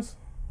say on this?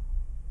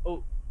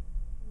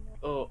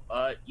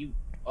 You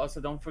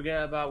also don't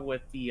forget about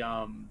with the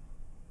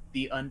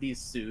undies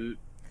suit.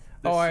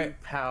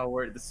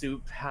 The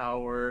suit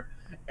power.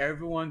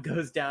 Everyone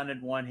goes down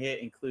in one hit,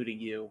 including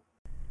you.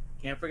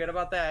 Can't forget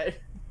about that.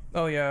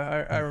 Oh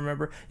yeah, I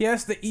remember. Yeah,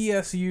 it's the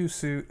ESU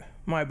suit.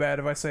 My bad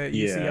if I say it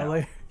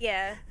UCLA.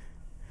 Yeah.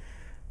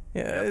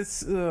 Yeah, it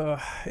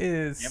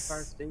is.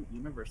 Empire State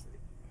University.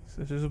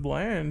 It's just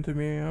bland to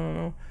me. I don't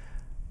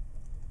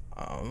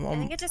know. I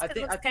think it just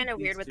looks kind of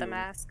weird with the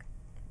mask.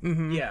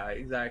 Mm-hmm. Yeah,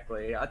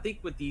 exactly. I think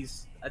with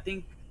these, I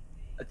think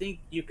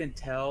you can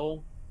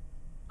tell.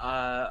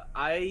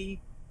 I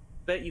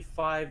bet you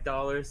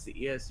 $5 the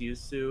ESU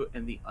suit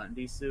and the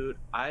undie suit.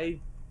 I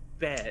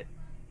bet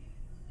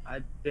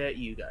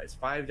you guys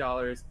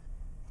 $5.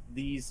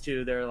 These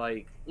two, they're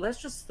like,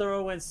 let's just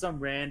throw in some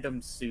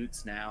random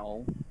suits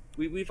now.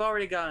 We've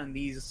already gotten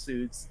these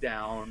suits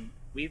down.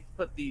 We've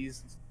put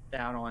these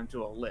down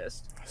onto a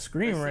list.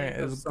 Screen Rant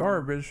is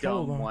garbage.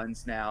 Dumb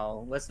ones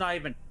now. Let's not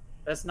even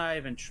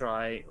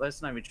try.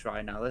 Let's not even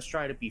try now. Let's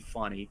try to be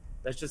funny.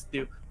 Let's just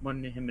do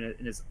one of him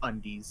in his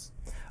undies.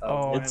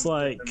 It's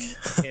like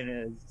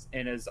in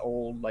his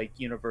old like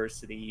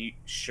university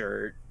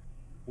shirt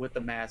with the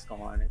mask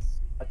on.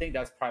 I think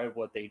that's probably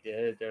what they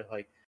did. They're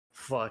like,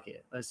 fuck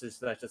it. Let's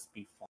just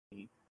be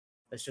funny.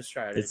 Let's just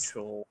try to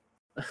troll.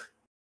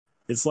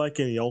 It's like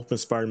in the Ultimate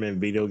Spider-Man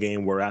video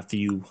game where after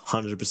you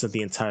 100%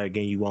 the entire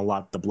game, you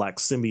unlock the black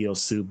symbiote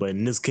suit, but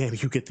in this game,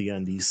 you get the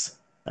undies.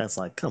 That's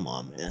like, come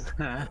on, man.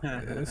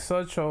 It's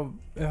such a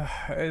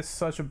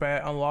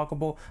bad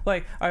unlockable.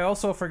 Like, I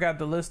also forgot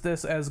to list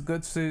this as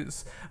good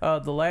suits.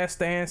 The Last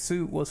Stand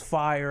suit was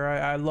fire.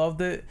 I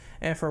loved it.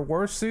 And for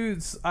worst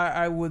suits,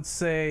 I would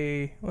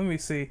say, let me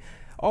see.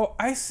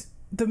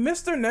 The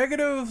Mr.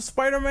 Negative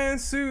Spider-Man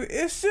suit,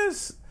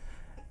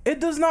 it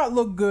does not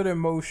look good in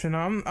motion.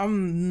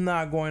 I'm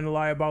not going to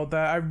lie about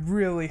that. I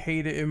really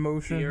hate it in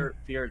motion.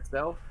 Fear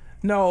itself?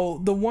 No,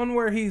 the one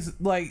where he's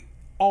like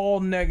all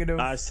negative.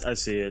 I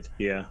see it.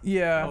 Yeah.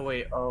 Yeah.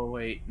 Oh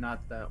wait,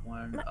 not that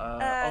one.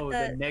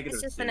 The negative.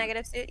 It's just suit. the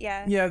negative suit.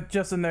 Yeah. Yeah,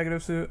 just a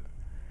negative suit.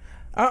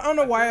 I don't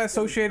know why I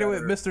associate it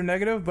with Mr.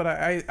 Negative, but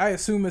I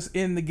assume it's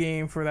in the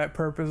game for that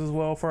purpose as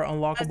well, for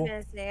unlockable. I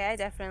was gonna say I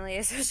definitely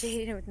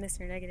associate it with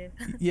Mr. Negative.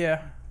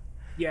 Yeah.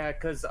 Yeah,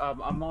 because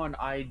I'm on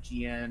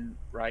IGN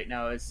right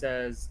now. It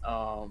says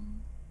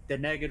the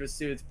negative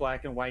suit's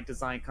black and white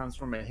design comes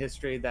from a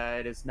history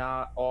that is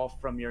not all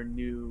from your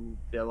new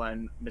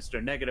villain,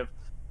 Mr. Negative,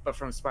 but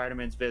from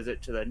Spider-Man's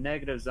visit to the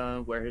negative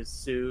zone where his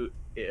suit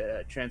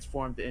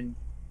transformed in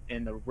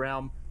the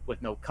realm with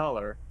no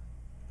color.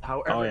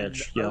 However, in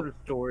the other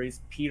stories,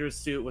 Peter's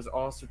suit was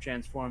also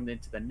transformed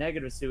into the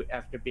negative suit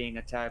after being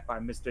attacked by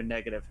Mr.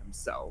 Negative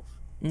himself.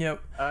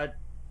 Yep.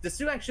 The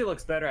suit actually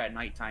looks better at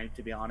nighttime,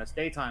 to be honest.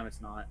 Daytime,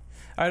 it's not.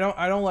 I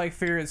don't like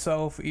Fear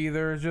itself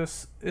either.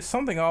 It's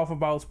something off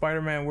about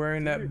Spider-Man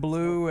wearing that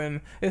blue,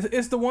 and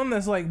it's the one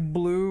that's like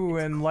blue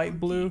and light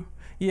blue.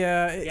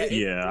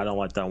 Yeah. I don't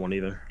like that one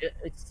either.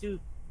 It's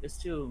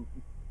too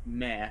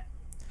meh.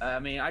 I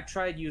mean, I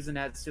tried using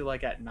that suit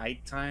like at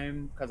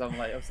nighttime because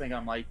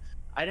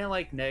I didn't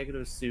like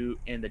negative suit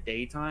in the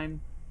daytime,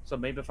 so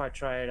maybe if I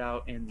try it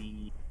out in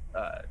the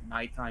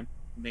nighttime,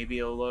 maybe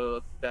it'll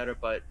look better.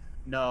 But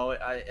no,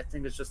 I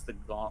think it's just the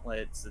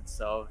gauntlets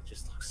itself. It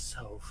just looks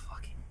so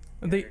fucking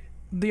weird.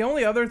 The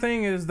only other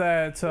thing is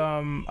that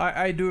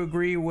I do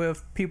agree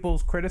with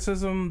people's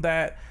criticism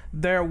that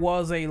there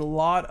was a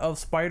lot of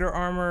spider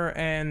armor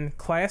and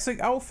classic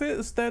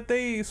outfits that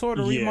they sort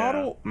of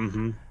remodeled.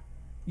 Mm-hmm.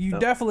 You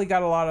definitely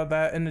got a lot of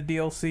that in the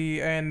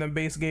DLC and the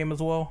base game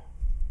as well.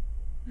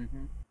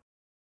 Mm-hmm.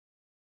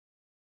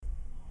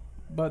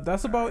 But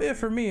that's about it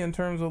for me in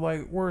terms of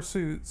like worst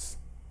suits.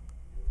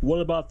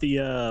 What about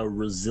the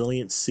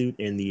resilient suit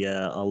and the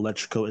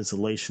electrical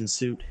insulation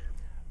suit?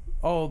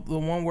 Oh, the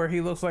one where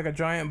he looks like a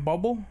giant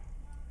bubble.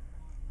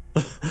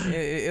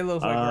 It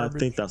looks like garbage. I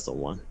think that's the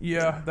one.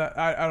 Yeah, that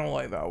I don't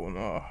like that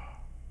one.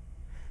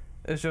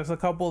 It's just a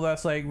couple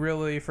that's like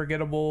really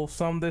forgettable,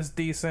 some that's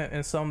decent,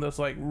 and some that's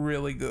like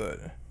really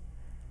good.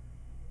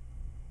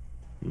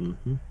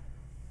 Mm-hmm.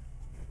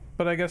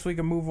 But I guess we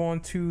can move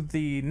on to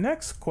the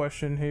next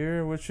question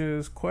here, which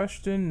is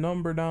question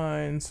number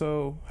 9.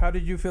 So, how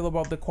did you feel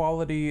about the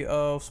quality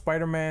of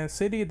Spider-Man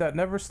City That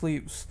Never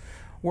Sleeps?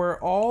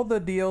 Were all the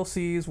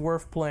DLCs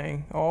worth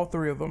playing? All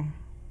 3 of them?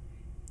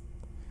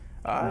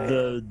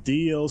 The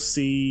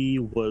DLC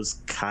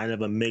was kind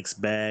of a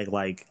mixed bag,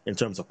 like in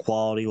terms of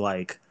quality.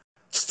 Like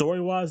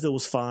story-wise, it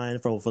was fine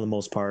for the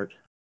most part.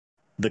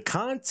 The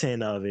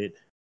content of it,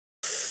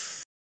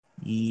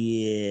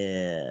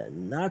 yeah,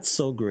 not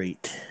so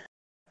great.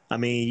 I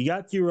mean, you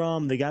got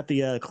your they got the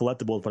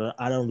collectibles, but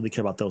I don't really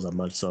care about those that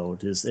much. So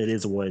it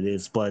is what it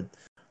is. But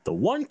the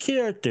one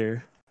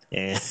character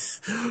and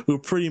who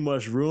pretty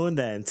much ruined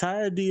that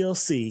entire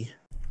DLC,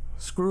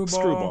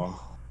 Screwball.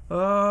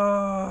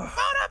 Don't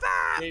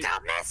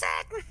miss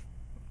it.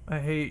 I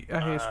hate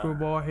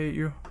Screwball. I hate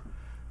you.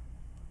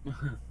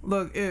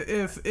 Look,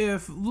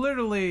 if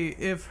literally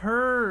if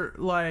her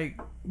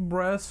like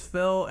breast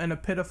fell in a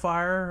pit of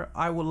fire,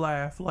 I would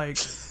laugh. Like,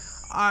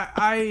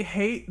 I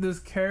hate this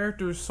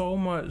character so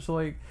much.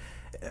 Like,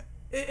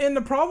 and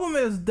the problem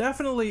is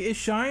definitely it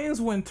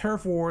shines when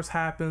Turf Wars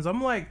happens.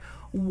 I'm like,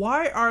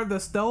 why are the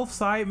stealth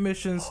side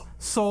missions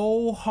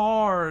so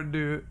hard,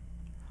 dude?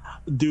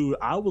 Dude,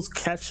 I was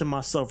catching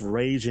myself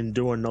raging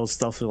doing those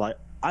stuff. Like,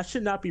 I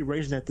should not be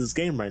raging at this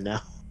game right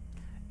now.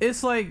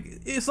 It's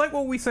like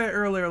what we said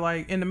earlier.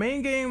 Like in the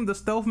main game, the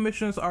stealth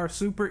missions are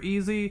super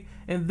easy,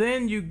 and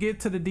then you get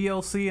to the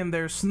DLC and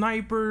there's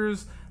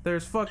snipers,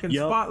 there's fucking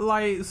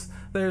spotlights,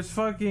 there's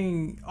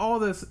fucking all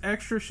this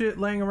extra shit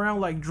laying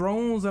around like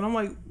drones, and I'm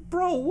like,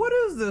 bro, what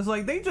is this?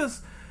 Like they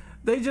just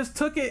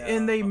took it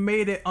and they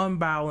made it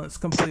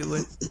unbalanced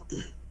completely.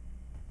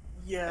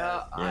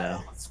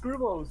 Yeah.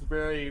 Screwball was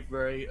very,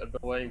 very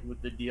annoying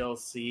with the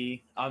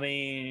DLC. I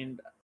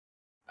mean,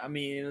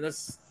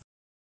 this.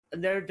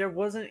 There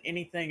wasn't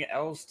anything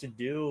else to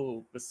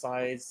do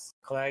besides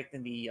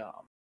collecting the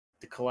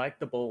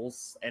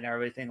collectibles and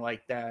everything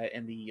like that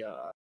in the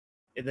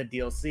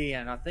DLC,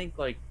 and I think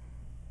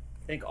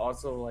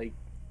also like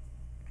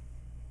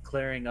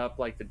clearing up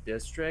like the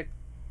district,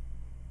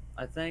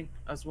 I think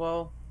as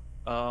well,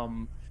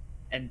 and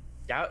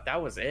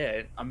that was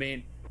it. I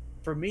mean,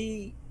 for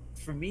me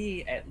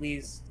at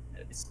least,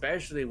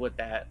 especially with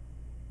that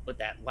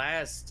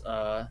last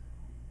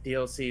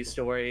DLC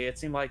story, it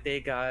seemed like they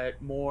got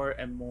more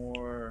and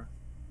more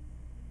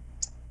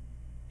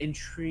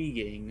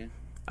intriguing.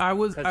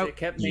 It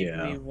kept making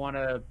me want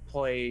to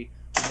play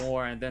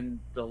more, and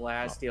then the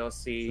last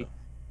DLC,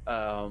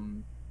 because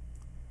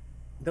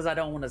I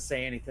don't want to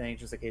say anything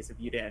just in case if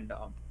you didn't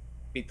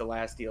beat the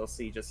last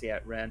DLC just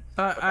yet, Ren.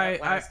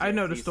 I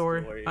know the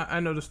story. I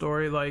know the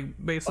story. Like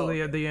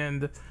basically at the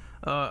end,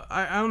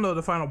 I don't know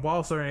the final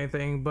boss or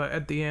anything, but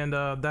at the end,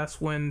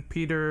 that's when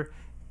Peter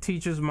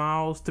teaches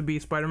Miles to be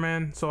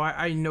Spider-Man, so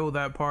I know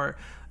that part.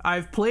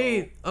 I've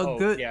played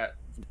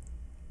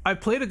I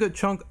played a good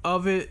chunk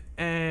of it,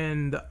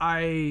 and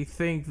I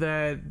think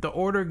that the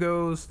order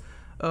goes,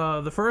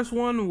 the first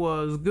one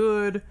was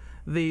good,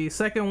 the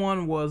second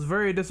one was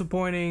very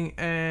disappointing,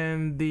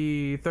 and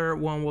the third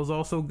one was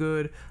also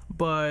good,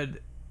 but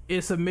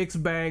it's a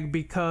mixed bag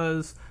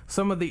because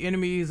some of the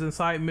enemies and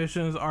side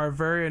missions are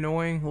very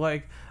annoying.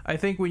 Like, I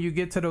think when you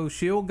get to those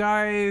shield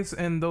guys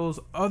and those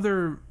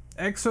other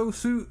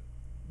exosuit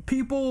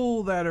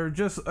people that are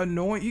just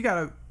annoying, you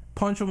gotta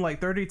punch them like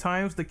 30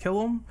 times to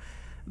kill them.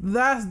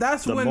 That's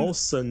the when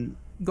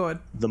go ahead.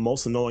 The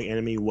most annoying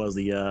enemy was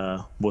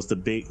the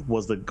big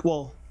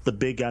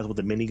guys with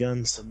the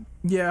miniguns.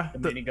 Yeah,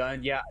 the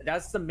minigun. Yeah,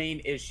 that's the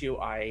main issue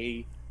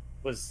I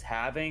was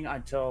having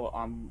until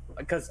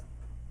because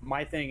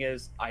my thing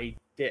is I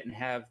didn't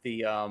have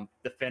the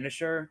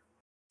finisher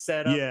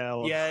set up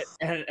yet,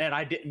 and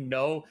I didn't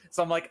know,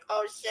 so I'm like,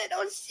 oh shit.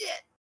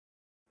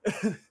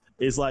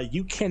 It's like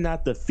you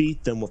cannot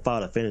defeat them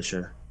without a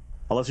finisher,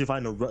 unless you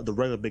find the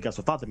regular big guys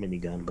without the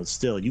minigun. But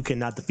still, you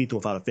cannot defeat them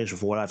without a finisher,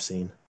 from what I've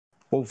seen.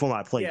 Well, from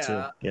my play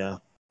too. Yeah.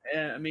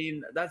 And I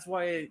mean, that's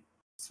why.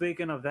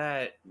 Speaking of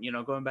that,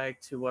 going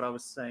back to what I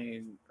was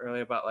saying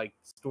earlier about like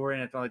story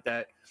and everything like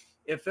that,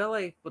 it felt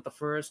like with the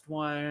first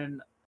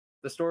one,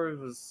 the story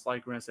was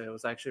like Ren said, it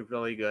was actually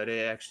really good.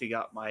 It actually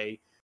got my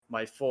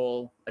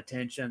full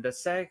attention. The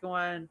second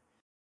one,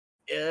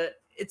 it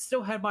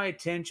still had my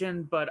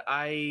attention, but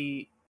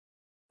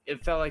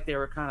it felt like they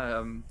were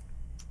kind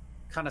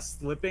of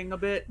slipping a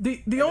bit.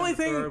 The only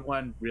thing, the third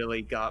one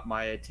really got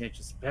my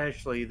attention,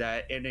 especially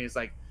that ending is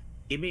like,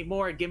 give me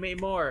more.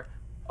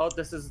 Oh,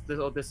 this is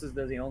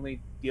the only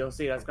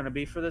DLC that's going to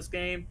be for this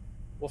game.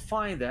 Well,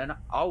 fine then.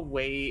 I'll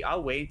wait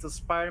until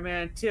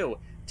Spider-Man 2.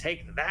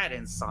 Take that,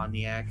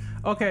 Insomniac.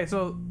 Okay,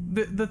 so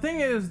the thing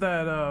is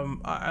that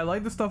I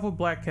like the stuff with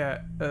Black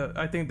Cat.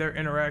 I think their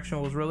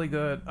interaction was really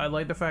good. I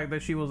like the fact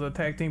that she was a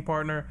tag team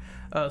partner.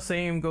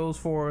 Same goes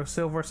for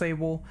Silver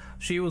Sable.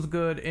 She was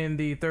good in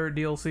the third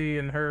DLC,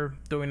 and her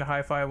doing the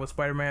high five with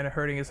Spider-Man and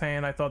hurting his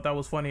hand. I thought that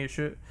was funny as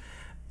shit.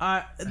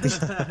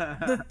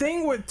 The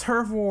thing with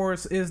Turf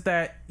Wars is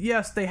that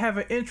yes, they have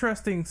an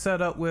interesting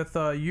setup with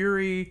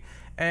Yuri.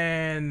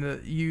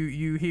 And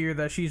you hear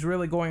that she's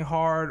really going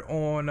hard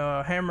on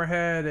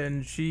Hammerhead,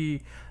 and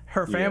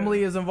her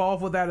family is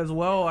involved with that as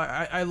well.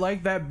 I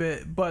like that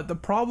bit, but the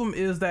problem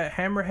is that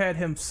Hammerhead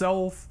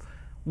himself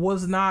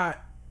was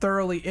not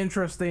thoroughly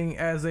interesting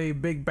as a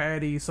big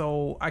baddie,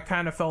 so I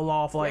kind of fell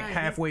off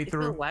halfway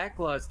through. He felt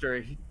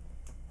lackluster.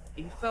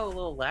 He felt a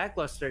little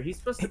lackluster. He's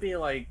supposed to be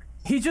like.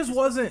 He just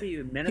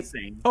wasn't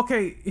menacing.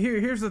 Okay,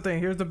 here's the thing.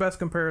 Here's the best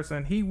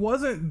comparison. He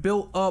wasn't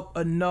built up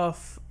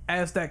enough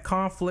as that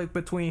conflict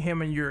between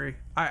him and Yuri.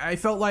 I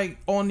felt like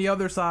on the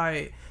other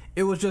side,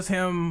 it was just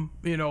him,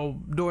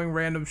 doing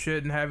random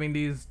shit and having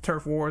these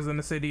turf wars in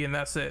the city, and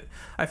that's it.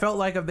 I felt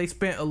like if they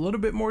spent a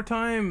little bit more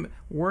time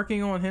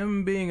working on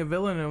him being a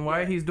villain and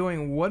why he's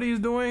doing what he's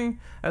doing,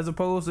 as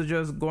opposed to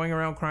just going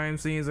around crime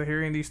scenes or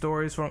hearing these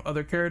stories from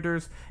other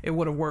characters, it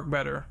would have worked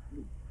better.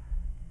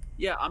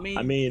 Yeah, I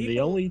mean,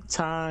 the only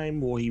time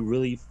where he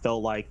really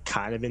felt like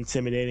kind of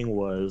intimidating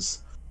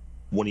was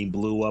when he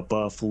blew up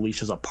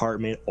Felicia's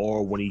apartment,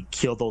 or when he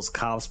killed those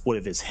cops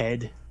with his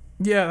head.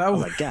 Yeah, that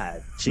was like,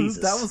 God,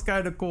 Jesus. That was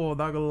kind of cool,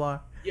 not gonna lie.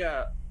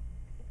 Yeah.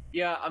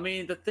 I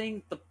mean,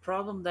 the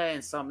problem that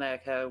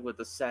Insomniac had with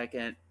the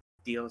second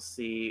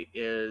DLC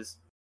is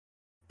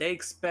they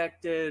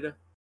expected.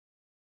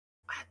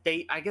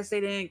 I guess they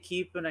didn't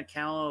keep an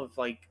account of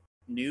like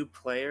new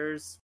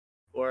players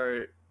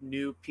or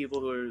new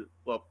people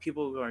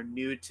people who are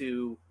new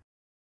to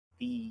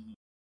the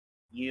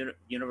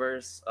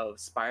universe of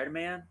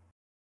Spider-Man,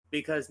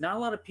 because not a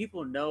lot of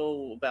people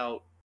know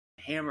about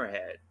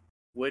Hammerhead,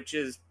 which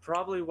is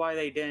probably why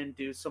they didn't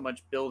do so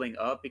much building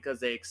up,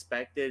 because they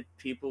expected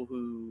people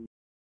who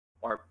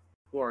are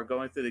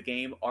going through the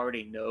game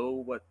already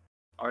know what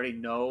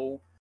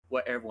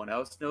everyone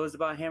else knows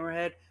about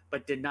Hammerhead,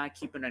 but did not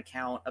keep an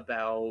account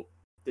about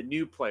the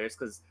new players,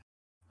 because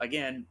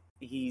again,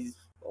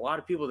 a lot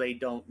of people, they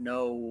don't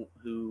know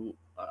who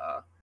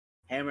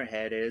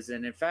Hammerhead is,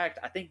 and in fact,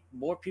 I think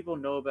more people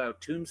know about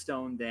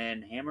Tombstone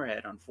than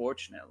Hammerhead,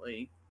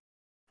 unfortunately.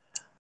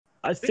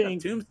 I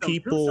think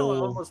Tombstone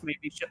almost made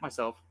me shit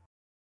myself.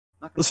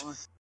 Not gonna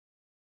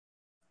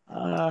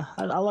lie.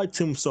 I like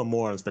Tombstone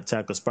more than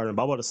Spectacular Spider-Man,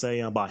 but I want to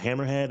say about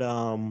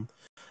Hammerhead,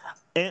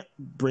 and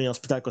bring up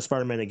Spectacular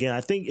Spider-Man again.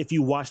 I think if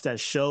you watch that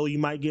show, you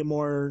might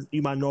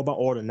know about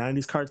all the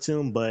 90s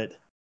cartoon, but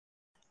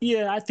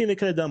yeah, I think they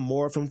could have done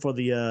more of him for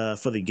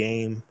the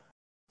game,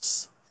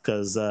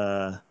 because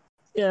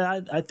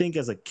I think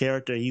as a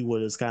character he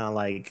was kind of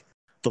like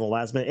to the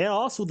last minute, and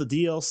also the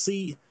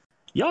DLC.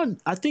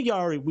 I think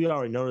we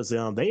already noticed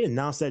they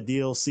announced that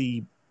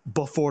DLC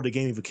before the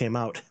game even came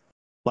out.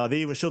 Like they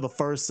even showed the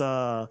first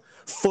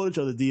footage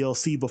of the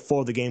DLC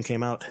before the game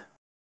came out.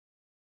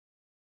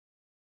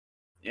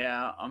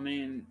 Yeah, I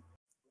mean,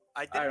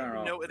 I didn't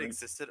even know it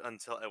existed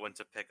until I went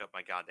to pick up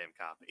my goddamn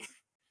copy.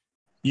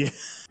 Yeah.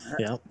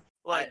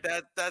 Like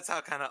that's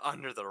how kind of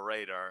under the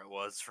radar it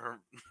was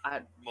for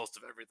most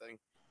of everything.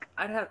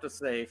 I'd have to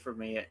say, for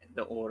me,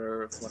 the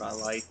order of what I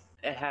like,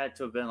 it had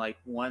to have been like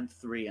 1,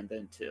 3, and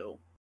then 2.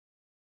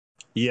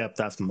 Yep,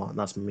 that's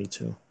me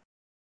too.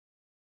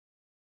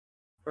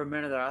 For a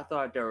minute there, I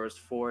thought there was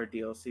 4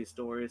 DLC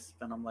stories.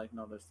 Then I'm like,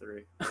 no, there's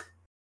 3.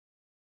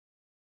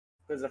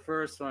 Because the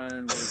first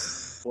one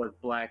was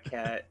Black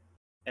Cat,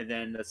 and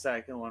then the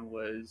second one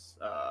was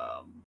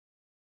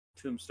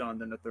Tombstone,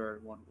 then the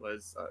third one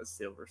was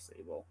Silver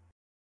Sable.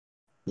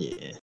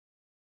 Yeah.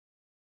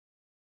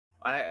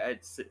 I'd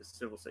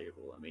Silver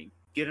Sable. I mean,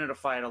 getting in a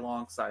fight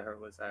alongside her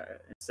was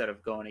instead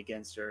of going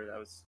against her. That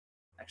was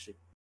actually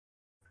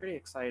pretty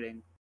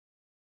exciting.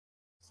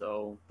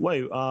 So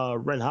wait,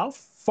 Ren, how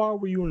far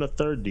were you in the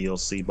third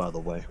DLC, by the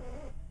way?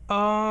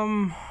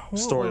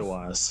 Story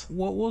wise,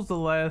 what was the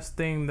last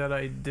thing that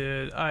I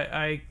did?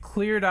 I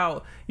cleared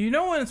out.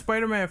 When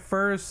Spider-Man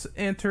first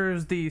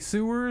enters the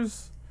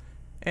sewers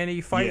and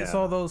he fights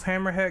all those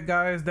Hammerhead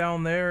guys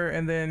down there,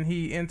 and then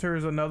he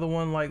enters another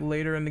one like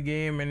later in the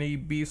game and he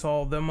beats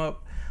all of them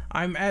up.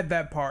 I'm at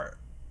that part.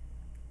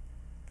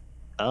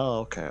 Oh,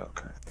 okay.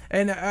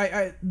 And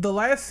I the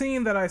last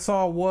scene that I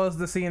saw was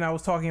the scene I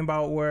was talking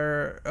about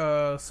where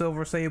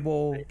Silver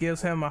Sable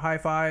gives him a high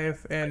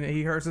five and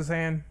he hurts his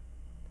hand.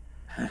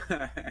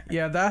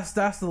 Yeah,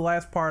 that's the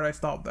last part I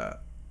stopped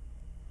at.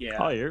 Yeah.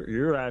 Oh,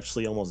 you're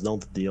actually almost done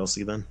with the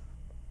DLC then.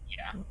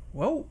 Yeah.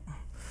 Well,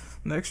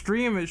 next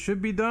stream it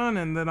should be done,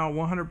 and then I'll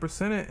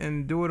 100% it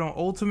and do it on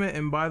Ultimate.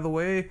 And by the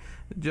way,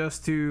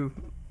 just to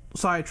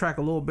sidetrack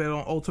a little bit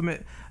on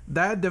Ultimate,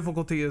 that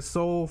difficulty is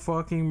so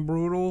fucking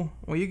brutal.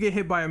 When you get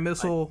hit by a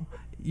missile,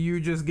 you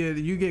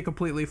get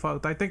completely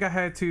fucked. I think I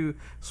had to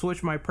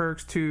switch my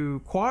perks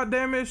to quad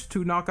damage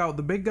to knock out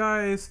the big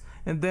guys,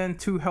 and then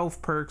 2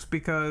 health perks,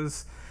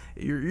 because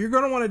you're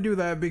gonna want to do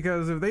that,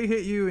 because if they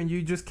hit you and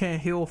you just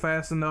can't heal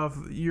fast enough,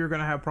 you're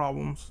gonna have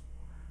problems.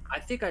 I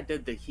think I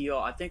did the heal.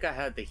 I think I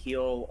had the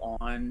heal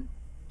on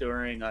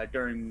during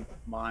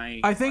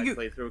my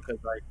playthrough, because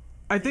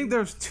I think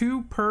there's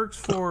 2 perks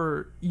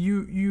for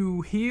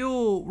you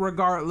heal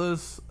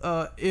regardless.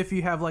 If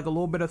you have like a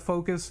little bit of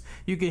focus,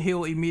 you can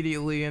heal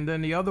immediately, and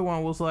then the other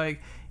one was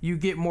like you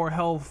get more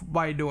health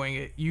by doing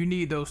it. You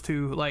need those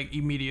 2 like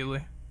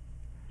immediately.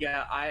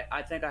 Yeah,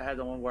 I think I had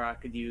the one where I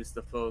could use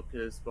the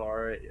focus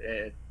bar.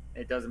 It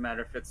doesn't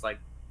matter if it's like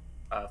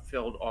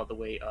filled all the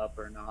way up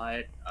or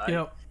not.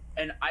 Yep.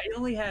 And I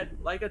only had,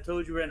 like I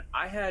told you, Ren,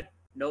 I had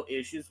no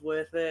issues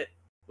with it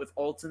with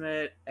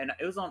Ultimate, and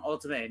it was on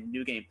Ultimate and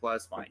New Game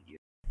Plus, mind you.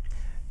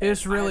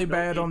 It's really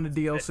bad on the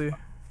DLC.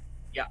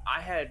 Yeah,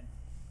 I had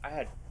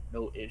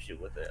no issue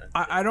with it.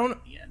 I don't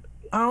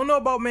know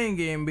about main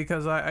game,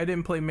 because I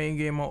didn't play main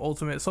game on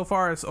Ultimate. So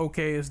far it's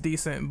okay, it's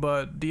decent,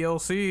 but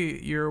DLC,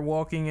 you're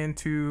walking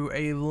into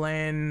a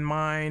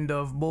landmine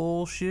of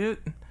bullshit.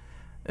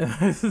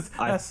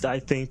 I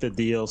think the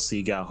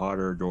DLC got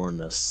harder during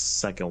the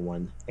second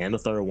one and the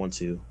third one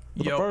too.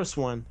 But the first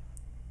one,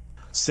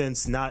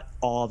 since not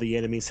all the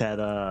enemies had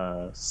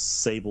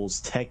Sable's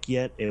tech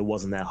yet, it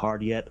wasn't that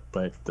hard yet.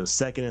 But the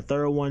second and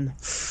third one,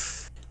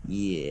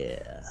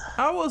 yeah.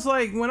 I was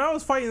like, when I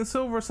was fighting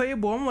Silver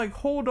Sable, I'm like,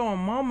 hold on,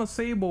 Mama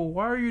Sable,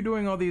 why are you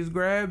doing all these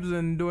grabs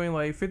and doing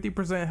like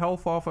 50%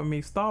 health off of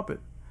me? Stop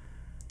it.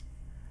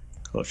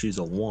 Oh, she's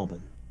a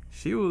woman.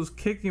 She was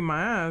kicking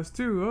my ass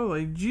too. I was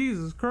like,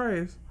 Jesus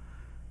Christ.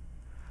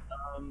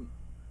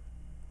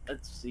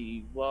 Let's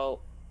see.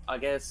 Well, I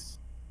guess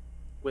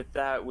with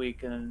that we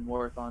can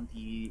work on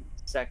the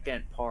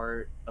second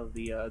part of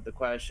the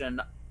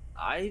question.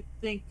 I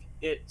think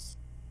it's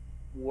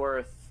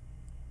worth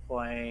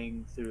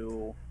playing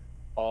through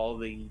all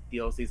the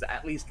DLCs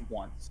at least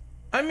once.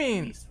 I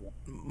mean,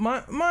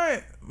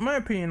 my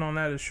opinion on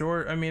that is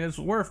short. I mean, it's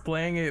worth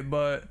playing it,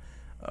 but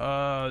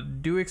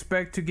do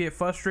expect to get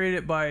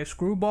frustrated by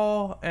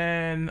Screwball,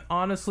 and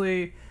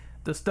honestly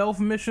the stealth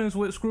missions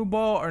with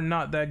Screwball are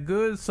not that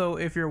good, so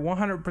if you're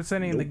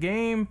 100%ing the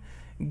game,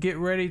 get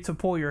ready to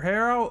pull your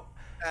hair out.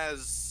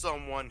 As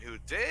someone who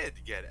did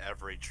get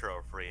every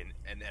trophy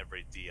in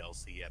every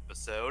DLC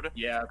episode,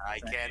 yeah, I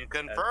can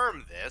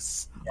confirm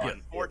this,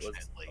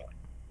 unfortunately.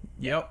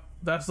 Yep,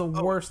 that's the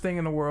worst thing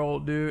in the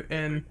world, dude.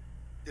 And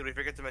did we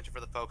forget to mention for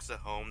the folks at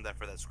home that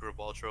for that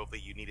Screwball trophy,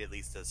 you need at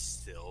least a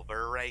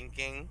silver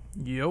ranking?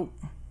 Yep.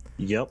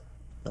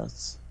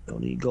 That's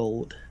don't need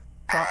gold.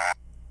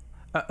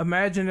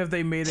 Imagine if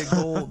they made it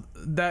gold.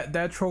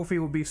 that trophy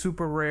would be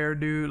super rare,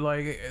 dude.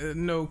 Like,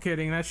 no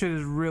kidding. That shit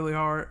is really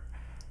hard.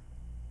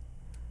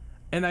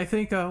 And I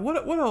think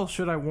what else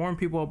should I warn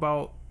people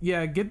about?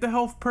 Yeah, get the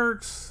health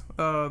perks.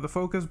 The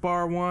focus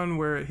bar one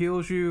where it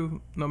heals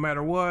you no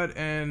matter what,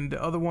 and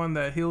the other one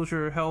that heals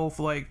your health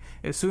like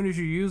as soon as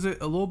you use it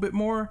a little bit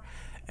more.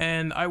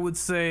 And I would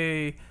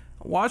say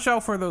watch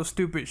out for those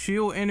stupid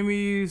shield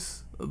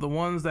enemies, the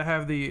ones that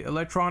have the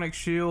electronic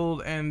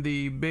shield and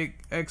the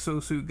big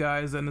exosuit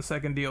guys in the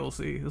second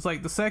DLC. It's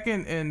like the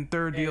second and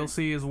third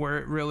DLC is where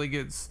it really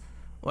gets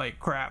like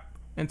crap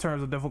in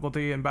terms of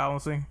difficulty and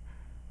balancing.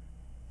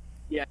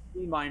 Yeah,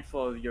 be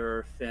mindful of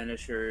your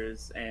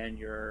finishers and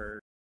your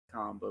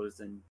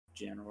combos in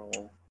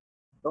general.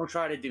 Don't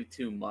try to do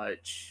too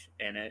much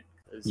in it.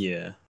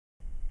 Yeah.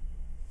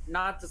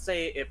 Not to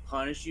say it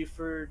punishes you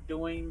for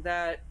doing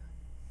that,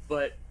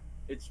 but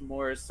it's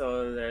more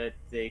so that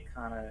they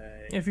kind of...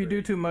 If you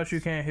do too much,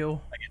 you can't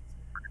heal.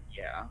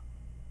 Yeah.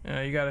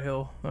 Yeah, you gotta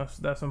heal.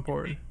 That's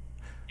important.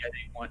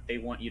 Yeah, they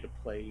want you to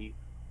play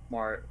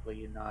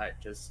smartly, not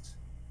just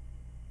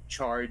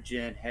charge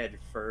in head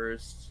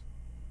first.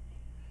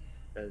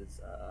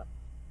 Because,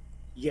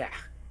 yeah.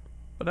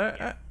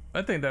 But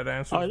I think that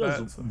answers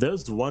that. So.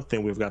 There's one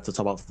thing we've got to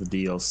talk about for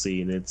the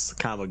DLC, and it's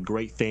kind of a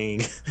great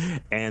thing.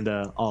 And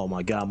oh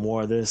my god,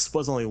 more of this. It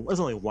was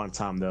only one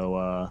time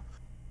though.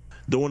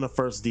 During the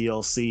first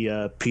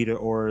DLC, Peter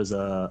orders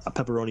a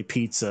pepperoni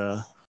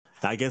pizza.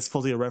 I guess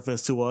supposedly a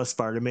reference to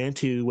Spider-Man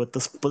 2 with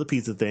the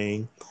pizza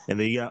thing. And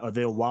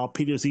then while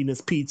Peter's eating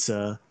his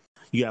pizza,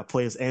 you got to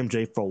play as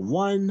MJ for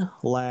one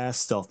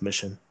last stealth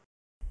mission.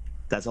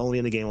 That's only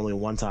in the game, only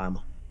one time.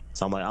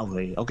 So I'm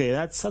like, okay,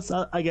 that's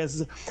I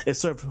guess it's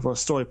served for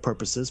story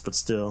purposes, but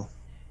still.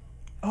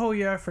 Oh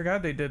yeah, I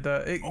forgot they did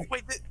that. Oh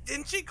wait,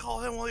 didn't she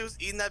call him while he was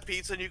eating that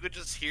pizza, and you could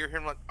just hear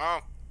him like, oh,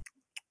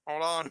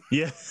 hold on.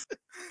 Yeah.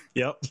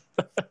 Yep.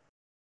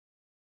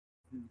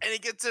 And he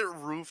gets it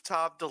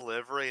rooftop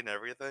delivery and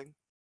everything.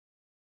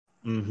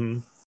 Mm-hmm.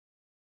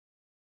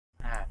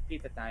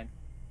 Pizza time.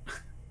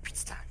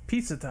 Pizza time.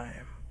 Pizza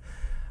time.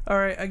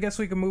 Alright, I guess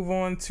we can move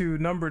on to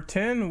number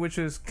 10, which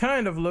is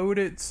kind of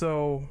loaded,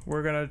 so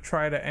we're going to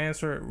try to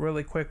answer it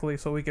really quickly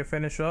so we can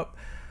finish up.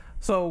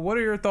 So, what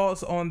are your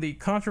thoughts on the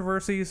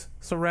controversies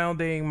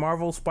surrounding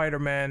Marvel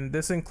Spider-Man?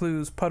 This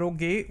includes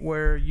Puddlegate,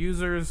 where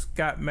users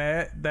got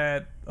mad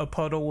that a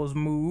puddle was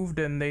moved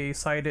and they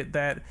cited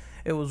that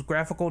it was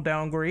graphical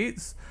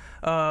downgrades.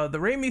 The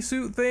Raimi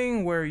suit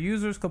thing, where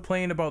users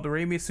complained about the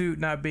Raimi suit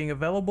not being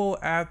available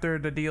after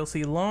the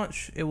DLC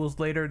launch. It was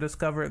later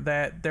discovered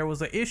that there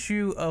was an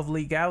issue of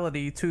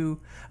legality to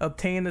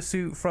obtain the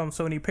suit from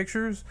Sony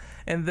Pictures.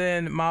 And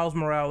then Miles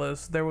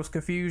Morales, there was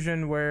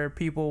confusion where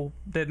people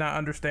did not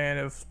understand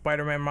if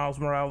Spider-Man Miles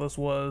Morales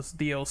was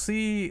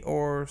DLC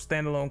or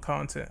standalone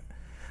content.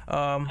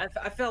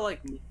 I felt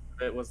like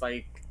it was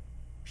like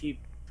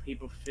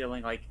people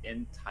feeling like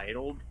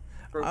entitled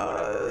for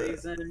whatever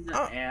reason,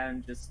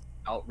 and just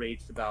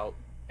outraged about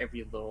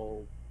every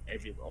little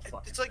fucking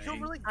It's like, thing.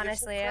 who really gives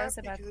Honestly, a I crap was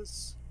about-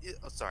 because...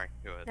 Oh, sorry,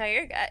 go ahead. No,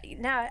 you're good.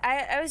 No,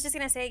 I was just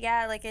gonna say,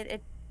 yeah, like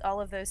it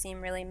all of those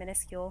seem really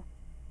minuscule.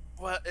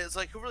 Well, it's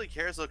like, who really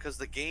cares though? Because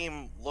the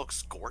game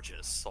looks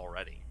gorgeous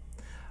already.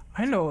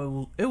 I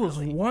know it was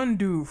one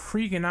dude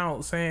freaking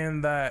out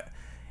saying that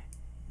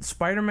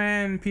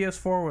Spider-Man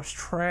PS4 was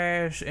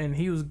trash and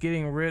he was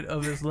getting rid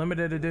of his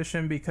limited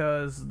edition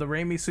because the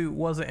Raimi suit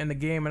wasn't in the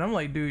game. And I'm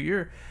like,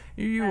 dude,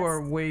 you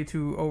are way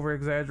too over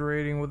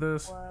exaggerating with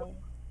this. Whoa.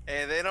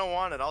 Hey, they don't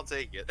want it. I'll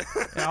take it.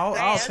 I'll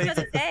Right, I was take about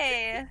to it.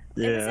 say, it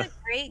was Yeah. a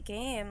great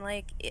game.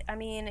 Like, I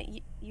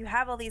mean, you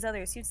have all these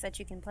other suits that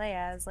you can play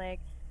as, like,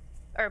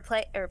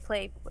 unlock,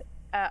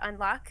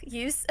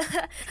 use,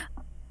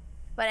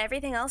 but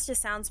everything else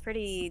just sounds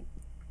pretty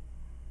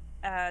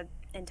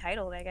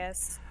entitled, I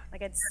guess.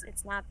 Like,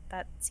 it's not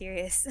that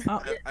serious.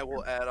 I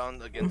will add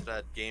on again to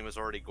that game is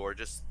already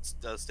gorgeous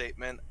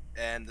statement,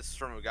 and this is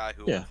from a guy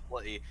who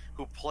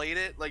played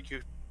it.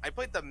 I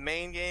played the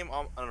main game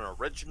on an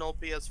original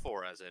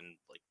PS4, as in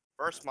like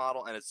first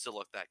model, and it still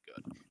looked that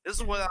good. This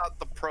is without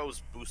the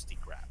pros boosty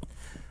crap.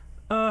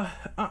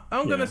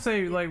 I'm gonna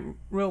say, like,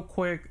 real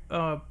quick,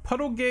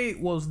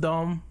 Puddlegate was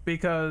dumb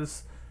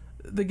because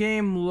the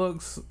game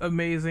looks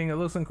amazing. It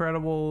looks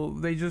incredible.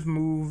 They just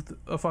moved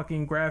a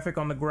fucking graphic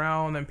on the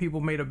ground and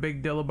people made a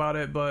big deal about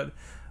it. But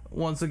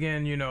once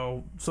again, you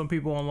know, some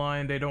people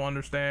online, they don't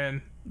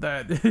understand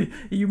that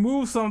you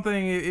move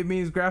something, it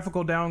means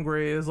graphical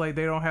downgrade. It's like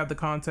they don't have the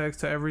context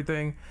to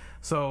everything.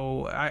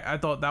 So I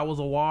thought that was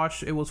a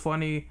wash. It was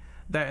funny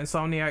that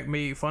Insomniac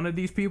made fun of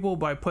these people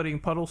by putting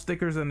puddle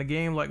stickers in the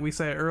game. Like we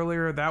said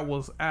earlier, that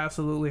was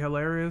absolutely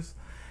hilarious.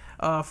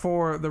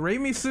 For the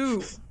Raimi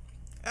suit,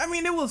 I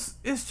mean,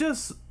 it's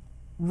just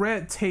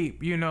red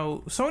tape, you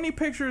know. Sony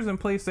Pictures and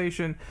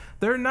PlayStation,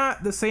 they're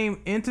not the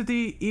same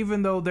entity,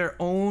 even though they're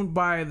owned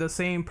by the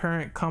same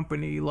parent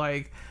company.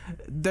 Like,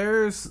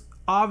 there's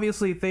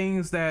obviously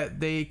things that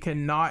they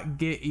cannot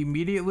get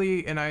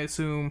immediately, and I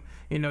assume,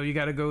 you know, you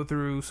got to go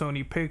through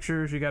Sony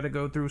Pictures, you got to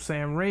go through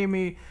Sam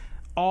Raimi.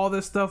 All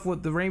this stuff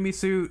with the Raimi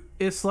suit,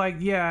 it's like,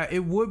 yeah,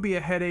 it would be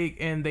a headache,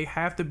 and they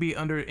have to be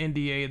under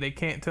NDA. They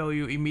can't tell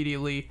you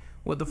immediately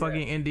with the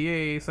fucking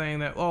NDA saying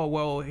that, oh,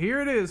 well,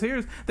 here it is.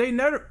 They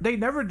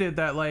never did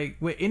that, like,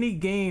 with any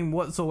game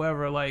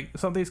whatsoever. Like,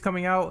 something's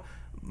coming out,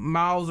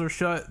 mouths are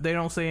shut, they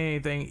don't say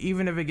anything,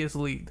 even if it gets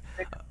leaked.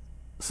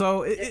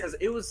 So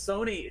it was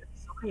Sony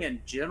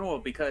in general,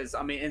 because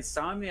I mean,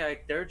 Insomniac,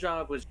 their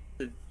job was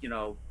to, you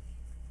know,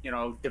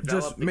 develop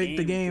just make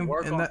the game,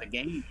 work and on that, the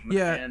game.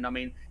 yeah. And I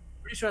mean,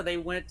 pretty sure they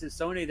went to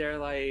Sony. They're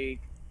like,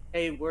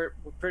 hey, we're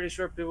pretty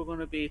sure people are going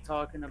to be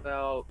talking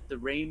about the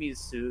Raimi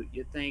suit.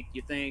 You think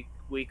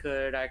we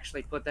could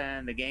actually put that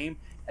in the game?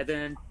 And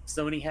then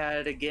Sony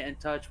had to get in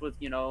touch with,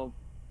 you know,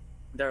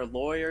 their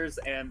lawyers,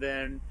 and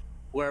then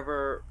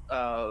whoever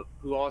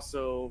who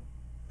also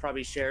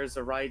probably shares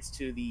the rights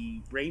to the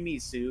Raimi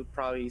suit,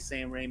 probably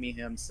Sam Raimi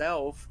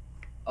himself,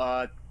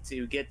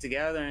 to get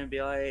together and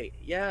be like,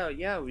 yeah,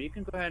 you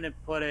can go ahead and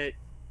put it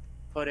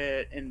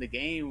in the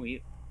game.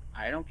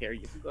 I don't care.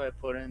 You can go ahead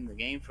and put it in the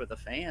game for the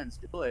fans.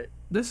 Do it.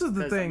 This is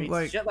the thing, I mean,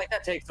 like, shit like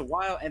that takes a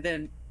while, and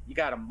then you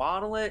gotta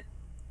model it,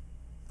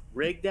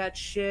 rig that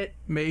shit,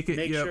 make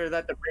sure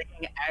that the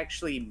rigging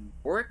actually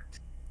worked,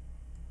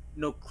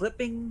 no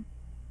clipping,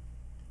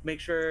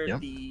 make sure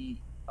the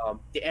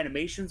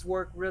animations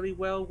work really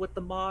well with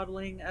the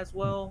modeling as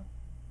well,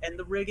 and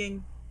the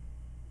rigging.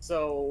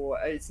 So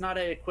it's not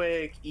a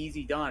quick,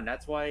 easy done.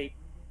 That's why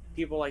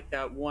people like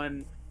that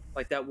one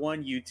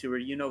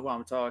YouTuber, you know who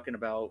I'm talking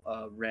about,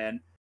 Ren.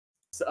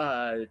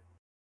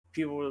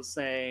 People were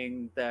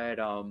saying that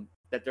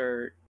that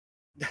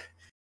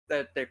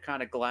they're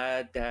kind of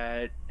glad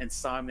that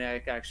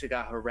Insomniac actually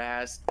got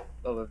harassed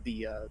of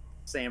the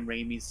Sam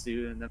Raimi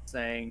suit, and them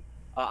saying,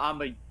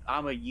 I'm a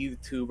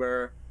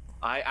YouTuber.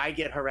 I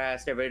get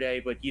harassed every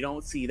day, but you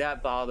don't see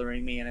that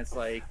bothering me. And it's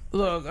like,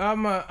 look,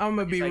 I'm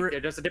gonna be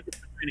like, there's a difference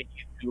between a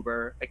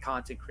YouTuber, a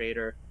content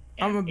creator,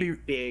 and I'm gonna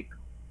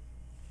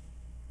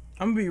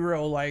be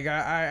real. Like,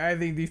 I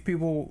think these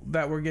people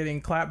that were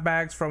getting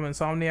clapbacks from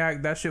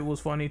Insomniac, that shit was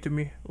funny to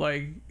me.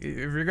 Like, if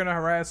you're gonna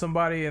harass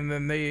somebody and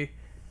then they,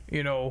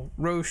 you know,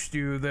 roast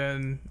you,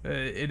 then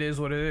it is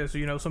what it is.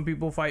 You know, some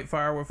people fight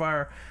fire with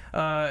fire.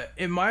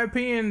 In my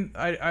opinion,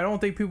 I don't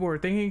think people were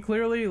thinking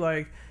clearly.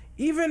 Like,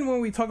 even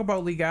when we talk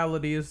about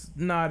legality, it's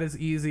not as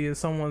easy as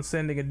someone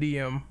sending a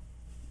DM,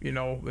 you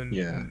know,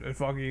 and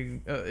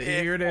fucking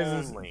here it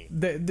is.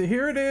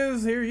 Here it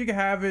is. Here you can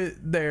have it.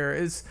 There.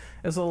 It's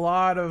a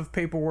lot of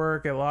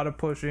paperwork, a lot of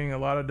pushing, a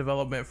lot of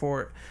development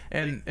for it,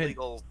 and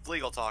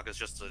legal talk is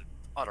just an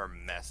utter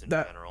mess in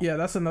general. Yeah,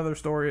 that's another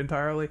story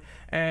entirely.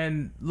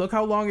 And look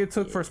how long it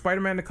took for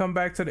Spider-Man to come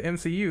back to the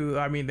MCU.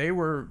 I mean, they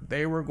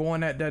were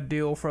going at that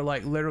deal for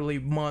like literally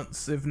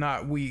months, if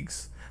not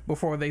weeks,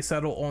 before they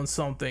settle on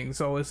something.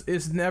 So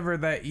it's never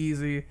that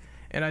easy.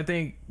 And I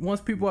think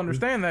once people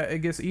understand that, it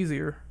gets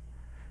easier.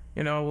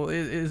 You know,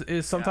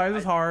 it sometimes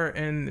it's hard,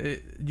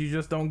 and you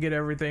just don't get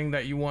everything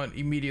that you want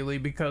immediately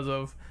because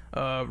of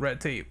red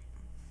tape.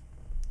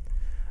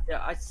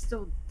 Yeah, I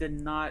still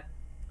did not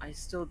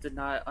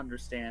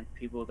understand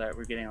people that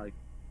were getting like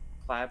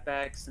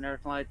clapbacks and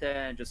everything like that,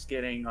 and just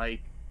getting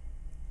like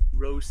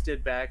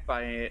roasted back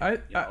by I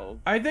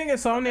think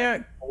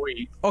Insomniac.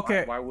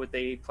 Okay, why would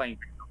they play?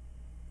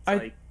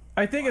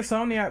 I think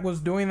Insomniac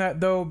was doing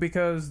that though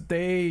because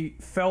they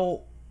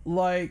felt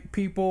like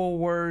people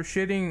were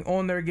shitting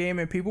on their game,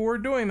 and people were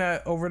doing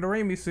that over the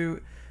Raimi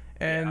suit,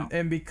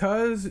 and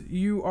because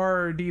you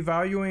are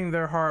devaluing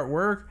their hard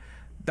work,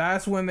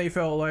 that's when they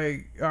felt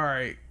like, all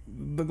right,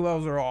 the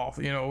gloves are off.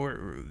 You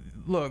know,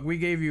 look, we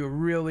gave you a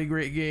really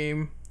great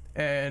game,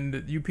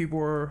 and you people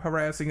were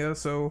harassing us,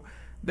 so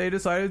they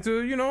decided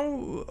to, you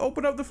know,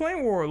 open up the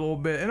flame war a little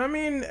bit. And I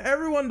mean,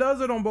 everyone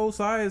does it on both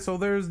sides, so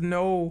there's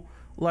no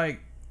like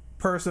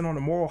person on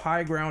the moral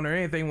high ground or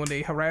anything when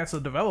they harass a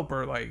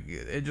developer. Like,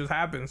 it just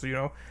happens, you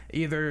know.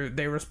 Either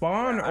they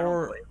respond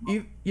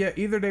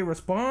either they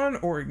respond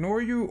or ignore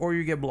you, or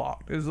you get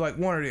blocked. It's like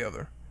one or the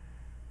other.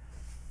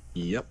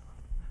 Yep.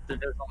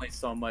 There's only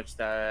so much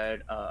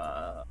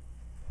that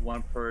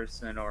one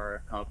person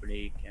or a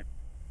company can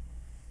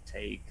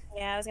take.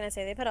 Yeah, I was gonna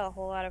say they put a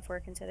whole lot of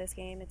work into this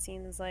game. It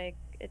seems like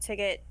to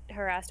get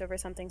harassed over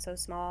something so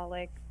small,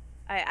 like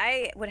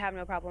I would have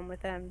no problem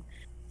with them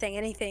saying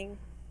anything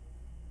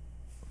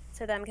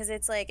to them, because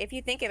it's like, if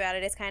you think about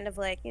it, it's kind of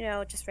like, you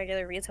know, just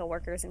regular retail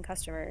workers and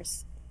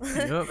customers.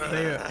 Yep,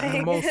 they are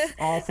the most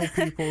awful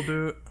people,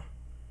 dude.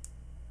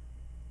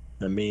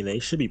 I mean, they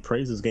should be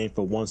praised this game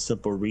for one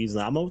simple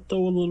reason. I'm gonna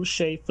throw a little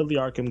shade for the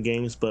Arkham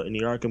games, but in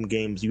the Arkham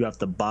games, you have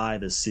to buy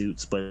the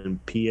suits. But in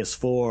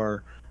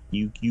PS4,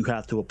 you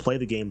have to play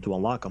the game to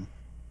unlock them.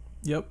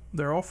 Yep,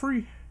 they're all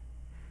free.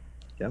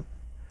 Yep.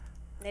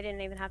 They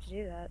didn't even have to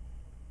do that.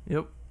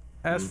 Yep.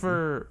 As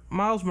for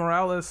Miles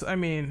Morales, I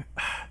mean,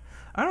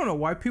 I don't know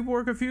why people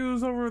were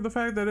confused over the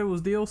fact that it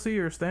was DLC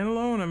or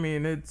standalone. I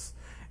mean, it's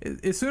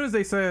as soon as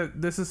they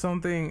said this is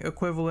something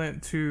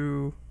equivalent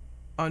to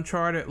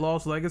Uncharted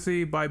Lost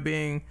Legacy by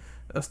being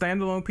a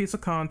standalone piece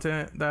of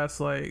content that's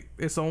like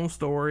its own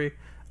story,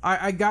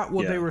 I got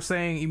what they were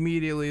saying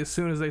immediately as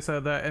soon as they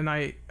said that. And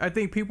I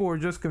think people were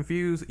just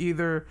confused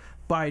either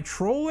by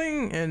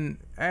trolling and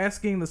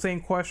asking the same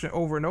question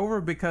over and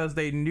over because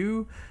they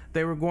knew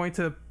they were going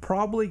to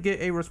probably get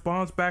a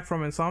response back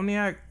from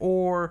Insomniac,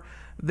 or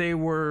they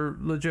were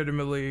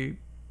legitimately,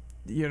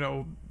 you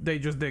know, they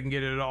just didn't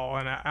get it at all.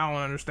 And I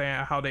don't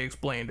understand how they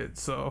explained it.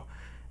 So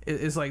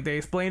it's like they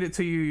explained it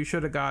to you, you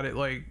should have got it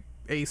like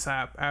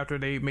ASAP after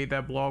they made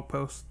that blog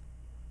post.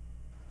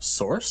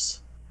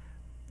 Source?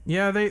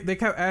 Yeah, they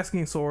kept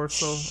asking Source,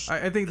 so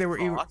I think they were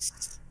either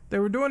they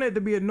were doing it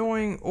to be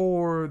annoying,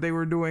 or they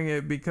were doing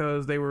it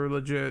because they were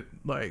legit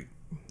like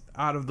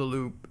out of the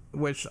loop,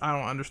 which I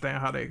don't understand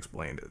how they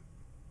explained it.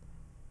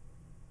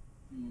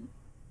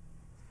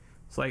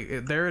 It's like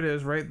there it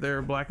is, right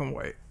there, black and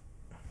white.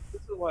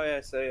 This is why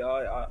I say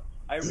I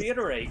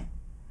reiterate,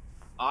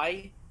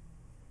 I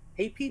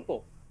hate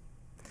people.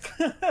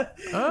 Yeah,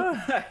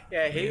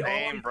 I hate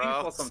all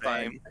people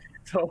sometimes.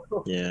 So.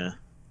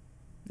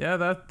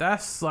 Yeah,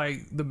 that's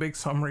like the big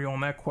summary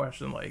on that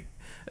question. Like,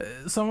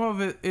 some of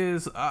it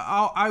is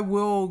I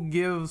will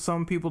give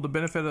some people the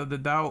benefit of the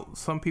doubt.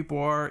 Some people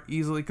are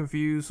easily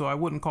confused, so I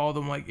wouldn't call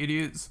them like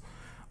idiots.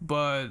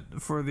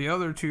 But for the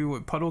other two,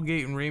 with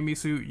Puddlegate and Raimi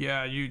Suit,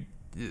 yeah,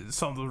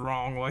 something's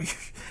wrong. Like,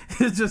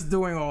 it's just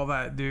doing all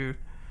that, dude.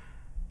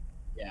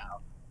 Yeah.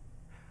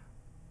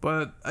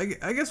 But I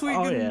guess we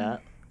can. Yeah.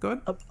 Go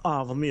ahead.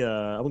 I'm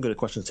gonna get a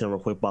question to him real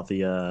quick about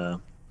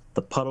the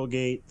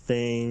Puddlegate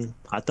thing.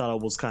 I thought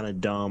it was kind of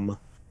dumb,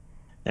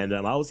 and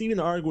I was even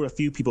arguing with a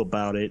few people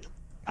about it.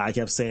 I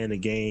kept saying the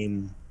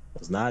game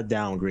was not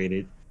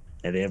downgraded,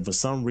 and then for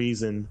some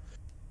reason,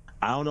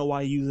 I don't know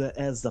why he used it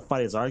as the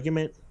fighter's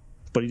argument,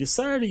 but he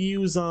decided to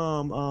use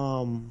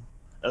Sony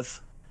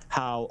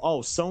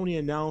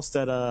announced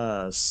that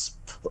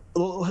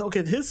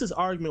his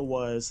argument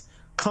was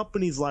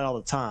companies lie all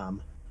the time.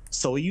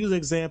 So he used an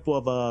example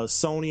of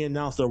Sony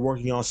announced they're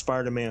working on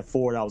Spider-Man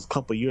 4 that was a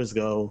couple years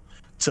ago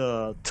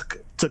to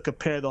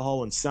compare the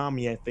whole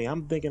Insomniac thing.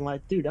 I'm thinking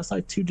like, dude, that's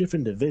like two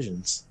different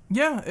divisions.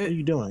 Yeah, what are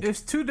you doing?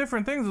 It's two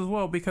different things as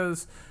well,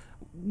 because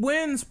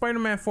when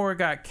Spider-Man 4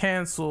 got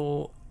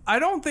canceled, I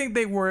don't think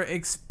they were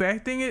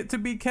expecting it to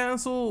be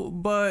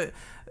canceled, but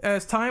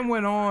as time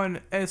went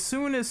on, as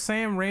soon as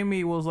Sam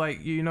Raimi was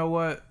like, you know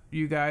what,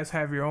 You guys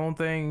have your own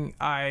thing.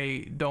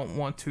 I don't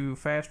want to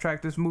fast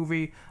track this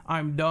movie.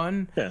 I'm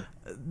done. Yeah.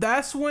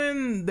 That's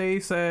when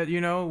they said,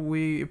 you know,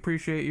 we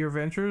appreciate your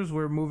ventures.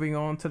 We're moving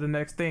on to the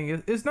next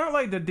thing. It's not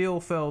like the deal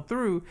fell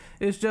through.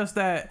 It's just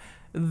that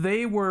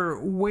they were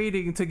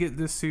waiting to get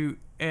this suit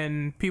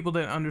and people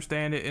didn't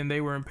understand it and they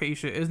were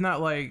impatient. It's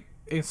not like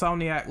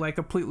Insomniac like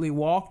completely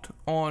walked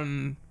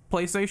on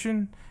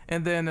PlayStation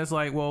and then it's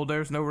like, well,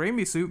 there's no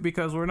Raimi suit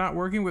because we're not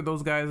working with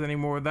those guys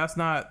anymore. That's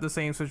not the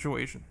same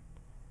situation.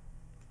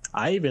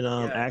 I even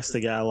asked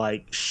the guy,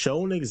 like,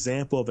 show an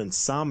example of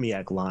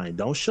Insomniac line.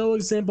 Don't show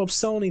example of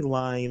Sony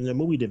line in the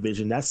movie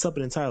division. That's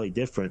something entirely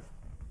different.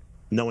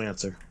 No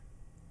answer.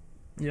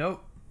 Yep.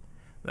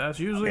 That's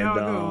usually how it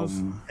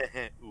goes.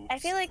 I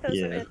feel like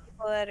those are the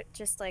people that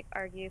just like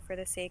argue for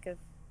the sake of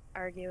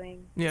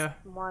arguing. Yeah.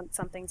 Just want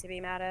something to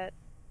be mad at.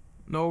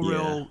 No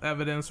real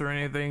evidence or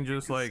anything.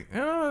 Just like,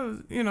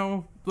 you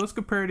know, let's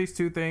compare these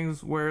two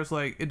things where it's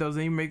like it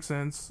doesn't even make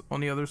sense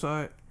on the other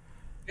side.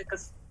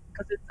 Because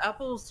it's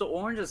apples to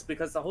oranges,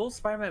 because the whole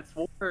Spider-Man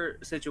 4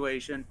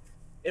 situation,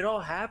 it all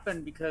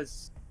happened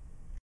because,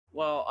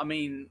 well, I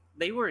mean,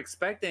 they were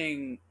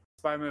expecting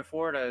Spider-Man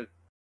 4 to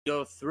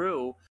go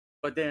through,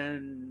 but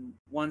then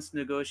once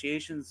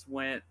negotiations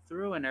went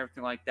through and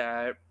everything like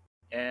that,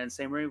 and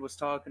Sam Raimi was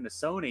talking to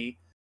Sony,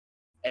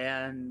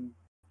 and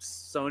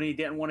Sony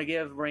didn't want to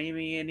give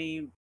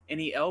Raimi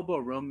any elbow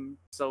room,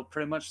 so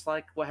pretty much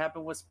like what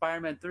happened with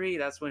Spider-Man 3,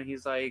 that's when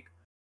he's like,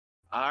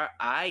 I'm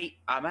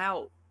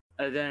out.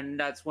 And then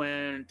that's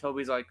when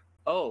Toby's like,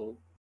 oh,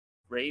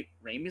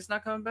 Raimi's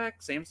not coming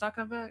back? Sam's not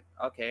coming back?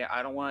 Okay,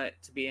 I don't want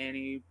to be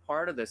any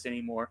part of this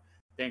anymore.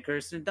 Then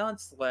Kirsten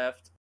Dunst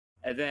left,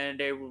 and then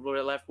they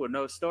were left with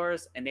no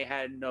stars, and they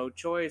had no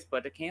choice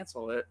but to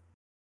cancel it.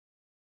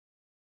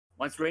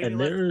 Once Raimi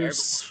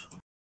left,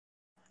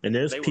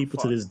 there's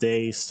people to this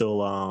day still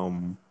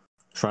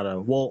try to,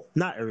 well,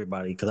 not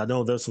everybody, because I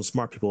know there's some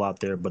smart people out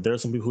there, but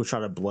there's some people who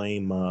try to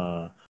blame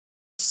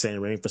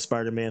Sam Raimi for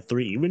Spider-Man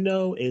 3, even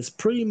though it's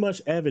pretty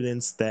much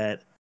evidence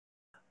that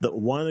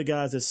one of the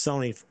guys at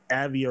Sony,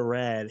 Avi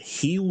Arad,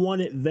 he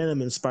wanted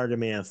Venom in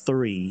Spider-Man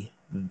 3.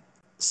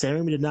 Sam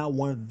Raimi did not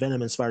want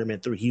Venom in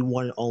Spider-Man 3. He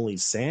wanted only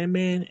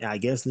Sandman and I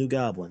guess New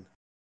Goblin.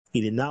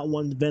 He did not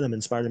want Venom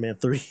in Spider-Man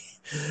 3.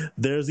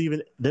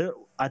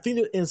 I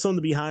think in some of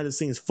the behind the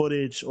scenes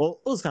footage, well,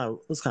 let's kind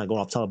of go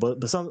off topic,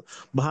 but some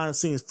behind the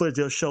scenes footage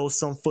will show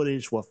some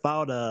footage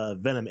without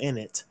Venom in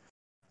it.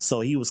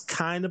 So he was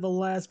kind of a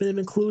last minute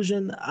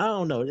inclusion. I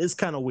don't know. It's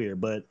kind of weird,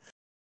 but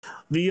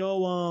the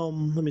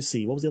let me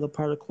see. What was the other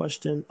part of the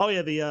question? Oh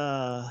yeah,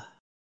 the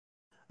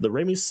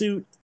Raimi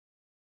suit.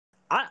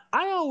 I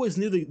always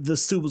knew the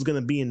suit was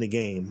gonna be in the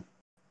game,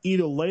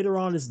 either later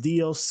on as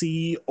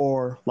DLC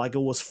or like it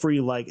was free,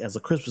 like as a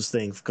Christmas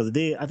thing, because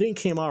I think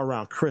it came out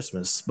around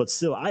Christmas. But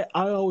still, I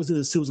always knew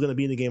the suit was gonna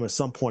be in the game at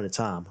some point in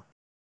time.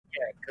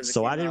 Yeah,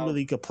 so I didn't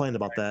really complain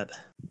about that.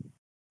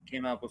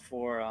 Came out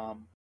before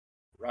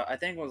I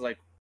think it was like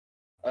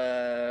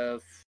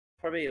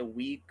probably a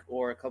week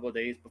or a couple of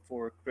days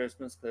before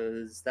Christmas,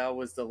 because that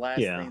was the last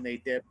thing they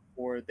did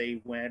before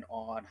they went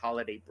on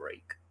holiday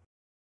break.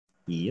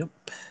 Yep.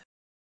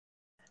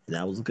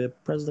 That was a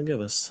good present to give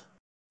us.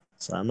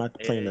 So I'm not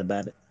complaining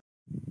about it.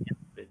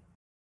 Yep.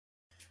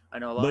 I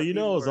know a lot but of you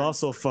know, it's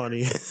also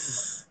funny.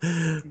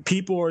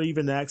 People are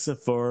even asking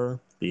for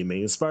the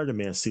Amazing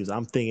Spider-Man suits.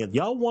 I'm thinking,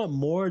 y'all want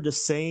more of the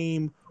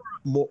same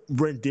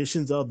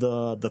renditions of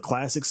the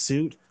classic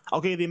suit?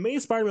 Okay, the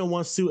Amazing Spider-Man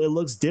 1 suit, it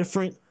looks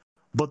different,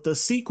 but the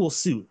sequel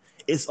suit,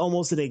 it's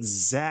almost an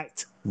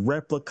exact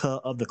replica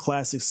of the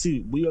classic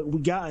suit. We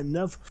got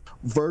enough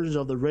versions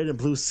of the red and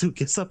blue suit.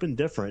 Get something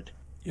different.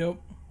 Yep,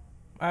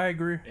 I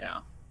agree. Yeah.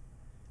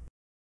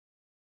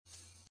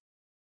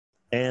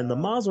 And the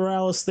Miles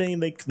Morales thing,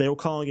 they were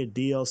calling it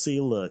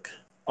DLC. Look,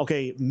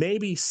 okay,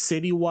 maybe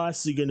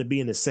city-wise you're going to be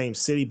in the same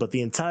city, but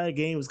the entire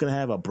game is going to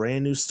have a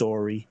brand new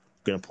story.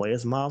 You're going to play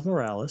as Miles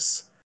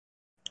Morales.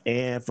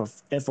 And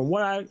from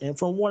what I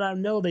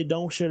know, they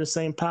don't share the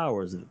same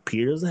powers.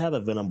 Peter doesn't have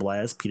a Venom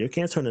Blast. Peter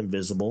can't turn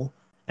invisible.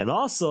 And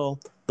also,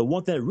 the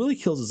one that really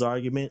kills his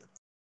argument,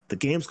 the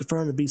game's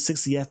confirmed to be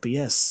 60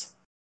 FPS.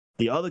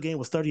 The other game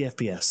was 30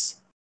 FPS.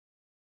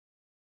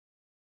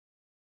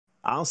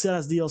 I don't see that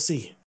as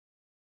DLC.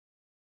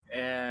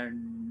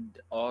 And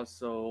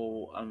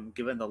also,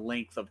 given the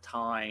length of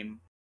time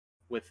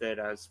with it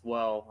as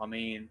well, I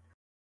mean,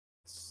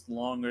 it's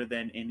longer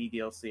than any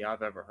DLC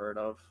I've ever heard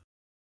of.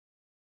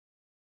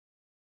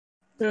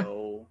 Yeah.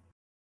 So,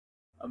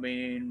 I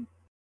think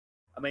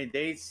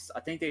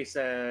they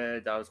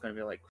said that was going to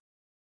be like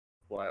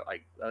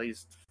at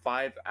least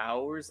 5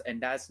 hours,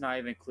 and that's not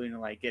even including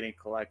like getting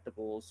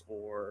collectibles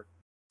or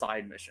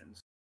side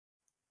missions.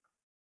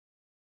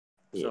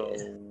 Yeah. So,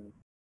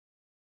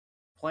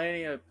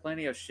 plenty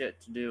of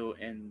shit to do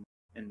in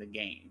the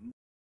game.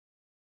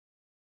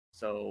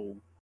 So,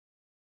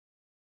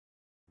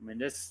 I mean,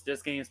 this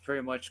game is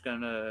pretty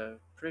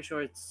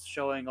sure it's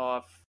showing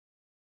off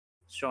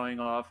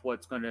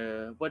what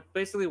to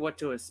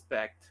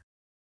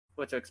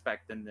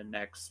expect in the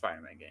next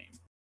Spider-Man game.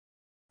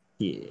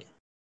 Yeah.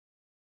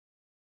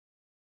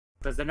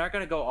 because they're not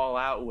gonna go all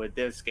out with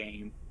this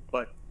game,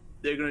 but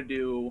they're gonna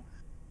do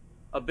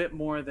a bit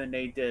more than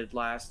they did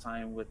last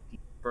time with the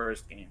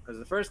first game. Because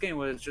the first game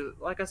was just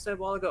like I said a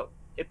while ago,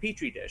 a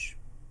petri dish.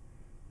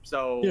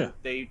 So Yeah.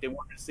 they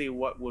wanted to see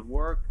what would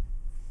work,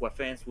 what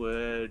fans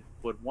would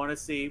want to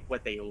see,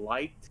 what they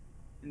liked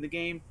in the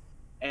game,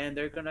 and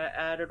they're gonna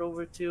add it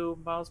over to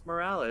Miles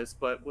Morales.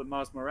 But with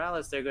Miles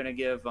Morales, they're gonna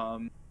give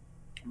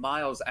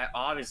Miles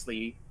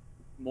obviously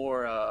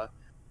more,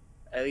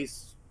 at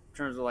least in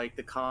terms of like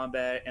the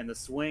combat and the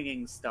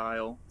swinging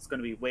style. It's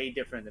gonna be way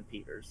different than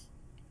Peter's.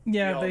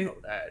 Yeah, We all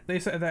know that. they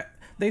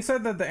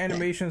said that the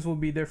animations will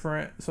be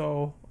different,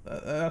 so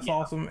that's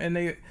awesome.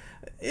 And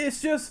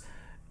it's just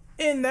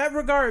in that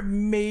regard,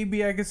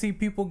 maybe I can see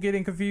people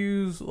getting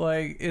confused.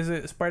 Like, is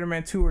it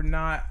Spider-Man 2 or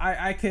not?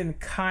 I can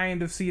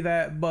kind of see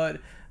that,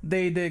 but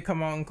they did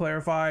come out and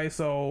clarify.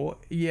 So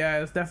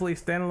yeah, it's definitely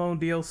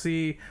standalone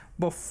DLC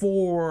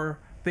before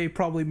they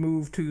probably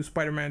move to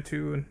Spider-Man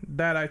 2, and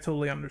that I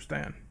totally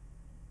understand.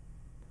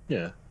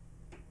 Yeah.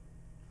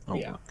 That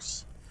Yeah.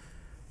 works.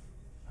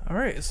 All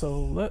right, so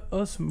let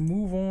us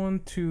move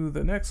on to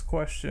the next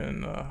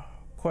question.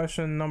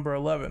 Question number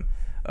 11.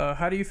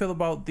 How do you feel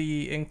about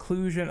the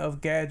inclusion of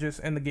gadgets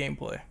in the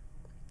gameplay?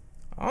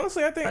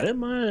 Honestly, I think I didn't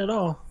mind it at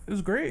all. it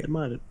was great. I didn't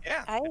mind it.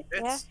 Yeah,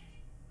 it's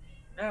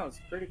Yeah, it's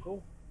pretty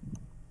cool.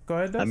 Go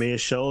ahead, Des. I mean, it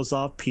shows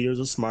off Peter's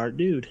a smart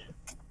dude.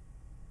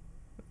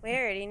 We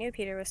already knew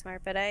Peter was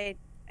smart, but I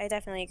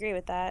definitely agree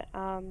with that.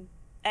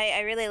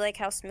 I really like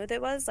how smooth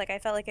it was. Like, I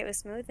felt like it was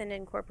smooth, and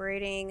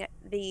incorporating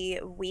the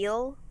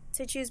wheel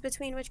to choose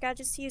between which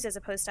gadgets to use, as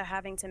opposed to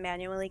having to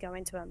manually go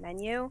into a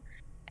menu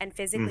and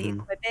physically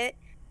equip it,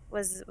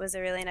 was a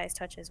really nice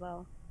touch as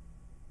well.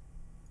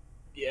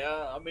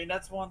 Yeah, I mean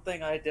that's one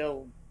thing I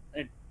do.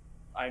 And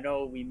I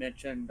know we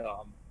mentioned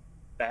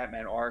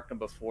Batman Arkham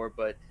before,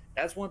 but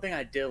that's one thing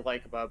I did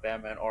like about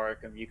Batman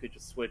Arkham. You could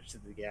just switch to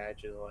the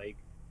gadget like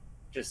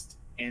just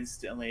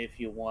instantly if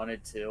you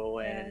wanted to,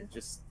 and it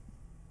just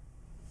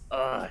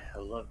I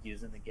love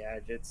using the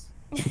gadgets.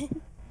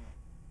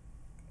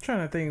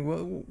 Trying to think,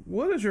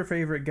 what is your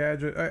favorite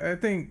gadget? I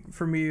think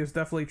for me it's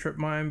definitely Trip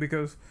Mine,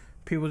 because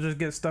people just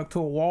get stuck to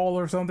a wall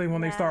or something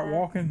when they start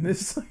walking.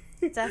 It's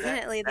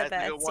Definitely the That's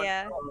a good best, one.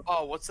 yeah.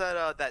 Oh, what's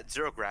that? That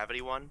zero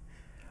gravity one?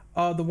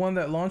 the one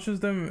that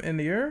launches them in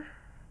the air.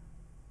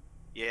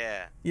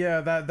 Yeah. Yeah,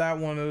 that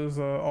one is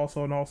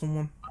also an awesome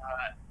one.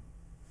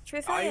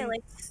 Truthfully, I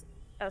liked...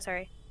 Oh,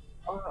 sorry.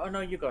 Oh no,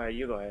 you go ahead.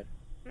 You go ahead.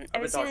 I I've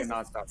been was talking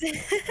gonna...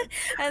 nonstop.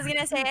 I was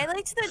gonna say, I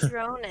liked the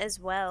drone as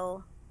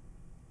well.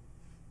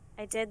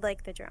 I did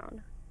like the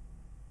drone.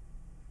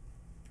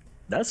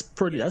 That's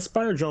pretty. That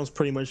spider drone's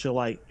pretty much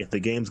like, if the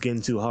game's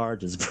getting too hard,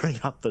 just bring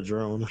out the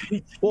drone.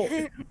 Well,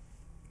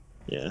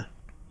 yeah.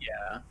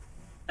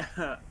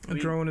 Yeah. A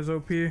drone is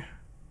OP.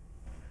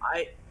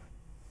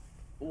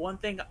 One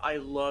thing I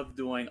love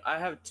doing. I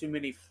have too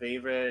many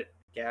favorite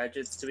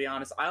gadgets, to be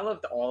honest. I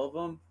loved all of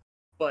them,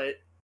 but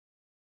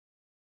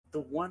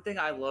the one thing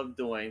I loved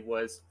doing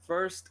was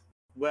first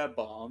web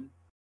bomb,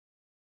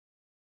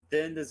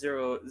 then the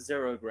zero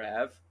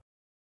grav,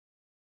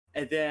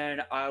 and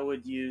then I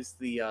would use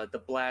the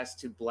blast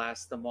to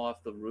blast them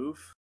off the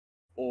roof,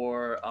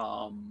 or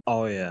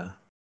Oh yeah.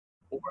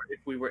 or if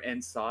we were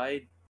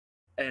inside,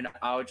 and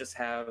I would just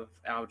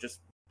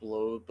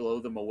blow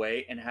them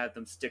away and have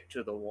them stick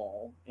to the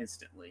wall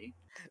instantly.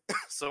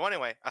 So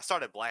anyway, I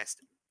started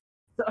blasting.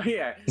 So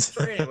yeah.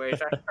 So anyways,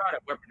 I started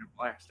weapon and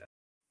blasting.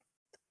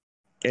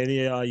 Any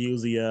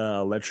use the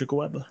electrical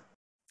web?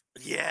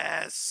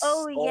 Yes.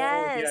 Oh,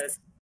 Oh, yes.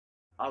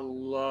 I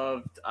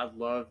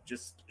loved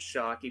just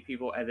shocking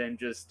people and then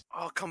just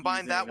Oh,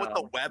 combine that using, with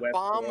the web web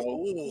bomb. throw.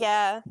 Ooh.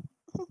 Yeah.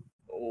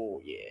 Oh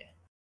yeah.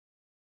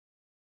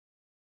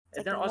 It's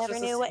And then like I also never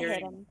just knew what hit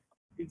hearing him.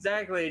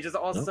 exactly, just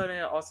all of a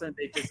sudden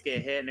they just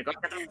get hit and they go.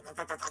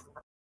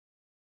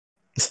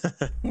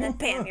 And then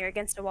bam, you're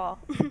against a wall.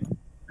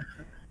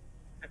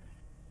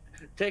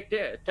 Take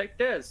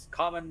this,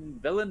 common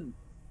villain.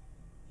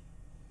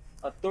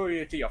 I'll throw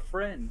you to your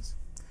friends.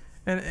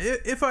 And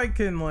if I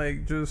can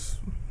like just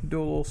do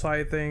a little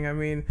side thing, I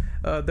mean,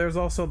 there's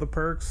also the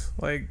perks.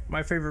 Like,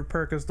 my favorite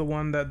perk is the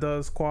one that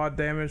does quad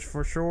damage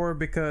for sure,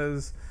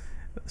 because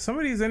some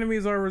of these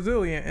enemies are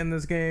resilient in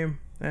this game,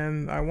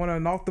 and I want to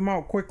knock them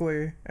out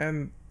quickly,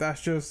 and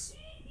that's just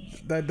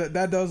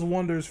that does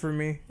wonders for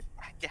me.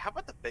 Yeah, how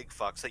about the big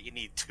fucks that you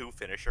need 2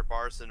 finisher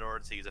bars in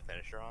order to use a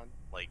finisher on?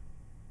 Like,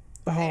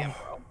 Oh, damn,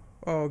 bro.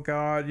 oh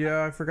god,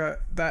 yeah, I forgot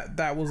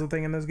that was a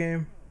thing in this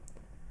game.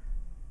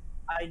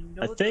 I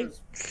know. I think.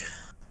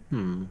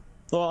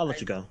 Well, I'll let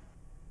you go.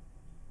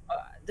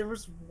 There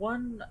was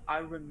one I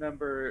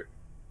remember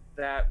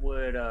that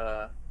would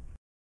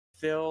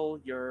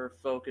fill your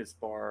focus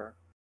bar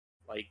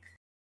like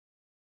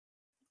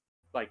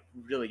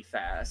really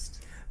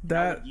fast. And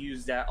I would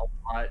use that a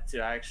lot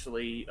to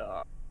actually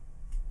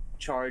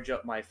charge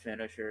up my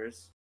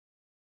finishers.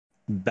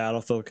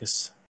 Battle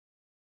focus.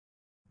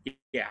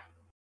 Yeah.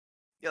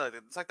 Yeah, like,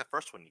 it's like the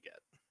first one you get.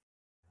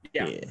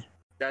 Yeah.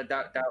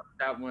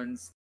 That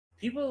one's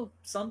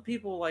some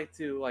people like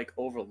to like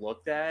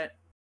overlook that,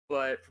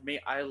 but for me,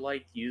 I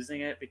liked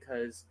using it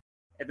because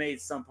it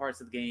made some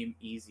parts of the game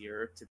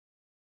easier to.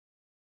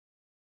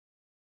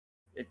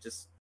 It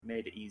just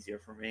made it easier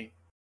for me.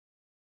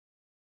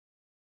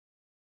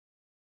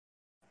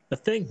 I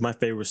think my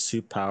favorite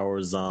superpower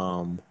is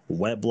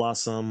Wet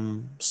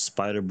Blossom,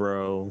 Spider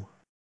Bro,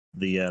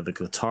 the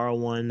guitar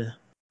one,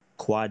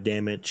 quad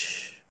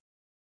damage.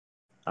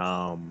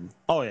 Oh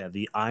yeah,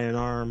 the Iron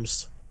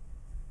Arms.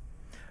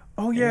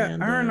 Oh yeah,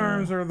 And, Iron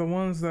Arms are the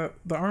ones that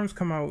the arms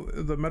come out,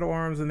 the metal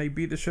arms, and they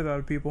beat the shit out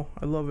of people.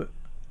 I love it.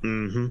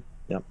 Mm-hmm.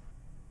 Yep.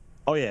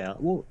 Oh yeah.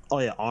 Well, oh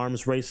yeah.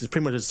 Arms races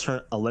pretty much just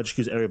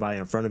electrocutes everybody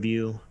in front of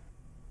you.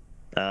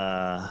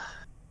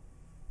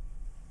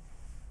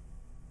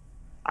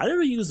 I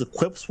never used the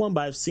Quips one,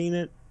 but I've seen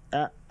it.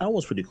 That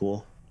was pretty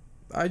cool.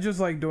 I just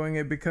like doing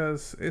it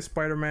because it's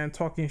Spider-Man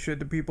talking shit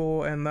to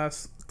people, and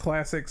that's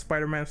classic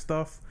Spider-Man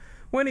stuff.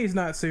 When he's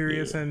not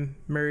serious and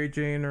Mary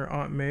Jane or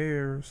Aunt May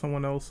or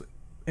someone else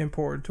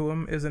important to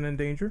him isn't in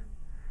danger.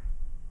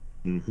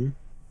 Mm-hmm.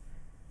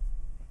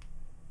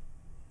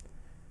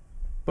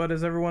 But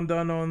is everyone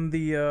done on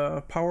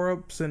the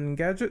power-ups and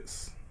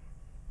gadgets?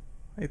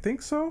 I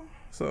think so.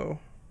 So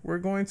we're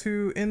going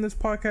to end this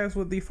podcast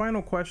with the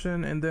final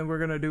question, and then we're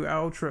going to do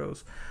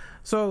outros.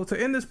 So to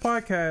end this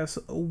podcast,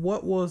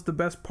 what was the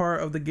best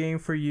part of the game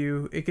for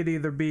you? It could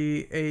either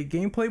be a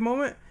gameplay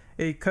moment,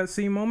 a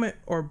cutscene moment,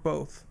 or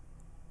both.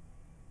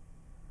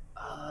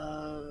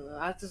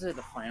 I have to say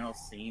the final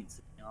scene,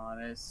 to be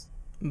honest.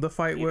 The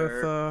fight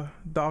with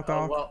Doc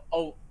Ock.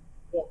 Well,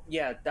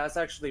 yeah, that's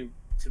actually,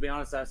 to be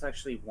honest, that's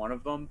actually one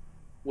of them.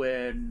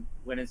 When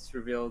it's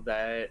revealed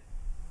that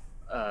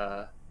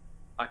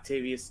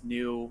Octavius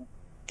knew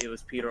it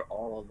was Peter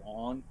all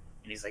along,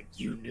 and he's like,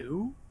 "You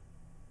knew?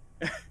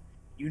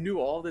 You knew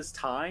all this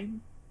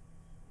time?"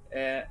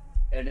 And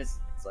it's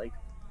like,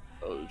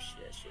 oh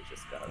shit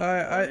just got.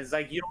 It's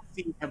like you don't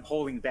see him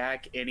holding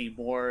back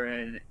anymore,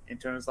 and in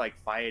terms of like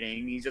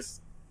fighting, he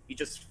just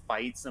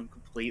fights him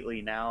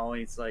completely now.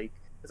 And it's like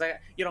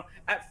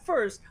at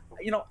first,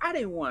 I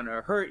didn't want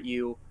to hurt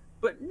you,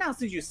 but now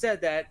since you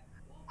said that,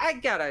 I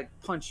gotta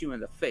punch you in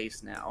the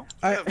face now.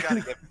 I've got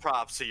to give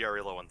props to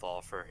Yuri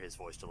Lowenthal for his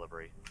voice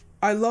delivery.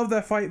 I love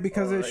that fight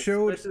because it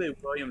showed, especially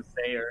William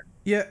Sayer.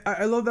 Yeah,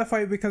 I love that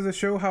fight because it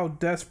showed how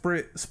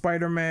desperate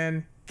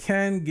Spider-Man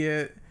can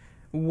get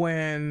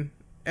when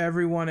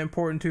everyone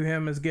important to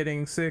him is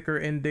getting sick or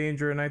in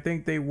danger, and I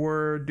think they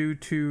were due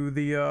to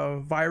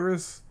the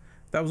virus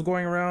that was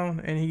going around,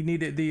 and he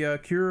needed the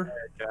cure.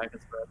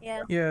 Dragon's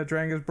Breath. Yeah,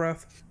 Dragon's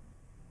Breath.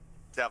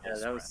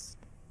 Devil's Breath. Was.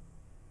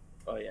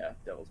 Oh yeah,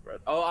 Devil's Breath.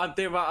 Oh, I'm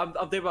thinking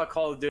about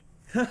Call of Duty.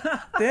 Damn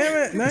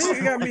it! Now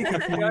you got me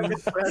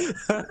confused.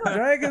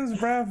 Dragon's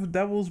Breath,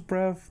 Devil's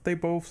Breath, they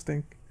both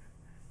stink.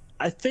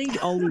 I think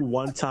only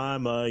one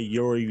time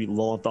Yuri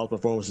Lowenthal's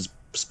performance as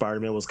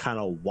Spider-Man was kind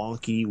of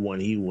wonky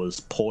when he was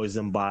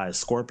poisoned by a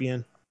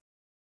scorpion.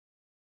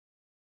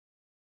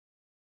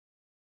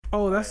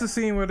 Oh, that's the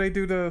scene where they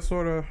do the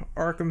sort of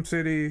Arkham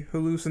City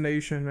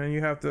hallucination, and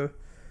you have to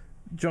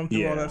jump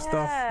through all that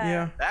stuff.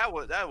 Yeah, that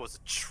was a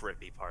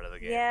trippy part of the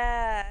game.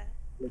 Yeah.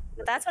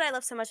 That's what I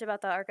love so much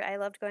about the arc. I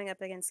loved going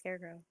up against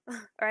Scarecrow,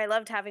 or I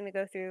loved having to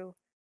go through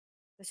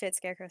the shit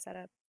Scarecrow set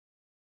up.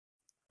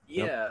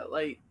 Yeah,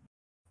 like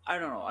I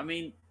don't know. I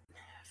mean,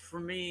 for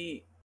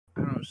me,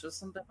 I don't know. It's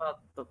just something about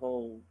the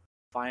whole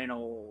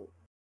final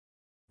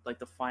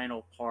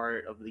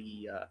part of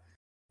the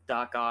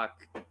Doc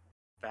Ock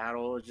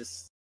battle.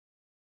 Just,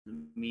 I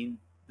mean,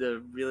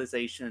 the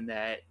realization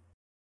that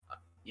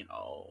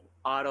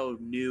Otto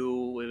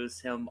knew it was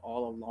him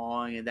all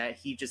along, and that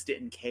he just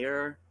didn't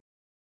care.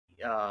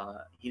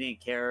 He didn't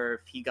care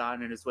if he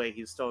got in his way; he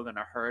was still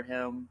gonna hurt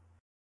him.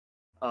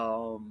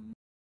 Or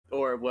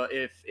well,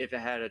 if it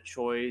had a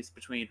choice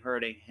between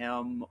hurting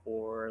him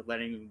or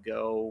letting him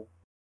go,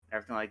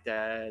 everything like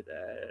that,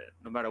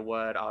 no matter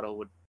what, Otto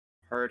would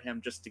hurt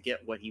him just to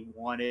get what he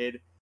wanted.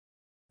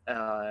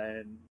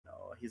 And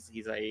he's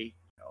like,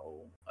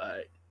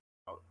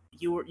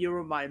 you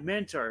were my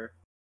mentor.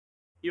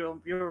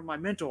 You were my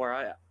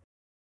mentor.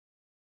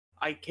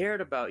 I cared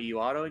about you,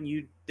 Otto,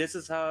 and this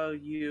is how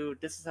you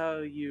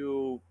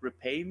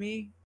repay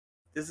me.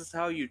 This is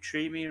how you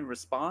treat me in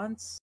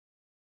response.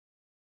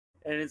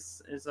 And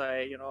it's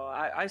like,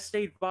 I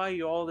stayed by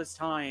you all this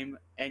time,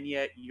 and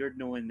yet you're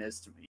doing this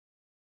to me.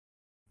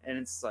 And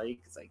it's like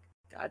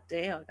god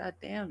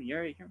damn,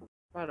 you're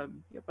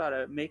about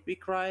to make me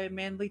cry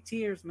manly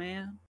tears,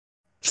 man.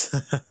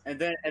 and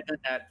then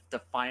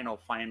the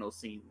final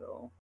scene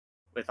though,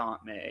 with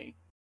Aunt May.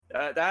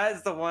 That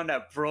is the one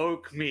that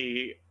broke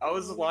me. I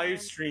was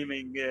live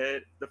streaming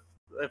it, the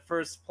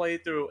first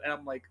playthrough, and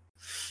I'm like,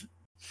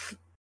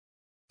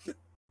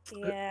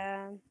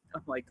 yeah.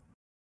 I'm like,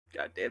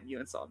 god damn you,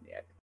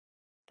 Insomniac.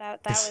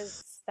 That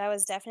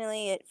was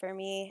definitely it for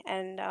me,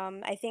 and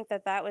I think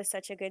that was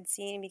such a good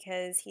scene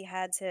because he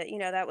had to,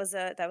 that was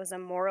a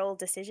moral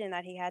decision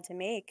that he had to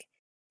make.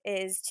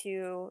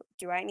 Do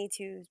I need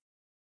to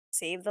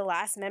save the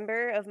last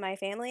member of my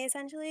family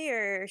essentially,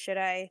 or should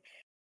I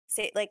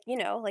say like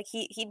like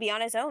he'd be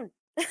on his own,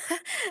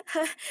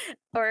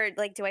 or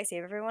like do I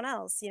save everyone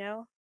else?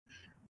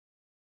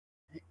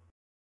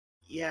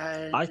 Yeah,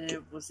 and I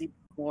it was even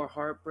more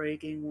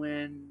heartbreaking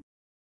when,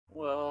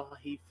 well,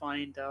 he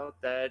find out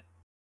that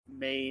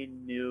May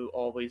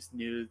always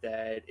knew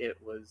that it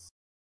was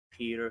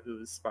Peter who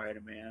was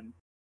Spider-Man.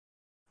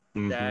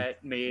 Mhm.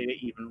 That made it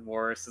even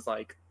worse. It's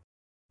like,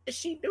 is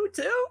she new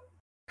too?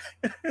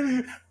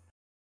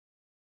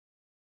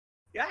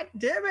 God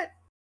damn it!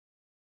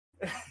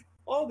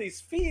 All these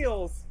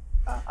feels.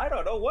 I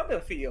don't know what to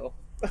feel.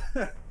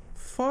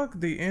 Fuck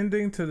the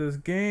ending to this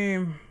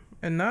game,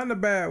 and not in a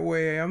bad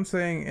way. I'm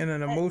saying in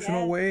an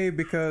emotional way,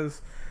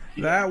 because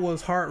that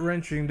was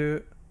heart-wrenching,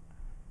 dude.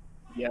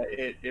 Yeah,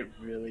 it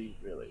really,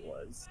 really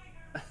was.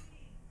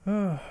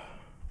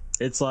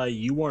 It's like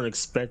you weren't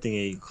expecting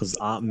it because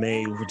Aunt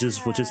May was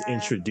just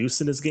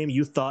introduced in this game.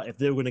 You thought if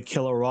they were gonna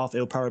kill her off, it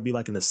would probably be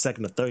like in the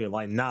second or third. You're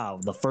like, nah,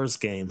 the first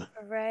game.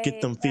 Right.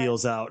 Get them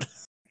feels out.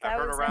 I've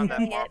heard was around that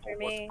definitely it Marvel for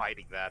was me.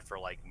 fighting that for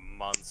like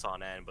months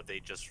on end, but they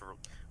just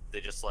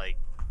like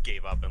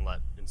gave up and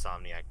let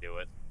Insomniac do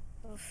it.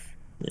 Oof.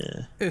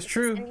 Yeah, It's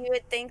true. And you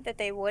would think that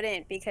they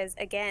wouldn't, because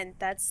again,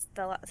 that's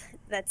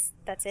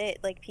it.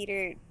 Like,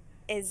 Peter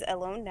is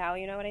alone now.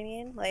 You know what I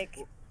mean? Like,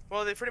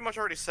 Well, they pretty much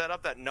already set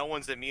up that no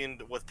one's immune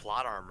with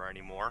plot armor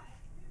anymore.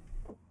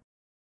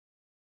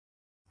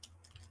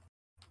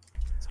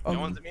 No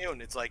one's immune.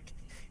 It's like,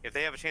 if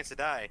they have a chance to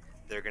die,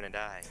 they're gonna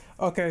die.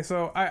 Okay,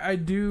 so I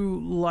do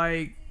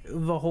like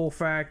the whole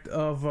fact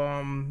of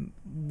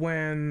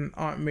when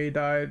Aunt May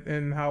died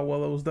and how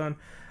well it was done.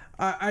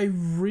 I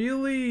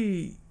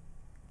really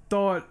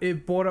thought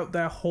it brought up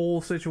that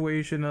whole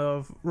situation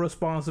of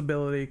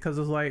responsibility, because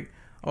it's like,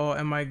 oh,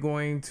 am I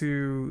going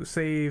to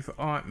save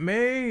Aunt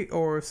May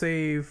or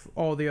save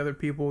all the other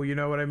people? You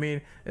know what I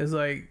mean? It's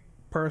like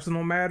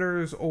personal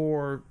matters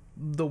or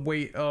the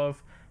weight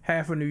of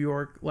half of New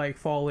York like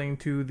falling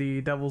to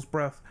the devil's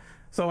breath.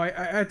 So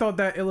I thought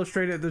that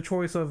illustrated the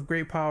choice of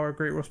great power,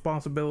 great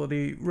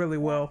responsibility really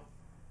well.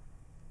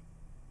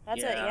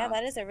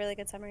 that is a really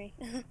good summary.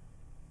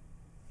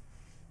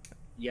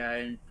 Yeah,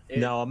 and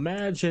now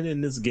imagine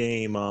in this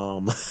game,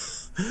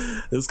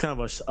 it was kind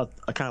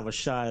of a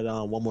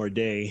shot One More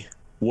Day.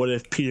 What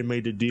if Peter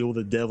made the deal with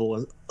the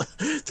devil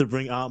to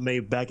bring Aunt May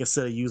back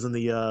instead of using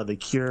the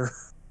cure?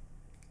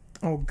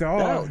 Oh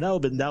God, that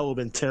would have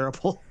been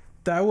terrible.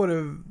 That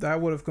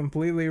would have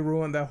completely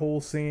ruined that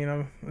whole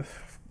scene.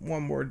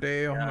 One More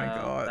Day. Oh my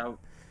God.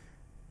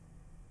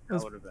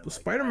 That would have been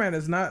Spider-Man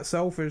is not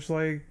selfish.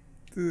 Like,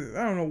 I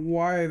don't know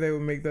why they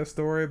would make that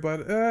story,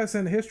 but it's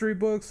in history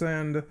books,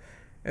 and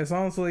it's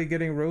honestly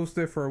getting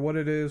roasted for what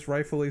it is,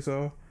 rightfully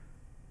so.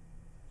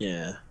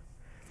 Yeah.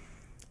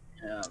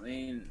 Yeah, I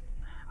mean,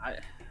 I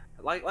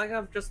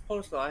just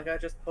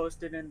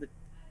posted in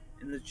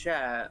the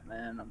chat,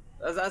 man.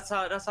 That's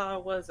how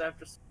it was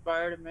after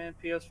Spider-Man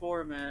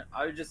PS4, man.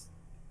 I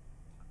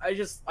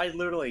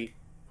literally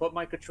put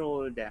my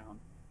controller down.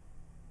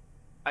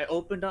 I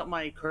opened up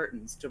my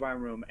curtains to my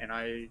room and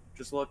I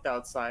just looked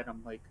outside.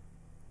 I'm like,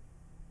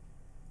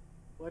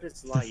 what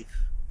is life?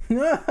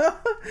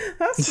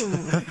 That's some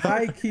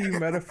high-key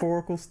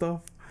metaphorical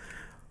stuff.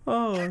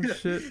 Oh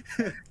shit.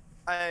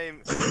 I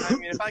mean,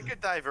 if I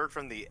could divert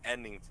from the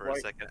ending for a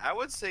second, I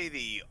would say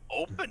the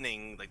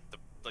opening,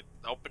 the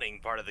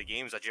opening part of the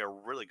game is actually a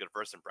really good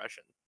first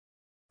impression.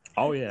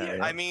 Oh yeah.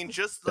 I mean,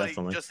 just him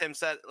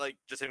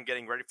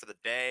getting ready for the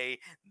day,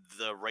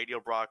 the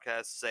radio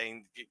broadcast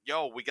saying,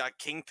 "Yo, we got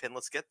Kingpin,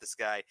 let's get this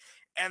guy,"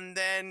 and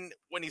then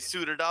when he's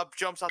suited up,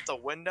 jumps out the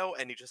window,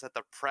 and you just have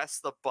to press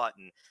the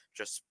button,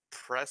 just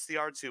press the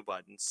R2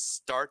 button,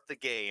 start the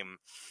game.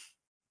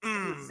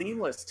 It's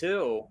seamless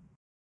too.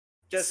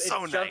 It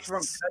jumps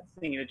from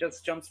cutscene. It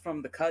just jumps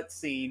from the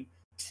cutscene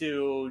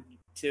to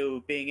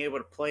being able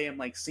to play him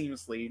like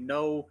seamlessly.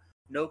 No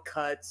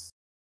cuts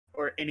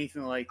or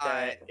anything like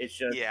that. It's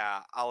just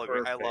I'll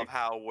agree. I love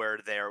how we're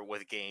there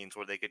with games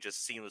where they could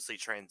just seamlessly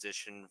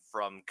transition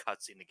from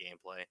cutscene to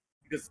gameplay.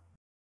 Because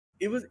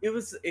it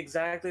was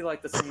exactly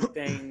like the same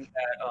thing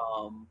that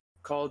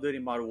Call of Duty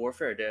Modern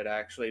Warfare did.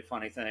 Actually,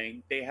 funny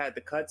thing, they had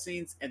the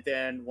cutscenes, and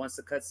then once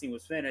the cutscene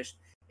was finished,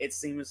 it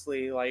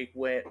seamlessly like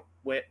went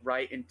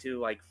right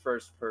into like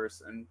first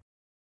person.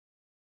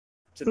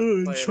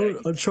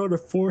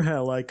 Uncharted 4 had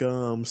like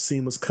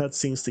seamless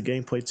cutscenes to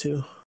gameplay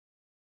too.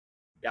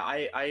 Yeah,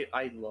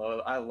 I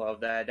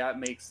love that. That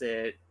makes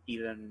it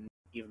even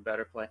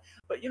better play.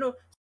 But you're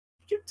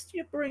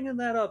bringing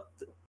that up.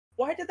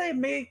 Why did they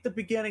make the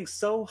beginning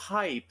so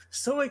hype,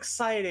 so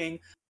exciting,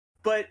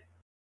 but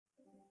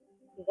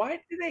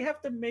why do they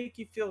have to make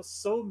you feel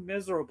so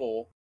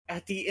miserable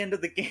at the end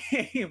of the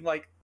game?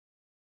 Like,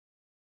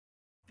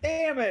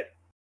 damn it,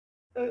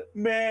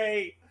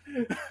 May.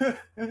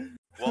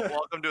 Well,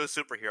 welcome to a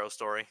superhero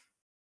story.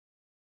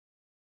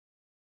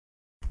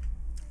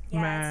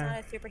 Yeah, it's not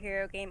a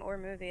superhero game or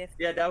movie.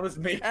 Yeah, that was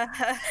me. A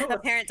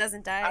parent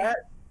doesn't die.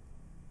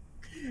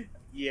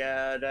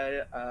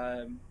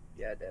 That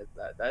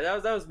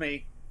was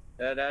me.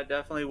 That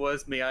definitely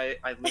was me. I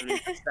literally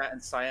sat in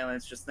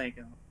silence, just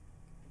thinking,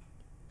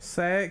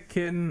 Sad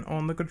kitten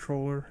on the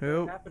controller. What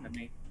Yep. happened to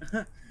me?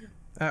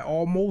 That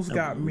almost That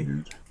got was me.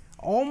 weird.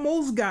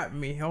 Almost got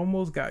me.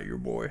 Almost got your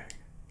boy.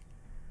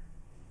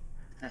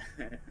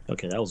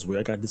 Okay, that was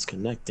weird. I got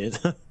disconnected.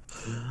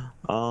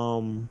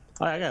 I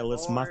gotta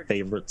list my Lord.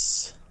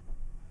 favorites.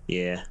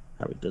 Yeah,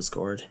 I have a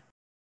Discord.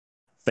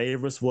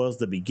 Favorites was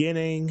the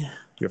beginning,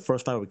 your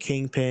first fight with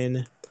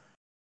Kingpin,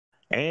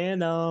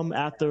 and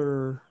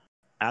after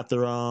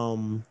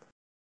Octavius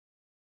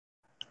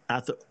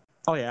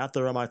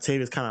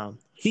kind of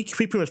he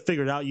pretty much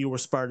figured out you were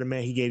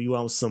Spider-Man. He gave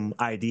you some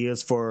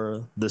ideas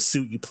for the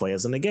suit you play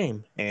as in the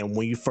game, and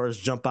when you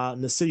first jump out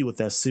in the city with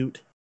that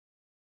suit.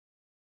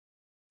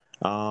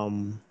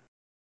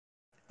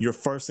 Your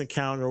first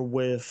encounter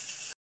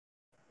with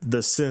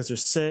the Sinister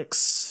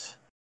Six,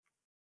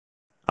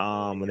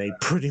 and they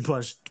pretty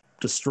much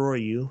destroy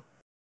you.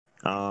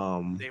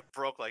 They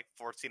broke like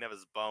 14 of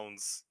his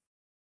bones.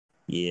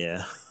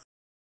 Yeah.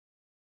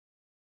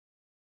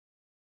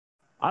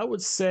 I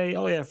would say,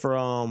 for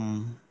I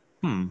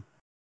didn't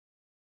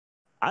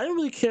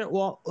really care.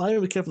 Well, I didn't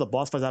really care for the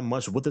boss fights that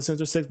much with the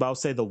Sinister Six, but I would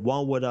say the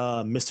one with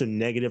Mr.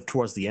 Negative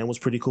towards the end was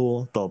pretty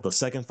cool. The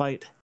second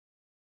fight.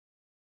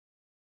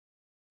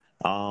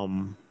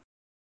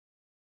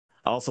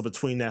 Also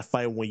between that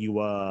fight when you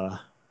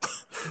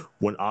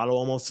when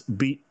Otto was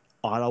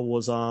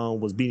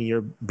beating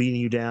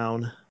you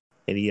down,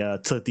 and he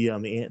took the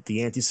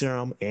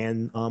anti-serum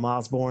and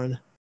Osborn.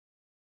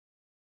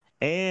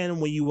 And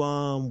when you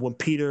when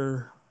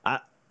Peter, I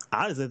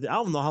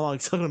don't know how long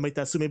it took him to make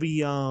that suit. Maybe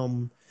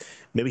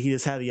he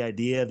just had the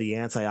idea of the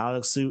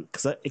antibiotic suit,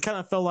 because it kind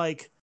of felt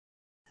like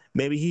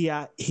maybe he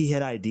had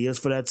ideas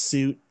for that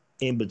suit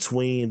in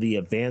between the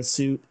advanced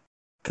suit.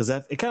 Because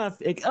I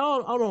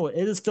don't know.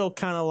 It just felt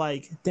kind of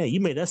like, dang, you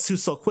made that suit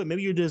so quick.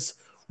 Maybe you're just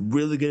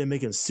really good at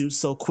making suits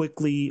so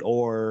quickly,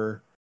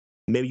 or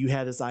maybe you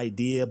had this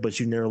idea, but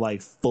you never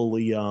like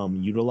fully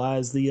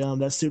utilized the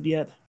that suit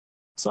yet.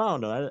 So I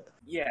don't know.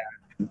 Yeah,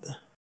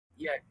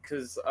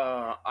 because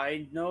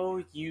I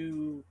know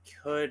you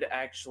could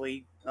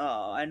actually.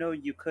 I know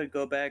you could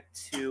go back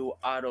to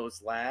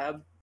Otto's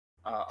lab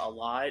a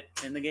lot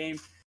in the game,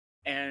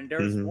 and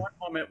there was one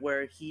moment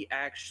where he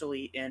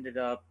actually ended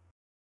up.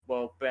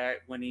 Well,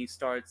 back when he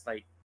starts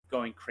like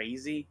going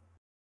crazy,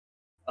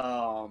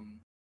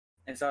 and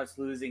starts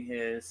losing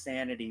his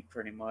sanity,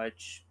 pretty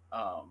much.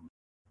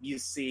 You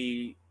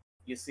see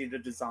the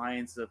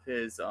designs of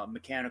his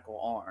mechanical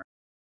arm,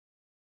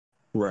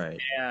 Right.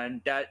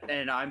 and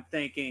I'm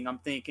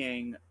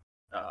thinking,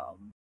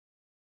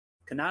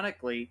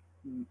 canonically,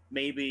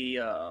 maybe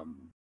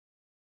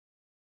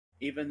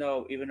even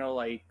though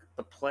like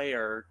the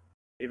player,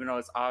 even though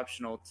it's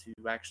optional to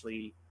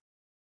actually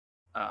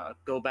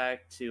go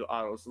back to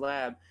Otto's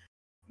lab,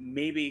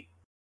 maybe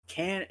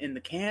in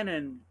the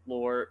canon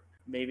lore,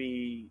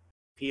 maybe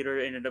Peter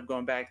ended up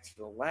going back to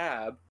the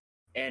lab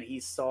and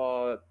he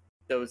saw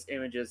those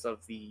images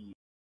of the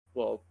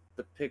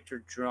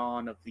picture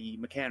drawn of the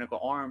mechanical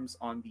arms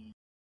on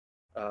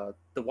the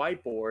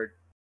whiteboard,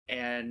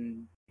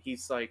 and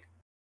he's like,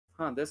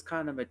 this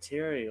kind of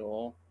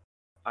material,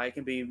 I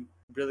can be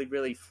really,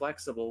 really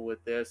flexible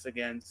with this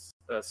against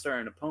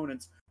certain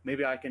opponents.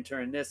 Maybe I can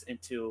turn this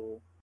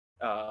into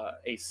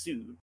a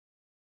suit,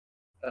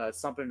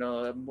 something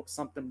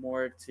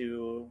more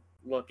to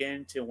look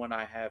into when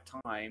I have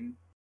time.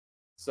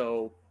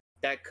 So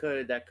that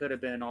could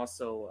have been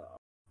also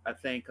I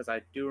think, because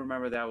I do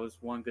remember that was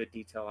one good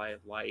detail I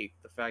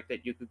liked, the fact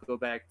that you could go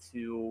back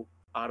to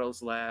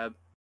Otto's lab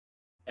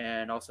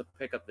and also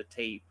pick up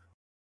tapes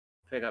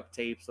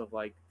of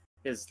like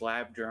his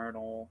lab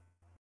journal,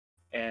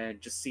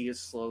 and just see his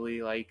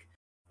slowly like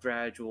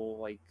gradual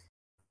like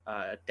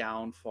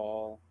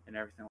downfall and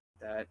everything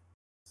like that.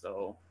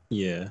 So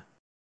yeah.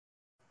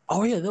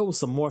 Oh yeah, there was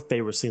some more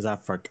favorite scenes I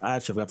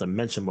actually forgot to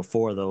mention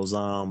before those.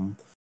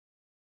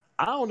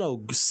 I don't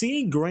know.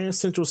 Seeing Grand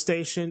Central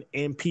Station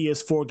in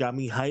PS4 got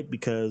me hyped,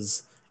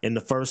 because in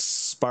the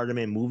first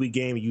Spider-Man movie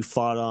game, you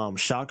fought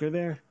Shocker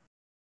there,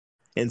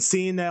 and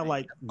seeing that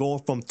like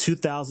going from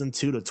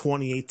 2002 to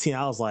 2018,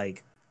 I was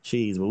like,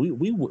 "Geez, we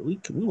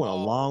went a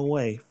long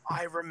way."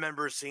 I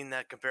remember seeing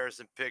that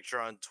comparison picture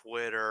on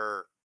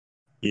Twitter.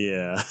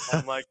 Yeah,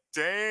 I'm like,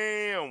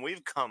 damn,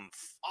 we've come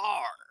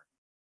far.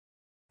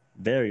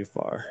 very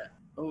far.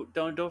 Oh,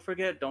 don't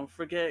forget,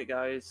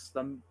 guys.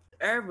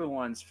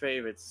 Everyone's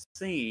favorite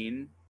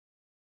scene: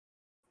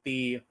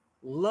 the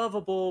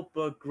lovable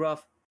but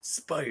gruff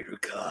Spider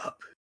Cop.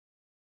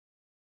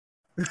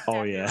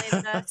 Oh Definitely yeah,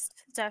 the best.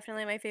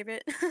 Definitely my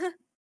favorite.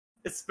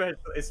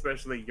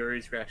 Especially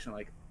Yuri's reaction,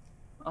 like,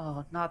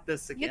 "Oh, not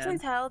this You can again."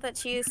 tell that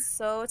she is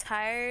so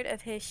tired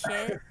of his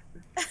shit.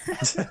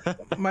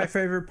 My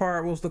favorite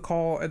part was the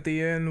call at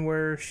the end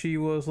where she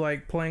was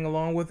like playing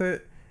along with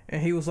it,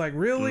 and he was like,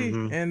 "Really?"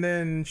 And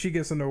then she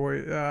gets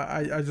annoyed.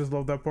 I just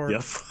love that part.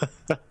 yep.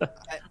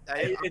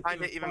 I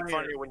find it even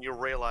funnier when you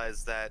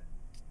realize that,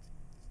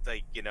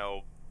 like, you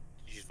know,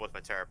 she's with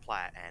Tara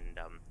Platt, and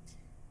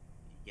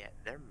yeah,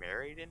 they're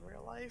married in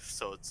real life,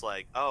 so it's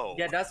like, oh,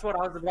 Yeah, that's what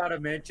I was about to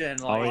mention.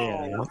 Oh, Like,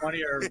 yeah. it's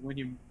funnier when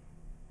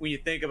when you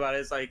think about it,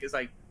 it's like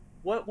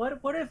what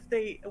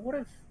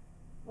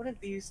if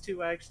these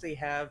two actually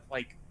have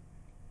like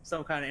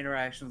some kind of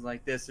interactions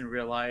like this in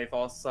real life?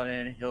 All of a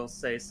sudden he'll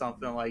say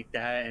something like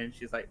that and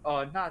she's like,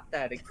 oh, not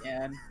that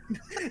again.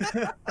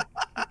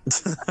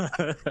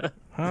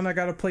 Hon, I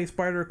gotta play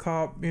Spider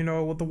Cop, you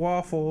know, with the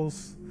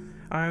waffles.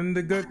 I'm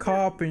the good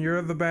cop and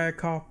you're the bad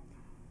cop.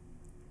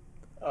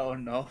 Oh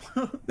no.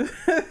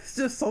 It's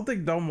just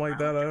something dumb like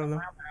that. I don't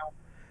know.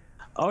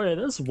 Oh yeah,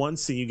 there's one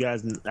scene you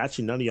guys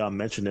actually none of y'all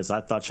mentioned this. I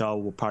thought y'all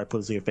would probably put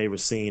this in your favorite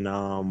scene.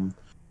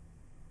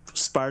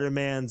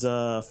 Spider-Man's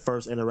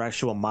first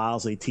interaction with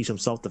Miles when he teaches him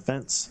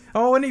self-defense.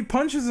 Oh, and he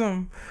punches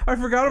him. I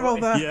forgot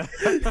about that. Yeah.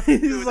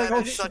 He's Dude, like, that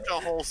oh is shit. such a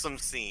wholesome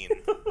scene.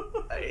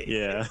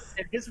 Yeah.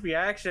 And his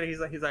reaction, he's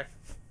like,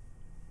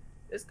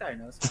 this guy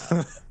knows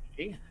how.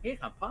 he can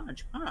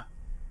punch, huh?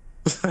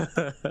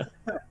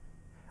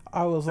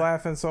 I was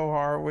laughing so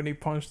hard when he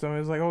punched him. It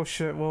was like, oh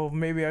shit, well,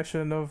 maybe I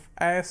shouldn't have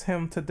asked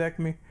him to deck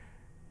me.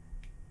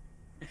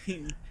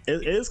 It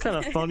is kind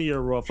of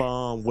funnier with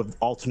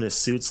alternate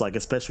suits, like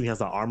especially when he has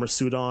the armor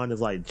suit on. It's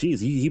like, geez,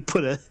 he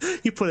put a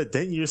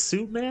dent in your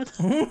suit, man.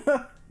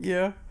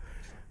 Yeah.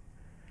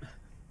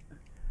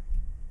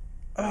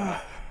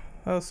 That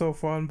was so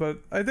fun, but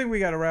I think we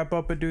gotta wrap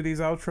up and do these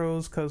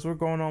outros because we're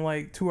going on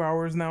like 2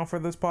 hours now for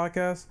this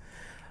podcast.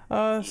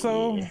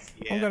 So Yeah.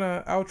 I'm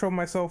gonna outro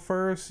myself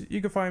first.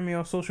 You can find me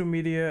on social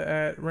media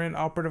at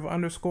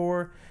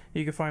RenOperative_.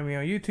 You can find me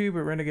on YouTube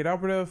at Renegade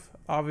Operative.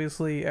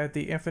 Obviously at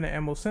the Infinite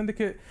Ammo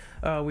Syndicate.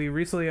 We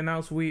recently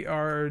announced we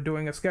are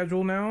doing a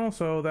schedule now,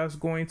 so that's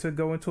going to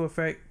go into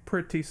effect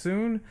pretty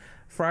soon.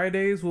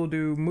 Fridays we'll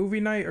do movie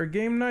night or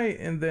game night,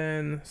 and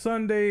then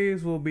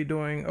Sundays we'll be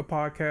doing a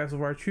podcast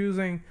of our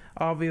choosing.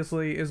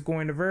 Obviously it's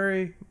going to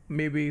vary.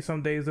 Maybe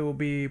some days it will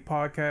be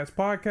podcast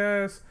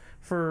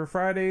for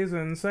Fridays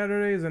and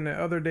Saturdays, and then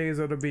other days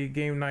it'll be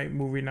game night,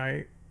 movie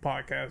night,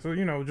 podcast. So,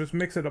 you know, just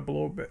mix it up a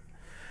little bit.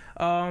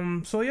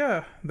 So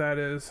yeah, that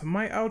is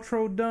my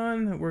outro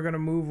done. We're gonna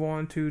move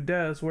on to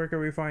Des. Where can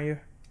we find you?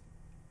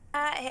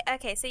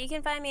 Okay, so you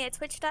can find me at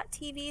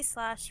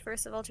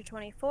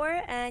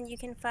twitch.tv/firstofultra24, and you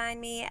can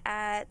find me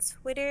at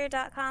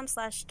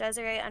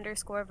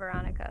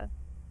twitter.com/Desiree_Veronica.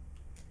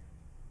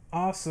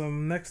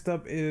 Awesome. Next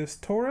up is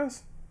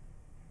Torres.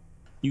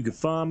 You can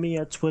find me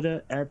at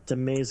Twitter at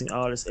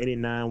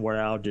AmazingArtist89,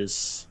 where I'm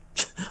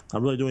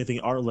really doing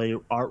anything art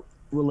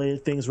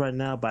related things right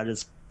now, but I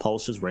just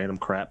post just random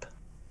crap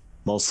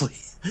mostly.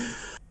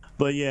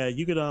 But yeah,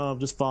 you could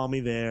just follow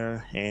me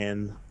there,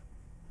 and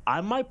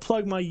I might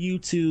plug my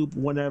YouTube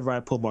whenever I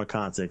put more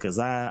content, because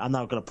I'm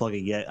not gonna plug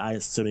it yet. I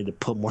still need to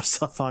put more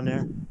stuff on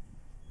there.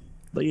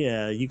 But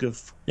yeah, you could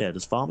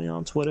just follow me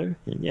on Twitter,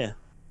 and yeah.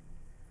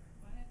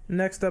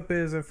 Next up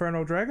is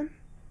Inferno Dragon.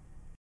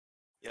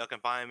 Y'all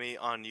can find me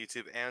on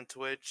YouTube and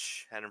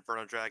Twitch at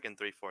Inferno Dragon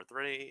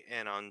 343,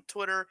 and on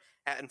Twitter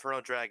at Inferno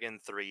Dragon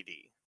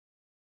 3D.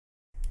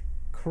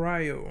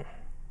 Cryo.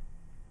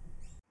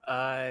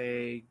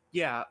 My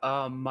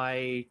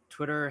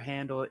Twitter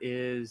handle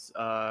is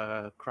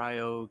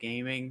Cryo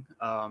Gaming.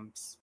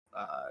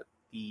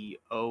 The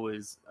O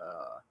is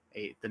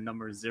the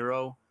number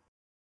 0,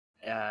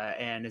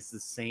 and it's the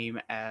same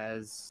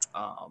as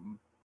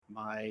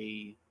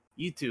my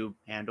YouTube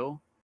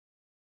handle.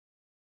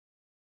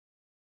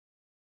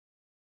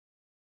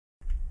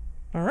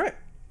 All right.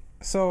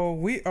 So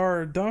we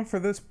are done for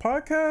this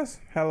podcast.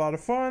 Had a lot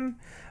of fun.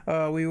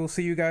 We will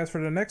see you guys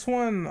for the next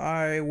one.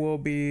 I will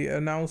be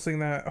announcing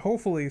that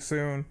hopefully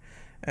soon.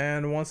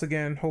 And once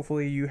again,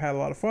 hopefully you had a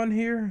lot of fun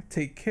here.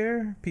 Take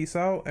care. Peace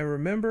out. And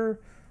remember,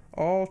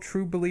 all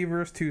true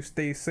believers to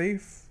stay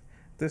safe.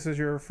 This is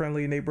your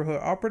friendly neighborhood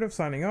operative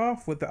signing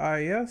off with the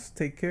IAS.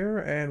 Take care,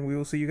 and we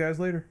will see you guys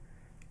later.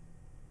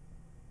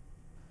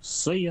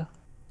 See ya.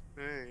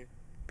 Hey.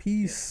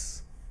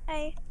 Peace.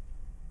 Bye.